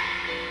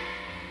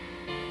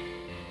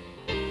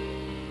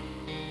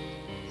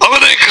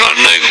 அவனை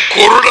கண்ணை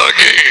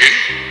குருடாக்கி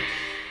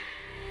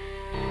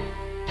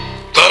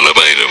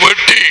தலைமையில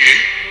வெட்டி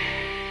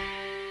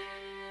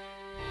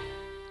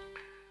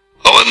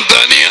அவன்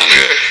தனியாக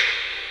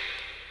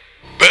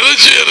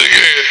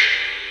பெருசியருக்கு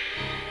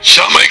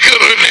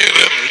சமைக்கிற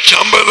நேரம்,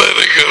 சம்பளம்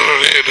இருக்கிற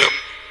நேரம்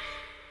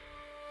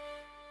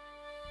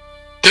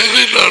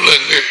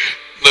தெரியலாங்க.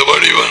 இந்த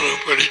வடிவான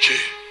படிச்சு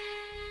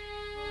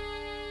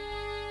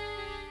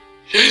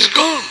He's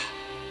gone.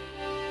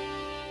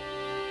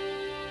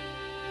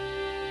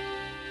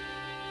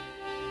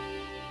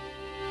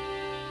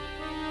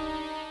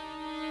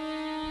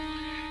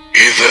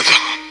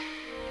 இதுதான்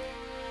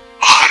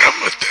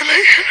ஆரம்பத்தில்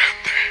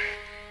இருந்த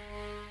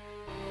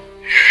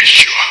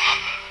இயேசுவா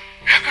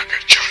எனக்கு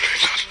சொல்லி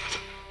தந்தது.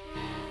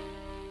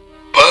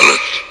 பல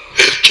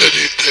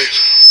எச்சரித்தை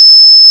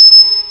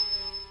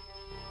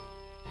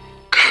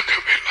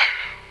கேட்கவில்லை.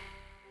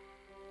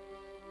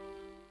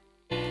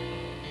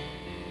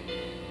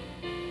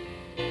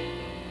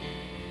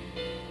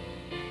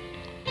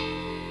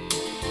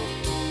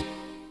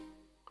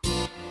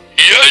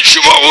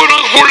 இயேசுவா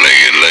உனக்குள்ளே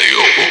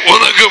இல்லையோ,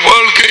 உனக்கு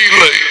வாழ்க்கை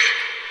இல்லை.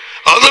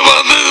 அது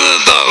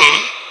வந்ததால்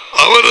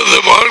அவரது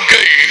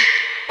வாழ்க்கை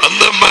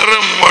அந்த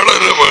மரம்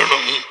வளர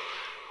வேணும்.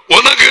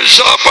 உனக்கு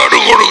சாப்பாடு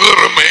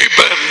கொடுக்கிற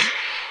மேய்ப்பன்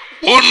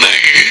உன்னை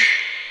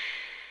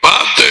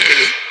பார்த்து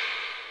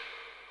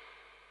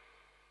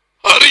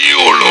அறிய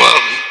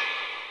கொள்வான்.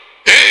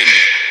 ஏன்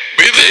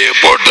விதையை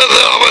போட்டது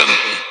அவன்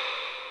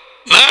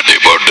நாட்டி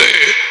போட்டு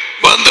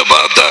வந்து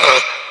பார்த்தா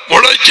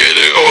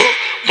முளைக்கலையோ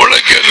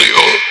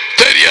முளைக்கலையோ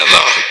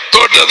தெரியாதா?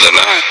 தோட்டத்துல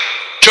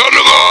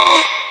சொல்லுங்க,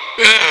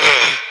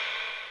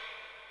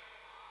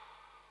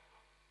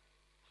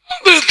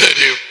 அது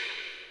தெரியும்.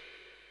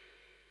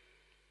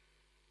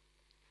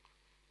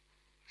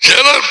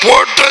 சிலர்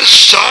போட்ட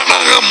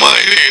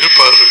சாணகமாக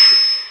இருப்பார்கள்.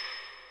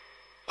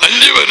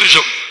 5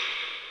 வருஷம்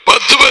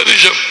 10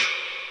 வருஷம்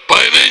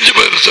 15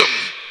 வருஷம்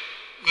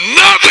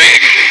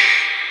nothing.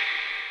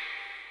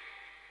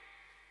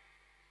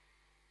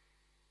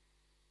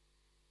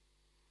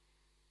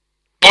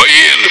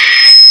 பொய்யிலும்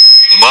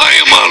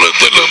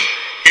மாயமாலத்திலும்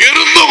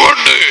இருந்து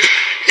கொண்டு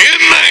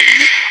என்னை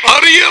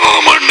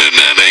அறியலாம் என்று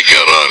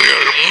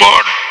நினைக்கிறார்கள்.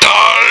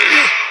 மாட்டாள்.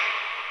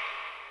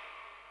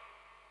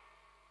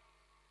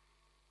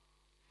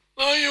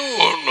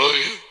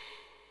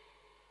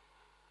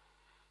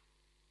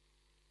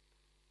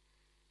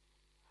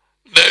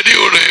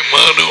 நடியோட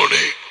மானோட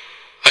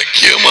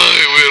ஐக்கியமாக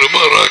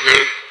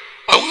விரும்புகிறார்கள்.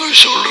 அவங்க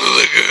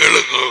சொல்றதை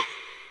கேளுங்க,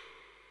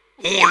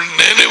 உங்கள்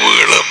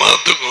நினைவுகளை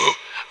மாத்துங்க.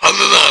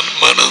 அதுதான்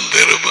மனம்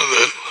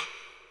திரும்புதல்.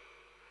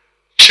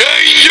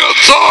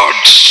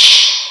 thoughts.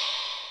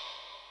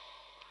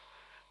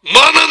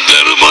 மனம்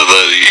திரும்புவது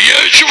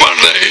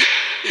இயேசுவண்டை,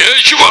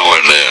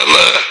 இயேசுவண்டை அல்ல,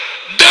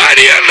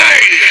 டாடி அண்டை.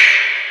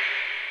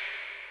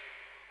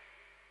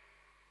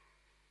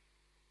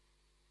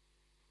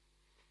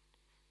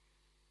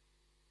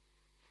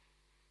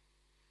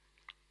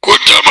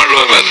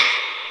 குற்றமுள்ளவன்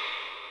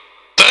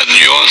தன்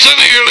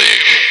யோசனைகளை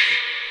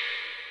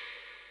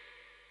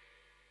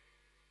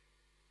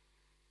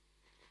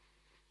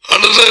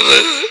அடுத்தது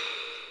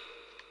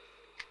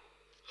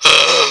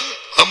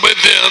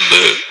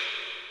 55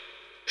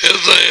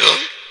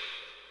 ஏசாயம்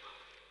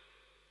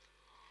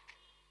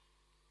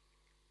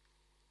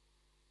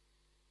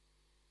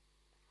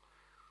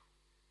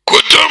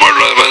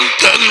குற்றமுள்ளவன்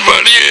தன்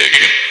வழியை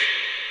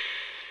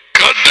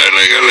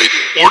கட்டளைகளை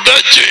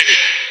உடைச்சு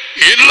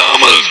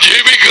இல்லாமல்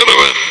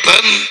ஜீவிக்கிறவன்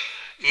தன்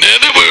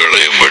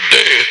நினைவுகளையும்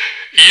விட்டு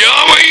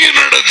யாவையின்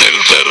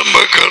இடத்தில்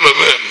திரும்ப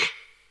கடவன்.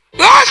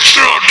 That's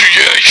not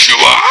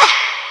Yeshua.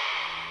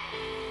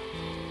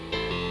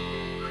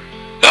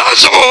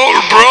 That's the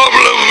whole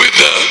problem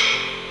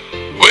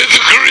with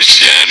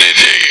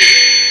Christianity.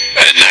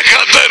 என்ன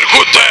கத்தர்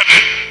குத்தர்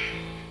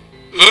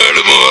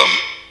ஏழுமுகம்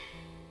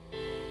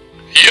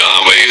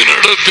யாவையின்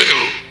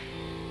இடத்தில்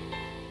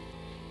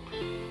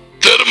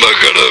திரும்ப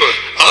கடவன்.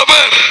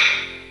 அவர்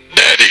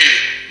டாடி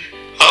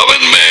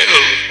அவன் மேல்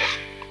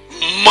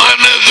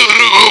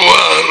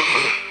மனதுருகுவார்.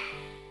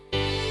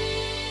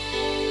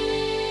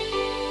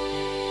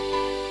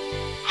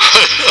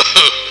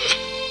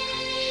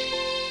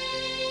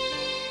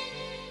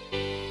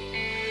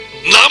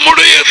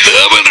 நம்முடைய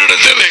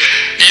தேவனிடத்திலே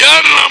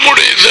யார்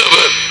நம்முடைய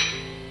தேவன்?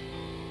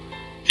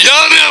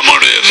 யார்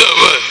நம்முடைய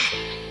தேவன்?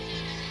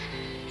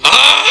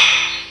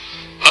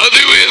 அது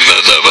உயர்ந்த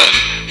தேவன்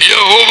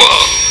யெகோவா.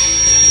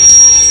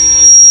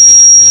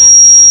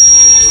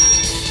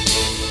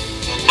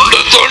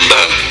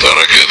 தொண்டை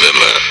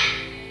திறக்குதில்லை.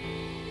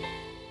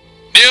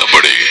 நீ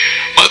அப்படி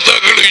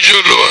மத்தங்களுக்கு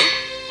சொல்லுவான்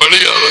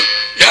வழியாத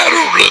யார்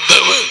உள்ள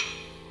தேவன்?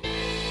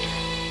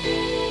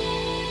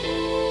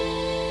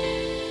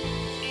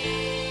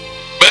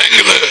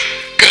 பேங்க்ல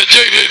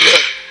கச்சேரியில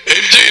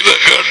எம்ஜியில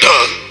கேட்டா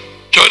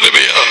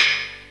சொல்லுவியா?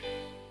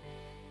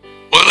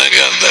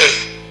 உனக்கு அந்த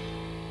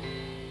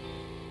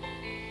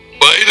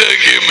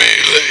வைராக்கியமே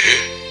இல்லை.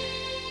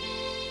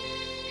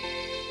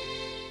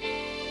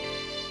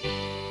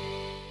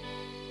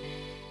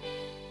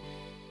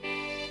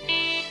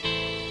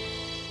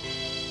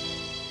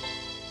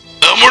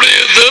 நம்முடைய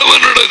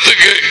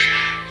தேவனிடத்துக்கு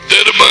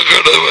திரும்ப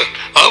கடவன்.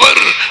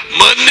 அவர்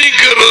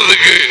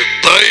மன்னிக்கிறதுக்கு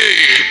தயை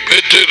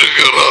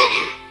பெற்றிருக்கிறார்.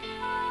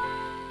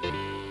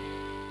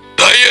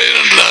 தயை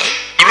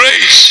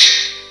கிரேஸ்,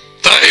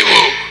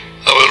 தயவு,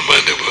 அவர்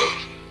மன்னிப்பார்.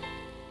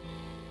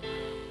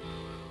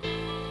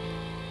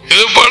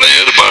 இது பழைய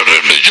ஏற்பாடு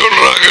என்று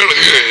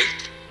சொல்றாங்களுக்கு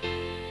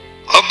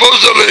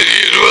அப்போஸ்தலர்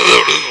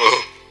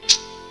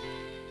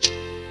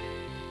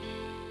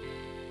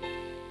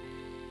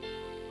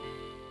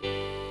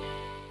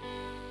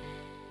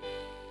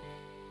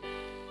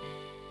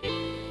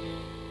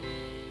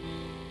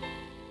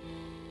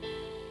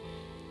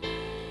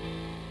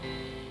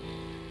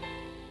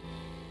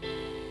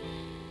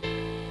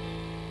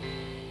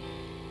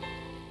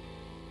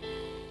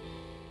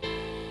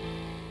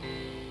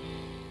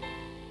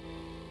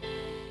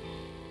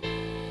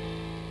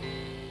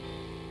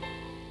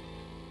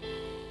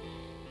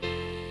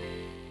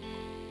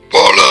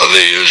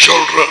 20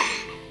 சொல்றான்.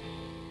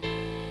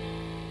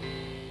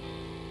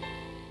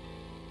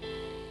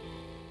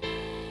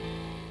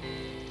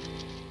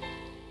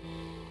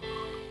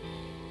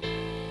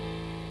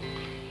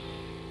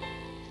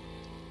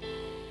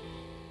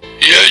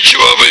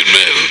 யேசுவின்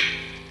மேல்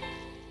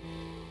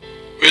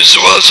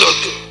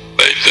விசுவாசத்தை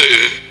வைத்து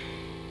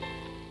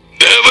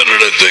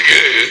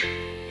தேவனிடத்துக்கு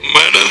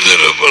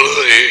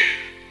மனதிருப்பதை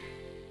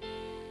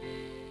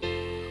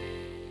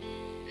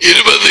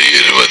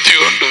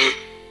 20-21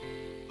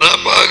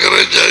 நான்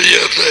பார்க்கிறேன்.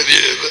 சரியா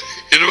தெரியல.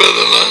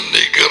 20 நான்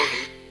நிக்கிறேன்.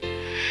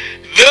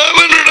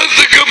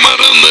 தேவனிடத்துக்கு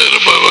மறந்து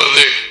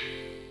இருப்பது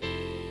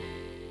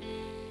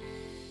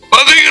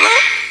பாத்தீங்களா?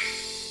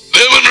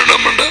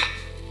 தேவனிடம்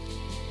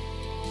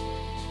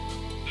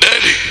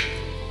டாடி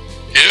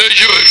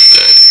டாடி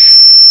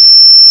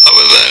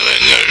அவர்தான்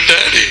எங்கள்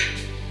டாடி.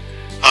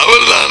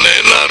 அவர்தான்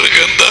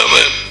எல்லாருக்கும்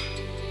தேவன்.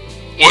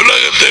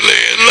 உலகத்தில்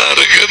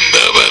எல்லாருக்கும்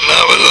தேவன்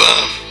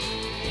அவர்தான்.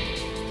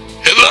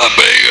 எல்லா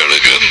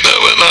பைகளுக்கும்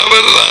தேவன்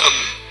அவர்தான்.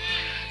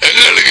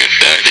 எங்களுக்கு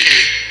டாடி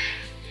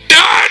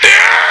டாடி.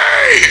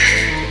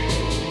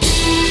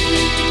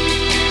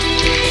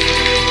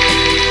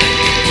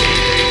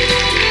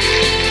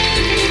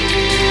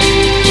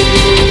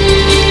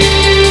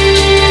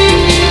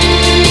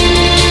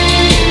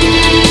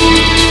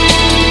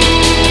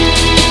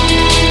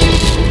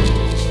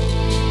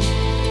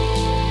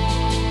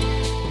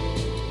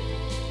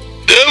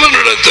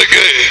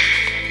 தேவனிடத்துக்கு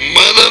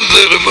மனம்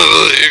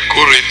திரும்புவதை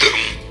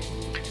குறித்தும்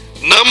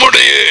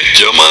நம்முடைய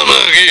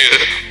எஜமானாகிய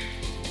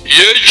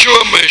இயேசுவ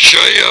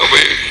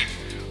மெசியாவை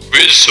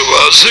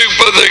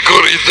விசுவாசிப்பதை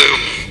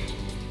குறித்தும்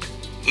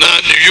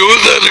நான்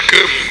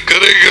யூதருக்கும்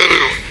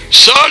கிரேக்கரும்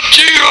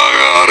சாட்சியாக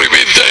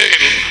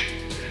அறிவித்தேன்.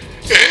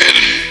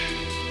 ஏன்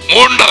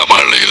மூன்றாம்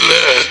ஆள் இல்ல?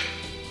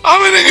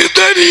 அவனுக்கு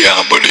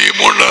தெரியாமடி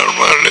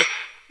மூன்றாம் ஆள்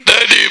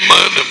டேடி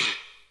மானும்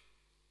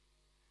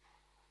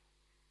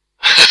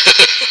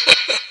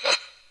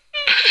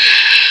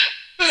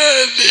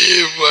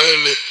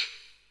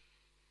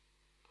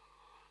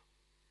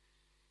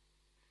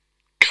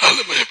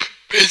காலமே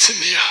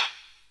பேசினியா?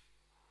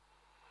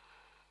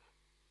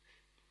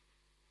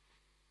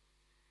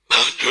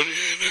 நான்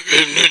சொல்லி எனக்கு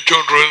என்ன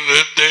சொல்றது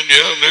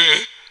தெரியாது.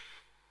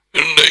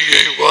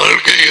 இன்றைக்கு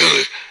வாழ்க்கை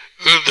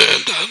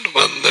தான்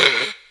வந்த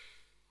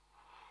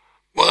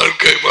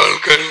வாழ்க்கை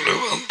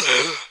வந்த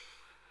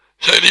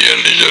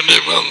சரியன்னு சொல்லி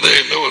வந்த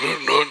இன்னொரு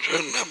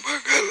சொன்ன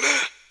மகள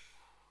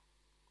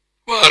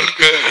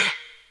வாழ்க்கை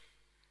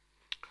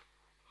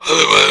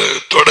அது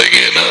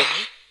தொடங்கினா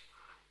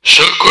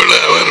சொக்குள்ள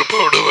அவர்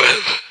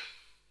போடுவார்.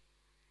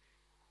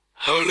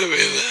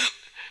 அவ்வளவுதான்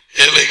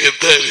எனக்கு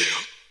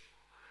தெரியும்.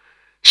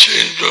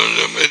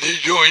 செஞ்சோதி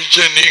ஜோதிச்ச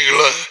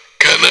நீங்களா?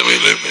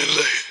 கனவிலும்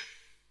இல்லை.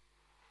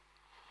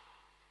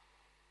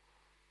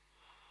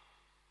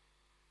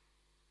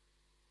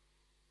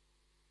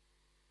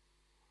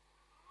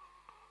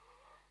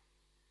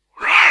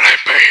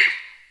 அழைப்பை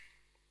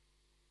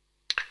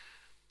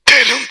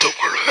தெரிந்து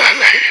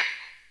கொள்வதை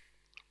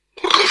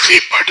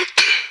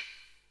உறுதிப்படுத்து.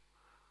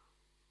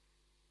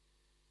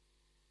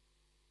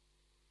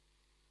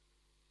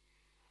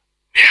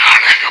 நீ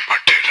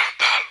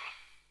அழைக்கப்பட்டிருந்தால்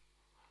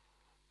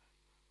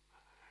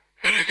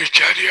எனக்கு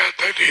சரியா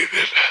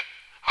தெரியுதில்லை.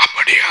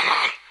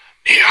 அப்படியானால்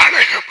நீ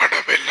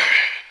அழைக்கப்படவில்லை.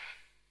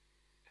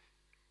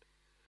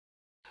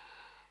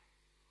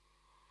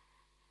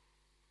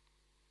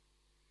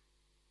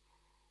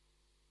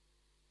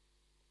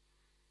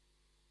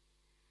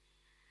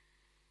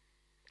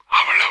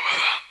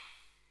 அவ்வளவுதான்.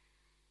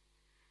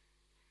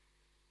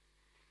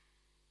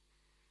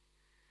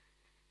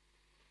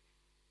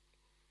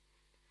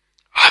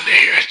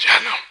 அநேக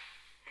ஜனம்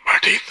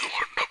மடிந்து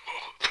கொண்டு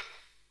போகுது.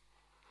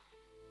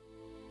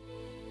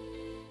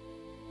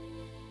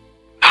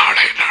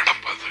 நாளை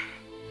நடப்பது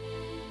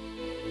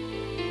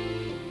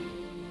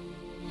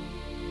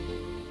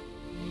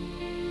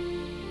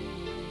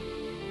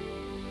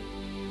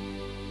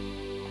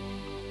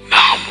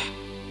நாம்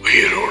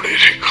உயிரோடு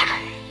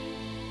இருக்கிறோம்.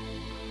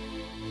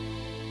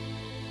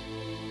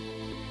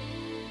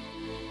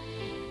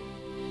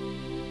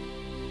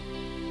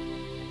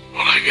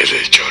 உனக்கு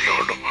இதை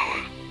சொல்லணும்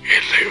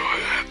இல்லையோ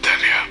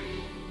தெரியும்.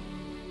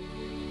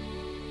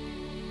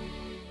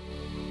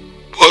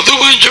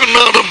 பொதுவாக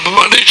சொன்னாலும்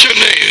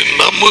மனுஷனை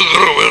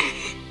நம்புகிறவன்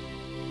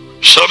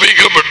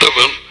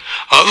சபிக்கப்பட்டவன்.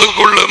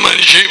 அதுக்குள்ள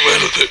மனுஷன்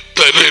வருது.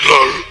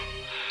 தலையிலால்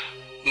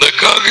இந்த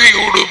காக்கி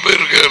உடுப்பு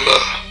இருக்கல,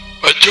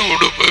 பச்சை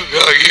உடுப்பு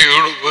காக்கி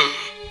உடுப்பு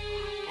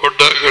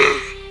போட்டார்கள்.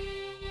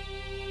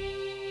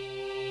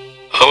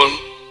 அவன்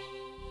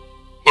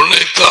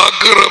உன்னை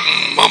தாக்குற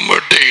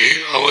மம்மட்டி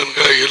அவன்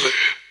கையில்.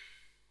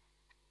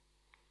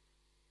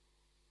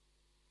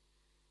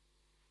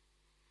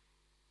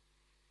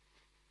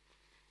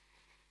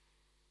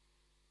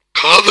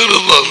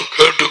 காதிருந்தால்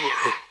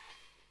கேட்டுக்கொள்.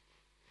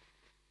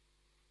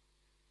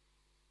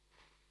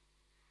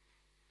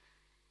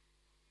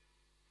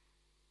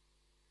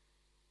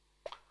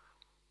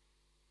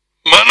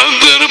 மனம்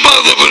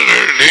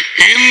திரும்பாதவர்கள்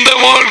இந்த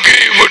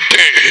வாழ்க்கையை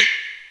விட்டு,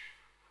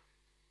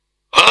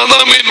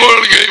 ஆதாமின்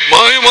வாழ்க்கை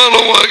மாயமான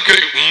வாழ்க்கை,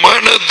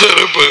 மன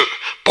திருப்பு,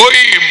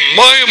 பொய்,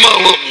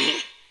 மாயமாலம்,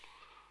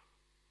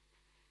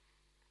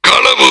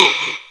 களவு,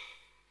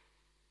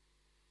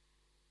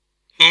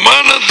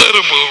 மன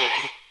திருப்பு,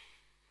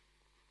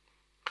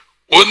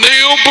 உன்னை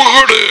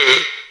ஒப்புக்கொடு.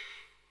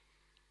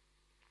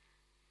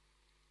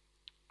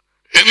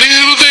 என்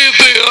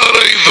இருதயத்தை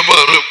ஆராய்ந்து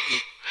பாரும்,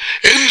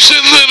 என்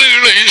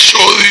சிந்தனைகளை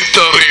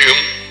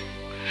சோதித்தறியும்.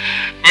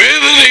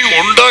 வேதனை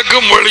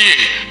உண்டாக்கும் வழி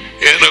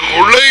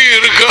எனக்குள்ளே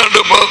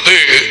இருக்காண்டு பார்த்து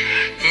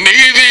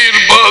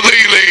நீதியின்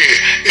பாதையிலே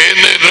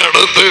என்னை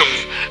நடத்தும்.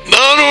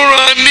 நான் ஒரு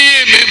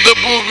அந்நியன் இந்த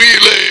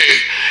பூமியிலே,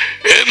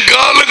 என்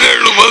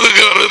காலங்கள் உமது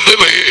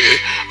கரத்திலே.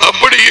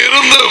 அப்படி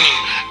இருந்தும்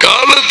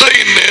காலத்தை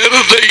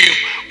நேரத்தை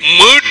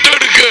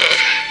மீட்டெடுக்க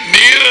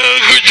நீர்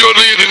எனக்கு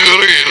சொல்லி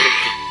இருக்கிறீர்.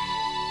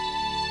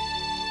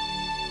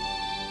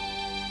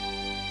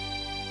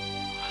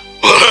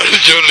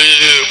 சொல்லி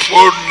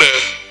போன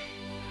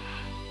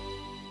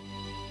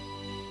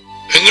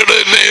எங்கட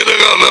நேர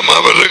காலம்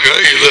அவர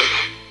கையில.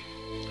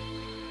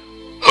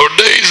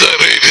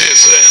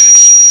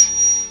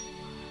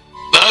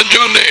 நான்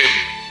சொன்னேன்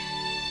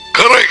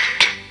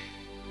கரெக்ட்.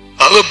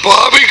 அதை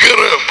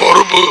பாவிக்கிற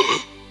பொறுப்பு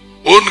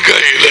உன்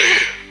கையில.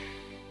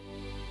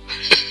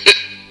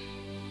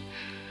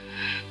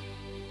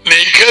 நீ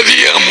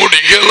கதியா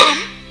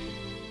முடிக்கலாம்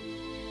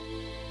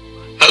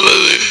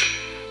அல்லது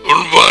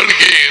உன்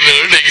வாழ்க்கையை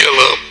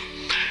நீடிக்கலாம்.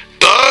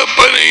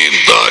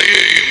 தகப்பனையும்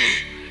தாயையும்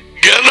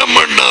கனம்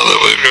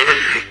பண்ணாதவர்கள்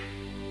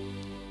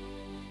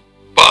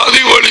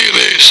பாதி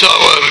வழியிலே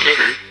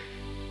சாவார்கள்.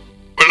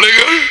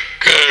 பிள்ளைகள்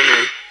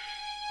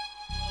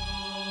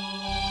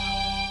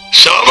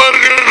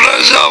சாவார்கள்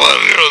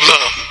சாவார்கள்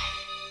தான்.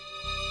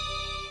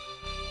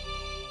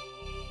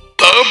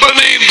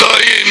 தகப்பனை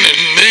தாயை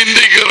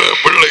நிந்திக்கிற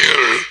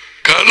பிள்ளைகள்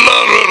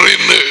கல்லால்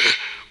அறிந்து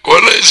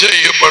கொலை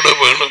செய்யப்பட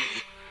வேண்டும்.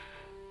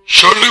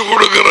 சொல்லிக்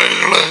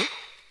கொடுக்கிறாங்களா?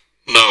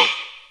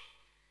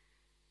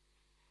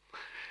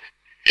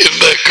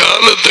 இந்த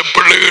காலத்து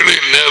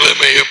பிள்ளைகளின்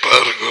நிலைமையை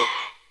பாருங்க.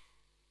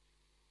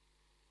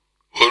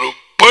 ஒரு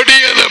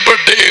படியன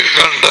பட்டைய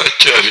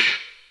கண்டாச்சாரி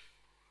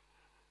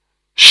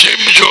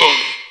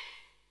சிம்சோன்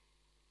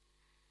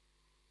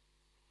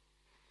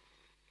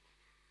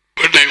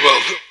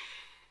பிடிவாதம்.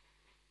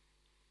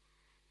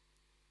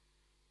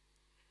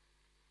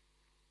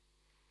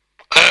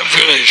 I am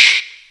finished.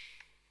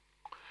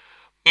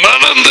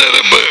 மனம்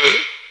திரும்பு.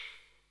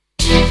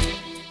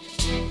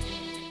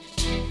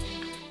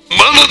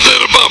 மனம்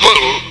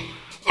திரும்பாமல்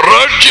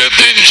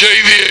ராஜ்யத்தின்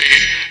செய்தியை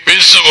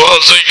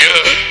விசுவாசிக்க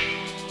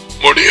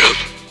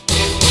முடியாது.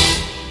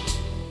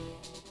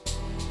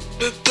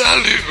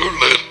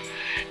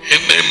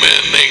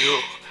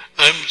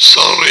 I'm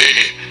sorry,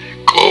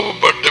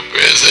 கோபப்பட்டு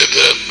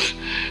பேசிட்டேன்.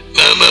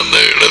 நான் அந்த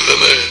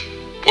இடத்துல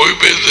போய்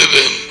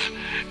பேசிட்டேன்.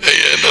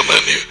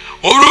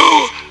 ஒரு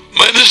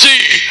மனுஷி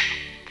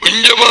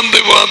கொஞ்சம் வந்து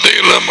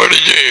வார்த்தையெல்லாம்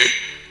படிச்சு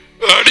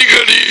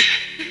அடிக்கடி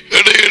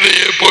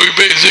இடையிடையே போய்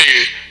பேசி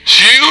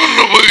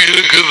சீவன்னு போய்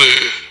இருக்குது.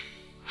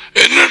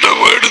 என்னட்ட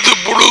எடுத்து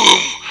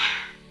புழுகும்.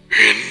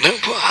 என்ன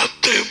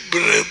பார்த்து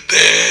பிறந்த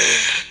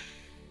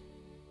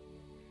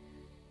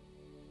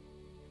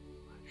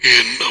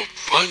என்ன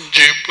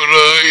பஞ்சு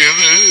புறா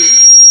இது.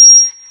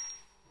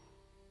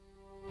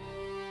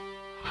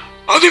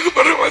 அதுக்கு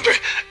பிறகு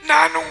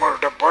நான்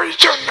உங்கள்கிட்ட போய்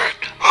சொன்னேன்.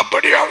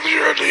 அப்படியாவது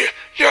சொல்லி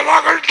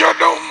எல்லாங்கள்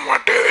சொல்லவும்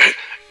மாட்டேது.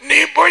 நீ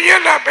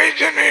பொய்யெல்லாம்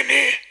பேசன.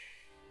 நீ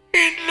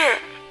இல்ல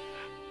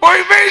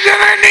போய்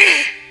பேசன. நீ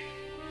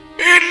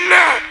இல்ல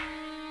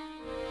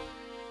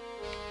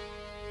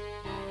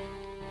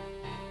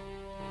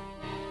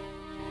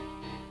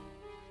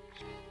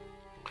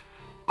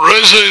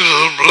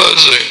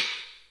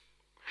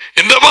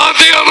இந்த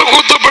வார்த்தையால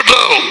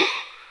குத்தப்பட்டால்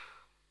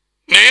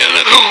நீ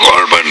எனக்கு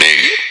கால் பண்ணி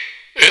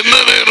எந்த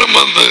நேரம்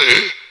வந்து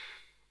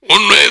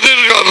உன்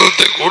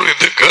எதிர்காலத்தை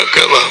குறித்து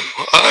கேட்கலாம்.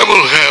 I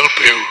will help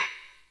you.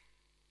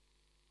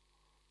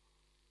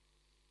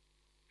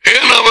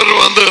 ஏன் அவர்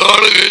வந்து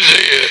ஆளுகை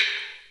செய்ய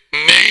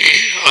நீ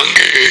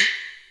அங்கே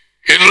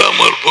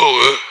இல்லாமல் போக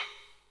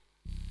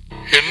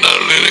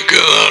என்னால் எனக்கு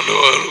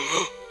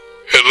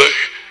இல்லை.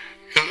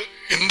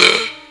 இந்த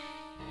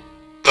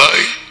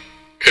தாய்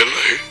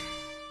இல்லை.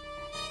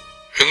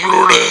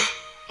 எங்களோட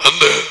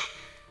அந்த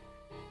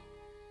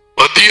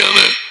மத்தியான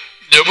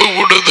ஜப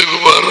கூட்டத்துக்கு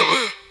வரவ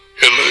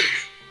இல்லை.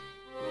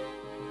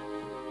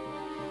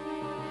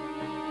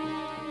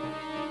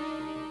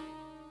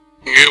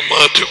 இங்கே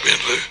மாற்றம்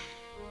இல்லை.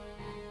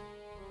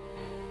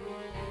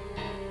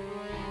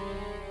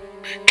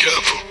 Be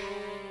careful.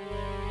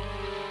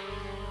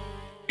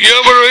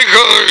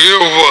 Yavareka,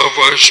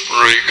 Yavava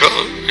Sprika,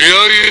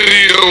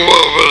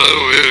 Yavava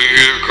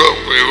Virgika,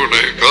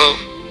 Yureka,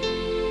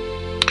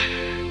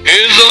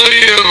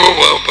 Isaiah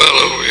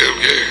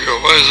Virgika,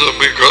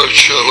 Isabika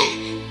Shalom.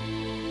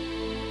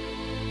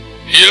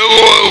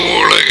 Yavava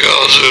Ureka,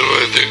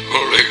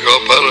 Ureka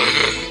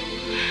Paraga,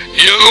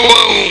 Yavava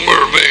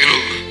Umbermail,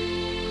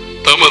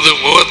 Tamadu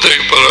Mote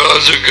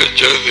Parasika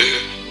Jadi,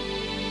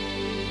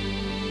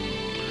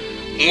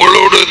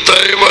 Muluda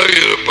Taiva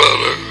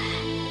Irapara.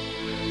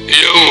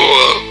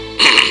 Jehovah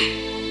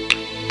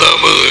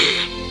தமது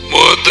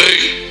முகத்தை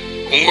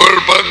உங்கள்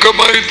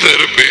பக்கமாய்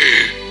திருப்பி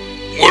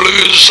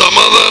உங்களுக்கு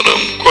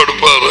சமாதானம்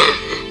கொடுப்பாராக.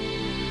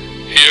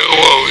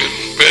 யெகோவாவின்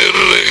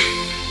பேரிலே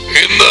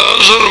இந்த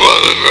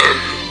ஆசீர்வாதங்கள்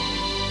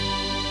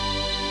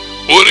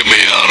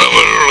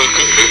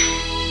உரிமையானவர்களுக்கு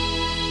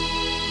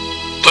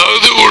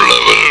தகுதி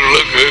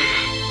உள்ளவர்களுக்கு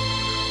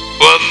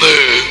வந்து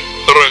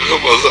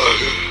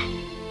இறங்குவதாக.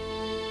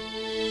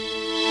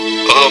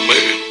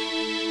 ஆமென்.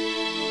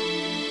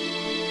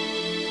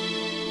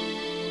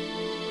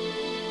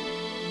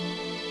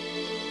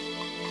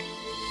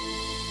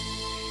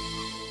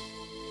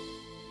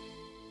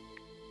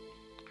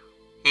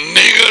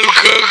 நீங்கள்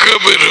கேட்க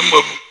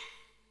விரும்பும்